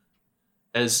person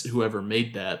as whoever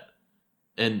made that.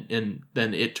 And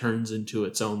then it turns into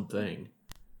its own thing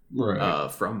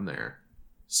from there.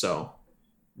 So,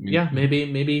 yeah,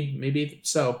 maybe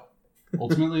so.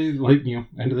 Ultimately, like, you know,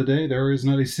 end of the day, there is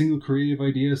not a single creative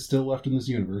idea still left in this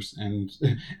universe, and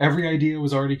every idea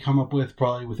was already come up with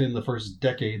probably within the first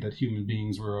decade that human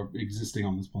beings were existing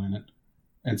on this planet.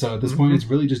 And so at this point, it's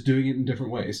really just doing it in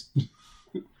different ways.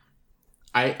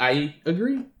 I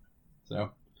agree.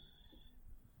 So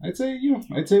I'd say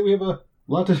we have a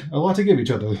lot to give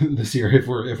each other this year if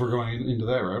we're going into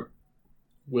that route.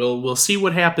 We'll see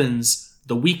what happens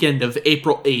the weekend of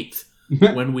April 8th.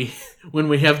 when we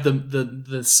have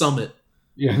the summit.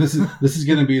 Yeah, this is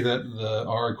going to be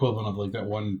our equivalent of like that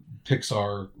one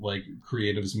Pixar like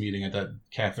creatives meeting at that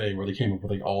cafe where they came up with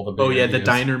like all the big ideas. The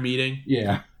diner meeting.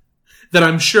 Yeah, that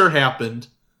I'm sure happened.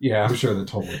 Yeah, I'm sure that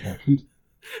totally happened.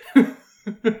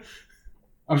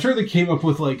 I'm sure they came up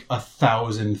with like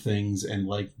 1,000 things, and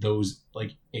like those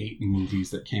like 8 movies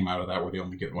that came out of that were the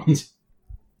only good ones.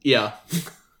 Yeah.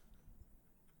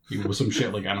 with some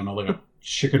shit like, I don't know, like a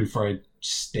chicken fried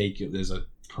steak is a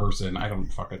person. I don't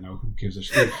fucking know. Who gives a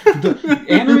shit? The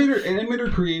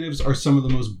animator creatives are some of the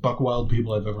most buck wild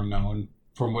people I've ever known,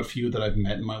 from what few that I've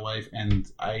met in my life,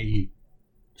 and I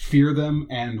fear them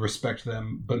and respect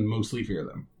them, but mostly fear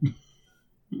them.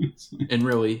 And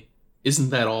really,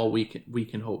 isn't that all we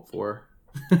can hope for?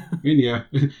 I mean, yeah.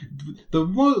 The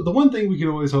one thing we can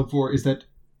always hope for is that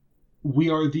we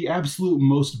are the absolute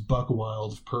most buck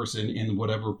wild person in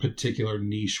whatever particular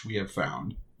niche we have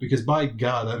found. Because by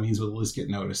God, that means we'll at least get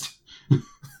noticed.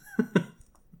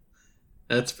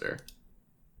 That's fair.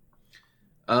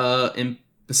 And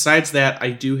besides that,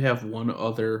 I do have one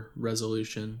other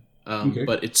resolution. Okay.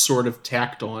 But it's sort of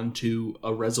tacked on to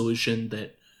a resolution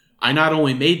that I not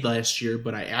only made last year,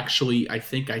 but I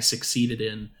think I succeeded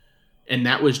in. And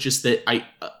that was just that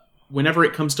whenever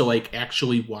it comes to like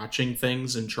actually watching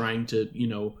things and trying to,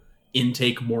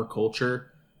 intake more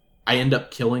culture, I end up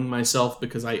killing myself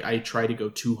because I try to go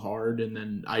too hard, and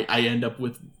then I end up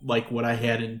with like what I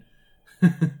had in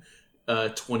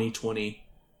 2020,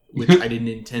 which I didn't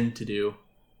intend to do,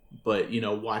 but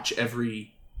watch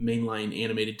every mainline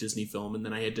animated Disney film, and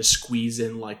then I had to squeeze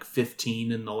in like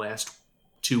 15 in the last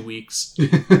 2 weeks.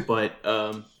 But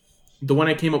the one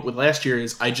I came up with last year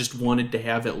is I just wanted to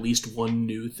have at least one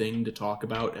new thing to talk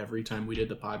about every time we did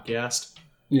the podcast.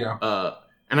 Yeah.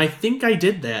 And I think I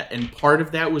did that, and part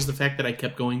of that was the fact that I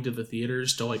kept going to the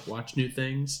theaters to like watch new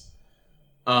things.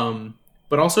 But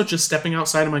also just stepping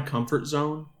outside of my comfort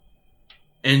zone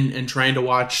and trying to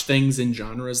watch things in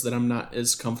genres that I'm not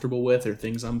as comfortable with, or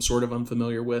things I'm sort of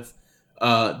unfamiliar with.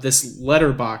 This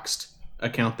Letterboxd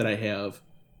account that I have,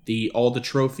 the All the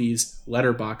Trophies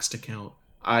Letterboxd account,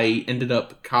 I ended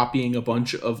up copying a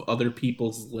bunch of other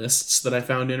people's lists that I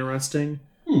found interesting.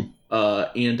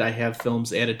 And I have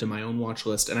films added to my own watch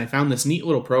list. And I found this neat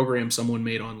little program someone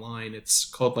made online. It's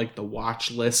called like the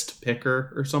Watch List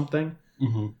Picker or something.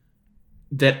 Mm-hmm.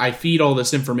 That I feed all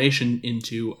this information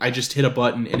into. I just hit a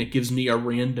button and it gives me a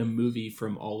random movie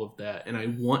from all of that. And I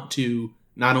want to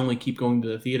not only keep going to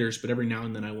the theaters, but every now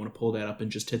and then I want to pull that up and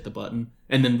just hit the button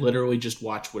and then literally just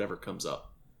watch whatever comes up.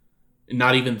 And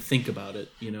not even think about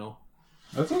it,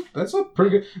 That's a pretty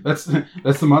good. That's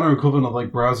the modern equivalent of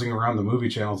like browsing around the movie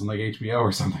channels in like HBO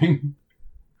or something.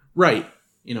 Right.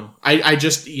 I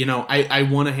just I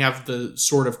want to have the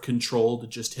sort of control to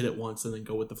just hit it once and then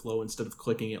go with the flow instead of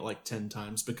clicking it like 10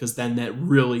 times, because then that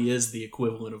really is the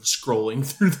equivalent of scrolling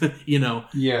through the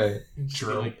Yeah,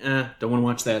 true. Like, don't want to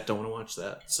watch that. Don't want to watch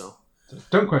that. So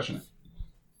don't question it.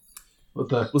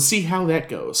 We'll see how that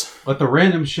goes. Let the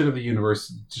random shit of the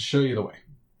universe to show you the way.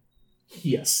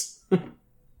 Yes.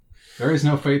 There is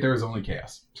no fate. There is only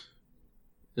chaos.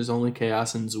 There's only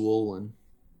chaos and Zool and.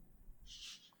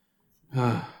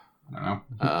 I don't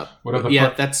know. Whatever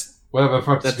the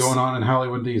fuck's going on in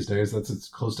Hollywood these days. That's as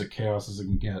close to chaos as it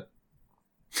can get.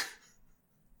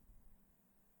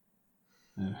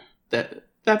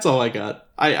 That's all I got.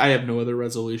 I have no other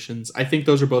resolutions. I think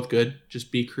those are both good.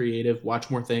 Just be creative,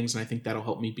 watch more things, and I think that'll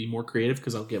help me be more creative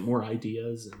because I'll get more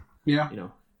ideas, and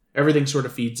everything sort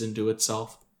of feeds into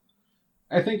itself.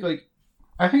 I think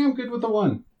I'm good with the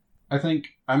one. I think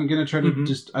I'm gonna try to I'm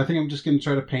just gonna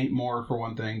try to paint more for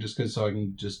one thing, just because so I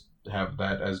can just have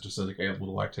that as just like a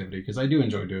little activity, because I do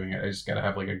enjoy doing it. I just gotta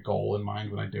have like a goal in mind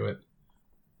when I do it.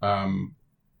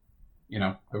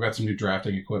 I've got some new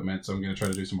drafting equipment, so I'm going to try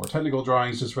to do some more technical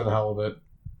drawings just for the hell of it.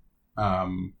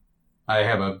 I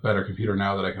have a better computer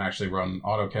now that I can actually run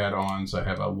AutoCAD on, so I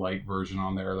have a light version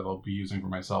on there that I'll be using for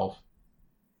myself.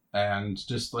 And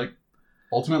just like,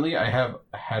 ultimately, I have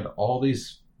had all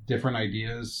these different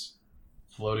ideas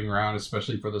floating around,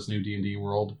 especially for this new D&D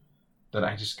world, that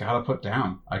I just got to put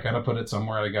down. I got to put it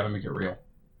somewhere, I got to make it real.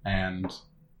 And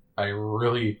I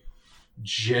really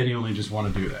genuinely just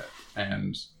want to do that.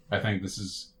 And I think this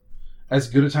is as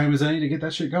good a time as any to get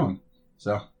that shit going.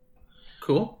 So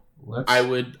cool.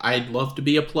 I'd love to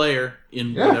be a player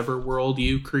in whatever world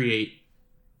you create.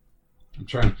 I'm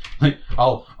trying.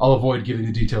 I'll avoid giving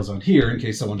the details on here in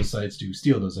case someone decides to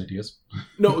steal those ideas.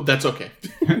 No, that's okay.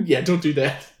 Yeah, don't do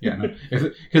that. Yeah, no.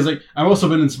 Because I've also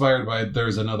been inspired by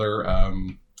there's another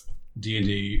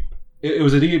D&D. It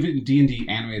was a D&D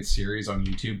animated series on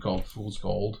YouTube called Fool's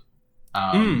Gold,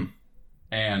 and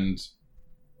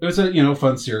it was a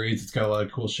fun series. It's got a lot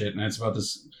of cool shit, and it's about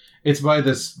this. It's by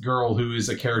this girl who is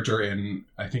a character in,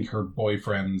 I think, her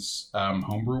boyfriend's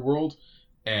homebrew world,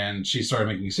 and she started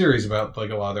making a series about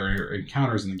like a lot of their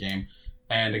encounters in the game,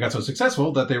 and it got so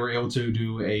successful that they were able to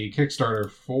do a Kickstarter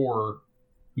for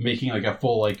making like a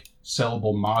full like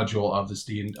sellable module of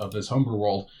this homebrew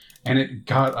world, and it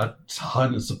got a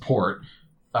ton of support.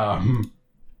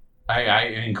 I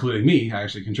including me, I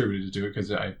actually contributed to it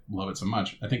because I love it so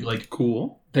much. I think like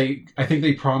Cool. I think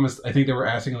they promised. I think they were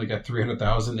asking like at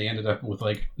 300,000. They ended up with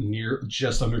like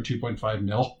just under 2.5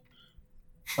 mil.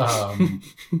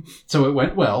 So it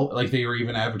went well. Like they were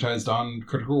even advertised on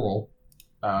Critical Role,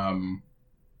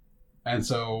 and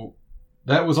so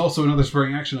that was also another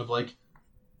spring action of like,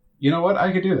 you know what,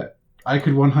 I could do that. I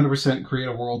could 100% create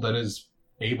a world that is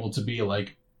able to be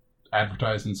like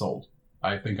advertised and sold.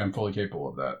 I think I'm fully capable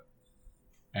of that.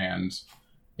 And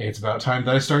it's about time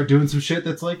that I start doing some shit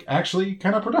that's like actually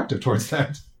kind of productive towards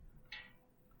that.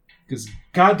 Because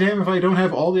goddamn, if I don't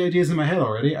have all the ideas in my head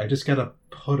already, I just gotta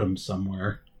put them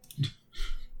somewhere.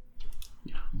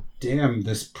 Damn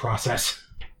this process.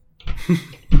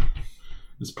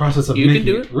 This process of making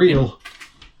it real.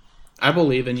 I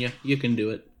believe in you. You can do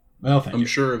it. Well, thank you. I'm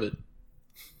sure of it.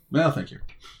 Well, thank you.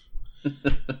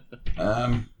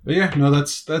 But yeah, no,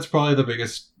 that's probably the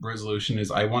biggest resolution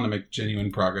is I want to make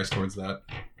genuine progress towards that,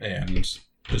 and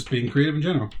just being creative in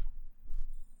general.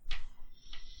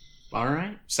 All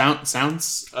right,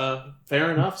 sounds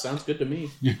fair enough. Sounds good to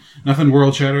me. Yeah, nothing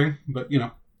world shattering, but you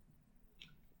know,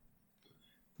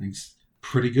 things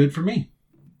pretty good for me.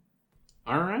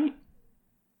 All right.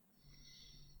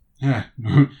 Yeah,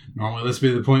 normally this would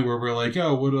be the point where we're like,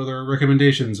 oh, what other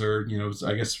recommendations, or you know,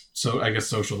 I guess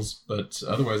socials, but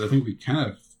otherwise, I think we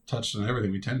kind of touched on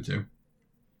everything we tend to.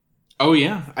 Oh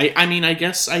yeah, I mean, I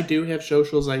guess I do have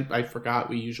socials. I forgot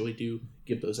we usually do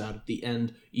give those out at the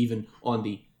end, even on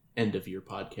the end of your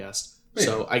podcast. Yeah.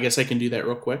 So I guess I can do that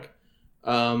real quick.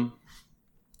 Go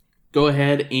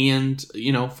ahead and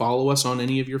follow us on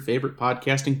any of your favorite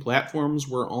podcasting platforms.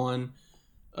 We're on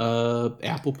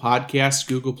Apple Podcasts,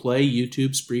 Google Play,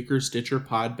 YouTube, Spreaker, Stitcher,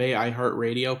 Podbay,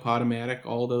 iHeartRadio, Podomatic,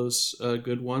 all those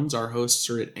good ones. Our hosts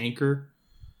are at Anchor.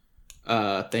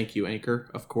 Thank you,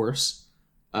 Anchor, of course.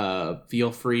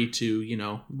 Feel free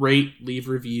to, rate, leave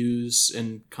reviews,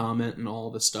 and comment and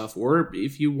all the stuff. Or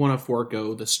if you want to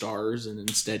forego the stars and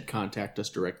instead contact us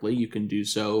directly, you can do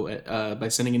so by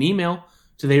sending an email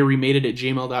to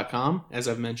theyremade@gmail.com. As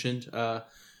I've mentioned,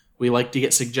 we like to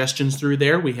get suggestions through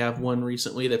there. We have one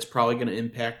recently that's probably going to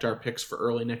impact our picks for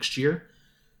early next year.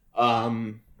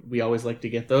 We always like to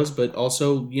get those, but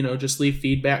also, just leave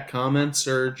feedback, comments,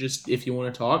 or just if you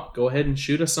want to talk, go ahead and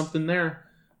shoot us something there.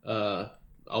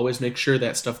 Always make sure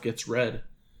that stuff gets read.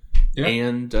 Yeah.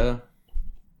 And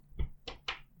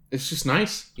it's just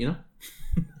nice, Yeah.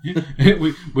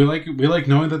 we like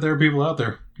knowing that there are people out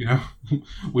there.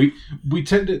 We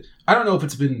tend to. I don't know if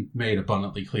it's been made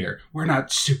abundantly clear. We're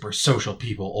not super social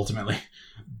people ultimately,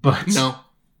 but no.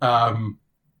 And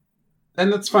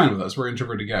that's fine with us. We're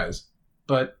introverted guys,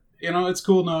 but it's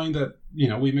cool knowing that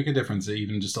we make a difference,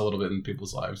 even just a little bit in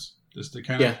people's lives, just to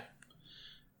kind of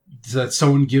that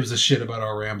someone gives a shit about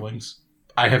our ramblings.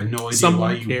 I have no idea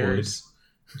why you cares.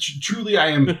 Would. Truly, I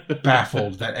am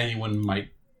baffled that anyone might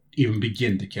even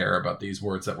begin to care about these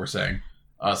words that we're saying.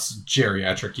 Us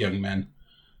geriatric young men.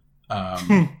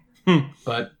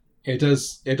 But it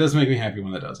does make me happy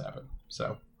when that does happen.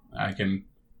 So I can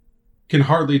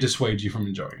hardly dissuade you from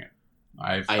enjoying it.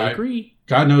 I agree.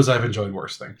 God knows I've enjoyed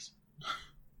worse things.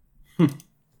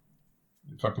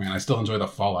 Fuck man, I still enjoy the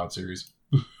Fallout series.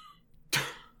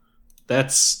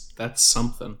 That's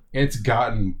something. It's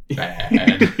gotten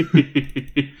bad.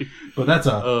 But that's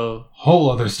a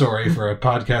whole other story for a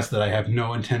podcast that I have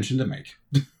no intention to make.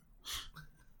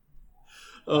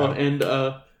 And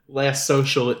last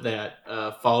social at that,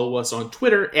 follow us on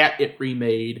Twitter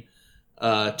 @ItRemade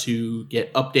to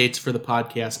get updates for the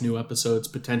podcast, new episodes,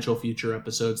 potential future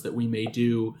episodes that we may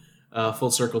do,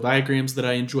 full circle diagrams that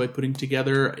I enjoy putting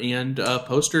together, and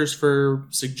posters for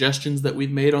suggestions that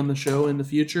we've made on the show in the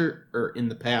future, or in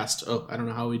the past. Oh, I don't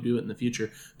know how we do it in the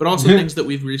future, but also things that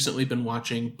we've recently been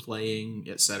watching, playing,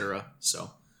 etc.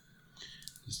 So,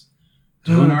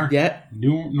 doing our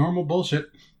normal bullshit.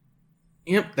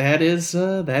 Yep, that is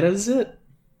it.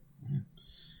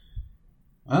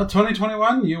 Well,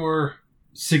 2021, you were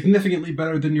significantly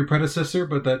better than your predecessor,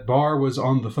 but that bar was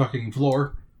on the fucking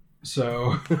floor.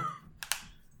 So, I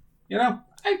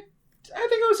think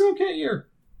it was an okay year.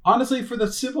 Honestly, for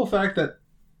the simple fact that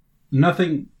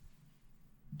nothing,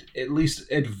 at least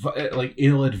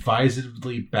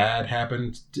ill-advisedly bad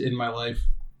happened in my life,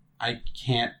 I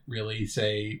can't really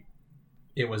say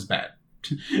it was bad.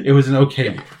 It was an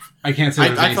okay year. I can't say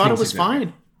I thought it was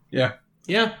fine. Yeah.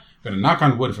 Yeah. Gonna knock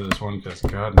on wood for this one, because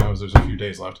God knows there's a few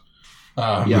days left.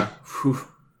 Yeah.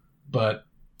 But,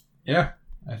 yeah,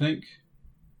 I think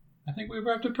we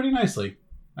wrapped it pretty nicely.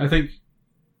 I think,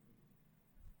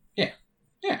 yeah.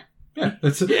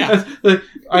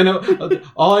 I know.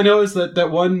 All I know is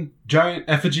that one giant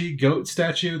effigy goat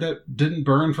statue that didn't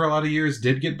burn for a lot of years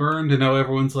did get burned, and now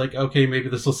everyone's like, okay, maybe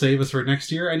this will save us for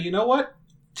next year. And you know what?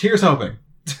 Here's hoping.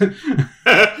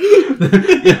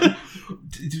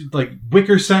 Like,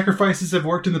 wicker sacrifices have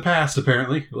worked in the past,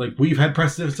 apparently. Like, we've had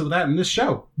precedents of that in this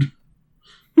show.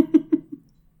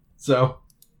 So,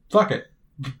 fuck it.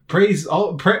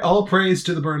 All praise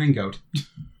to the burning goat.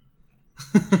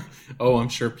 Oh, I'm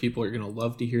sure people are going to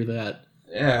love to hear that.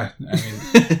 Yeah, I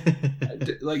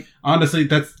mean, like, honestly,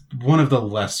 that's one of the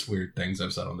less weird things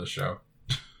I've said on this show.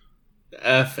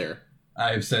 Fair.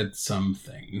 I've said some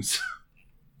things.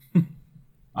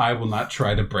 I will not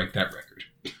try to break that record.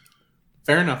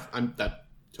 Fair enough. That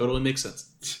totally makes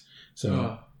sense.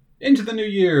 So, into the new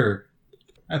year.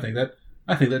 I think that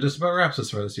just about wraps us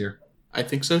for this year. I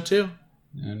think so too.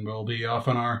 And we'll be off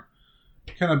on our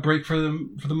kind of break for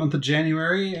the month of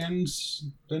January, and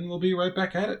then we'll be right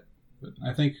back at it. But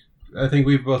I think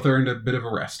we've both earned a bit of a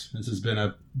rest. This has been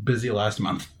a busy last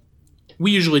month.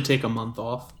 We usually take a month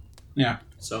off. Yeah.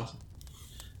 So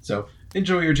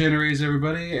enjoy your Januaries,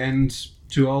 everybody, and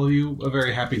to all of you, a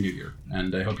very happy New Year.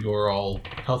 And I hope you are all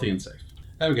healthy and safe.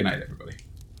 Have a good night, everybody.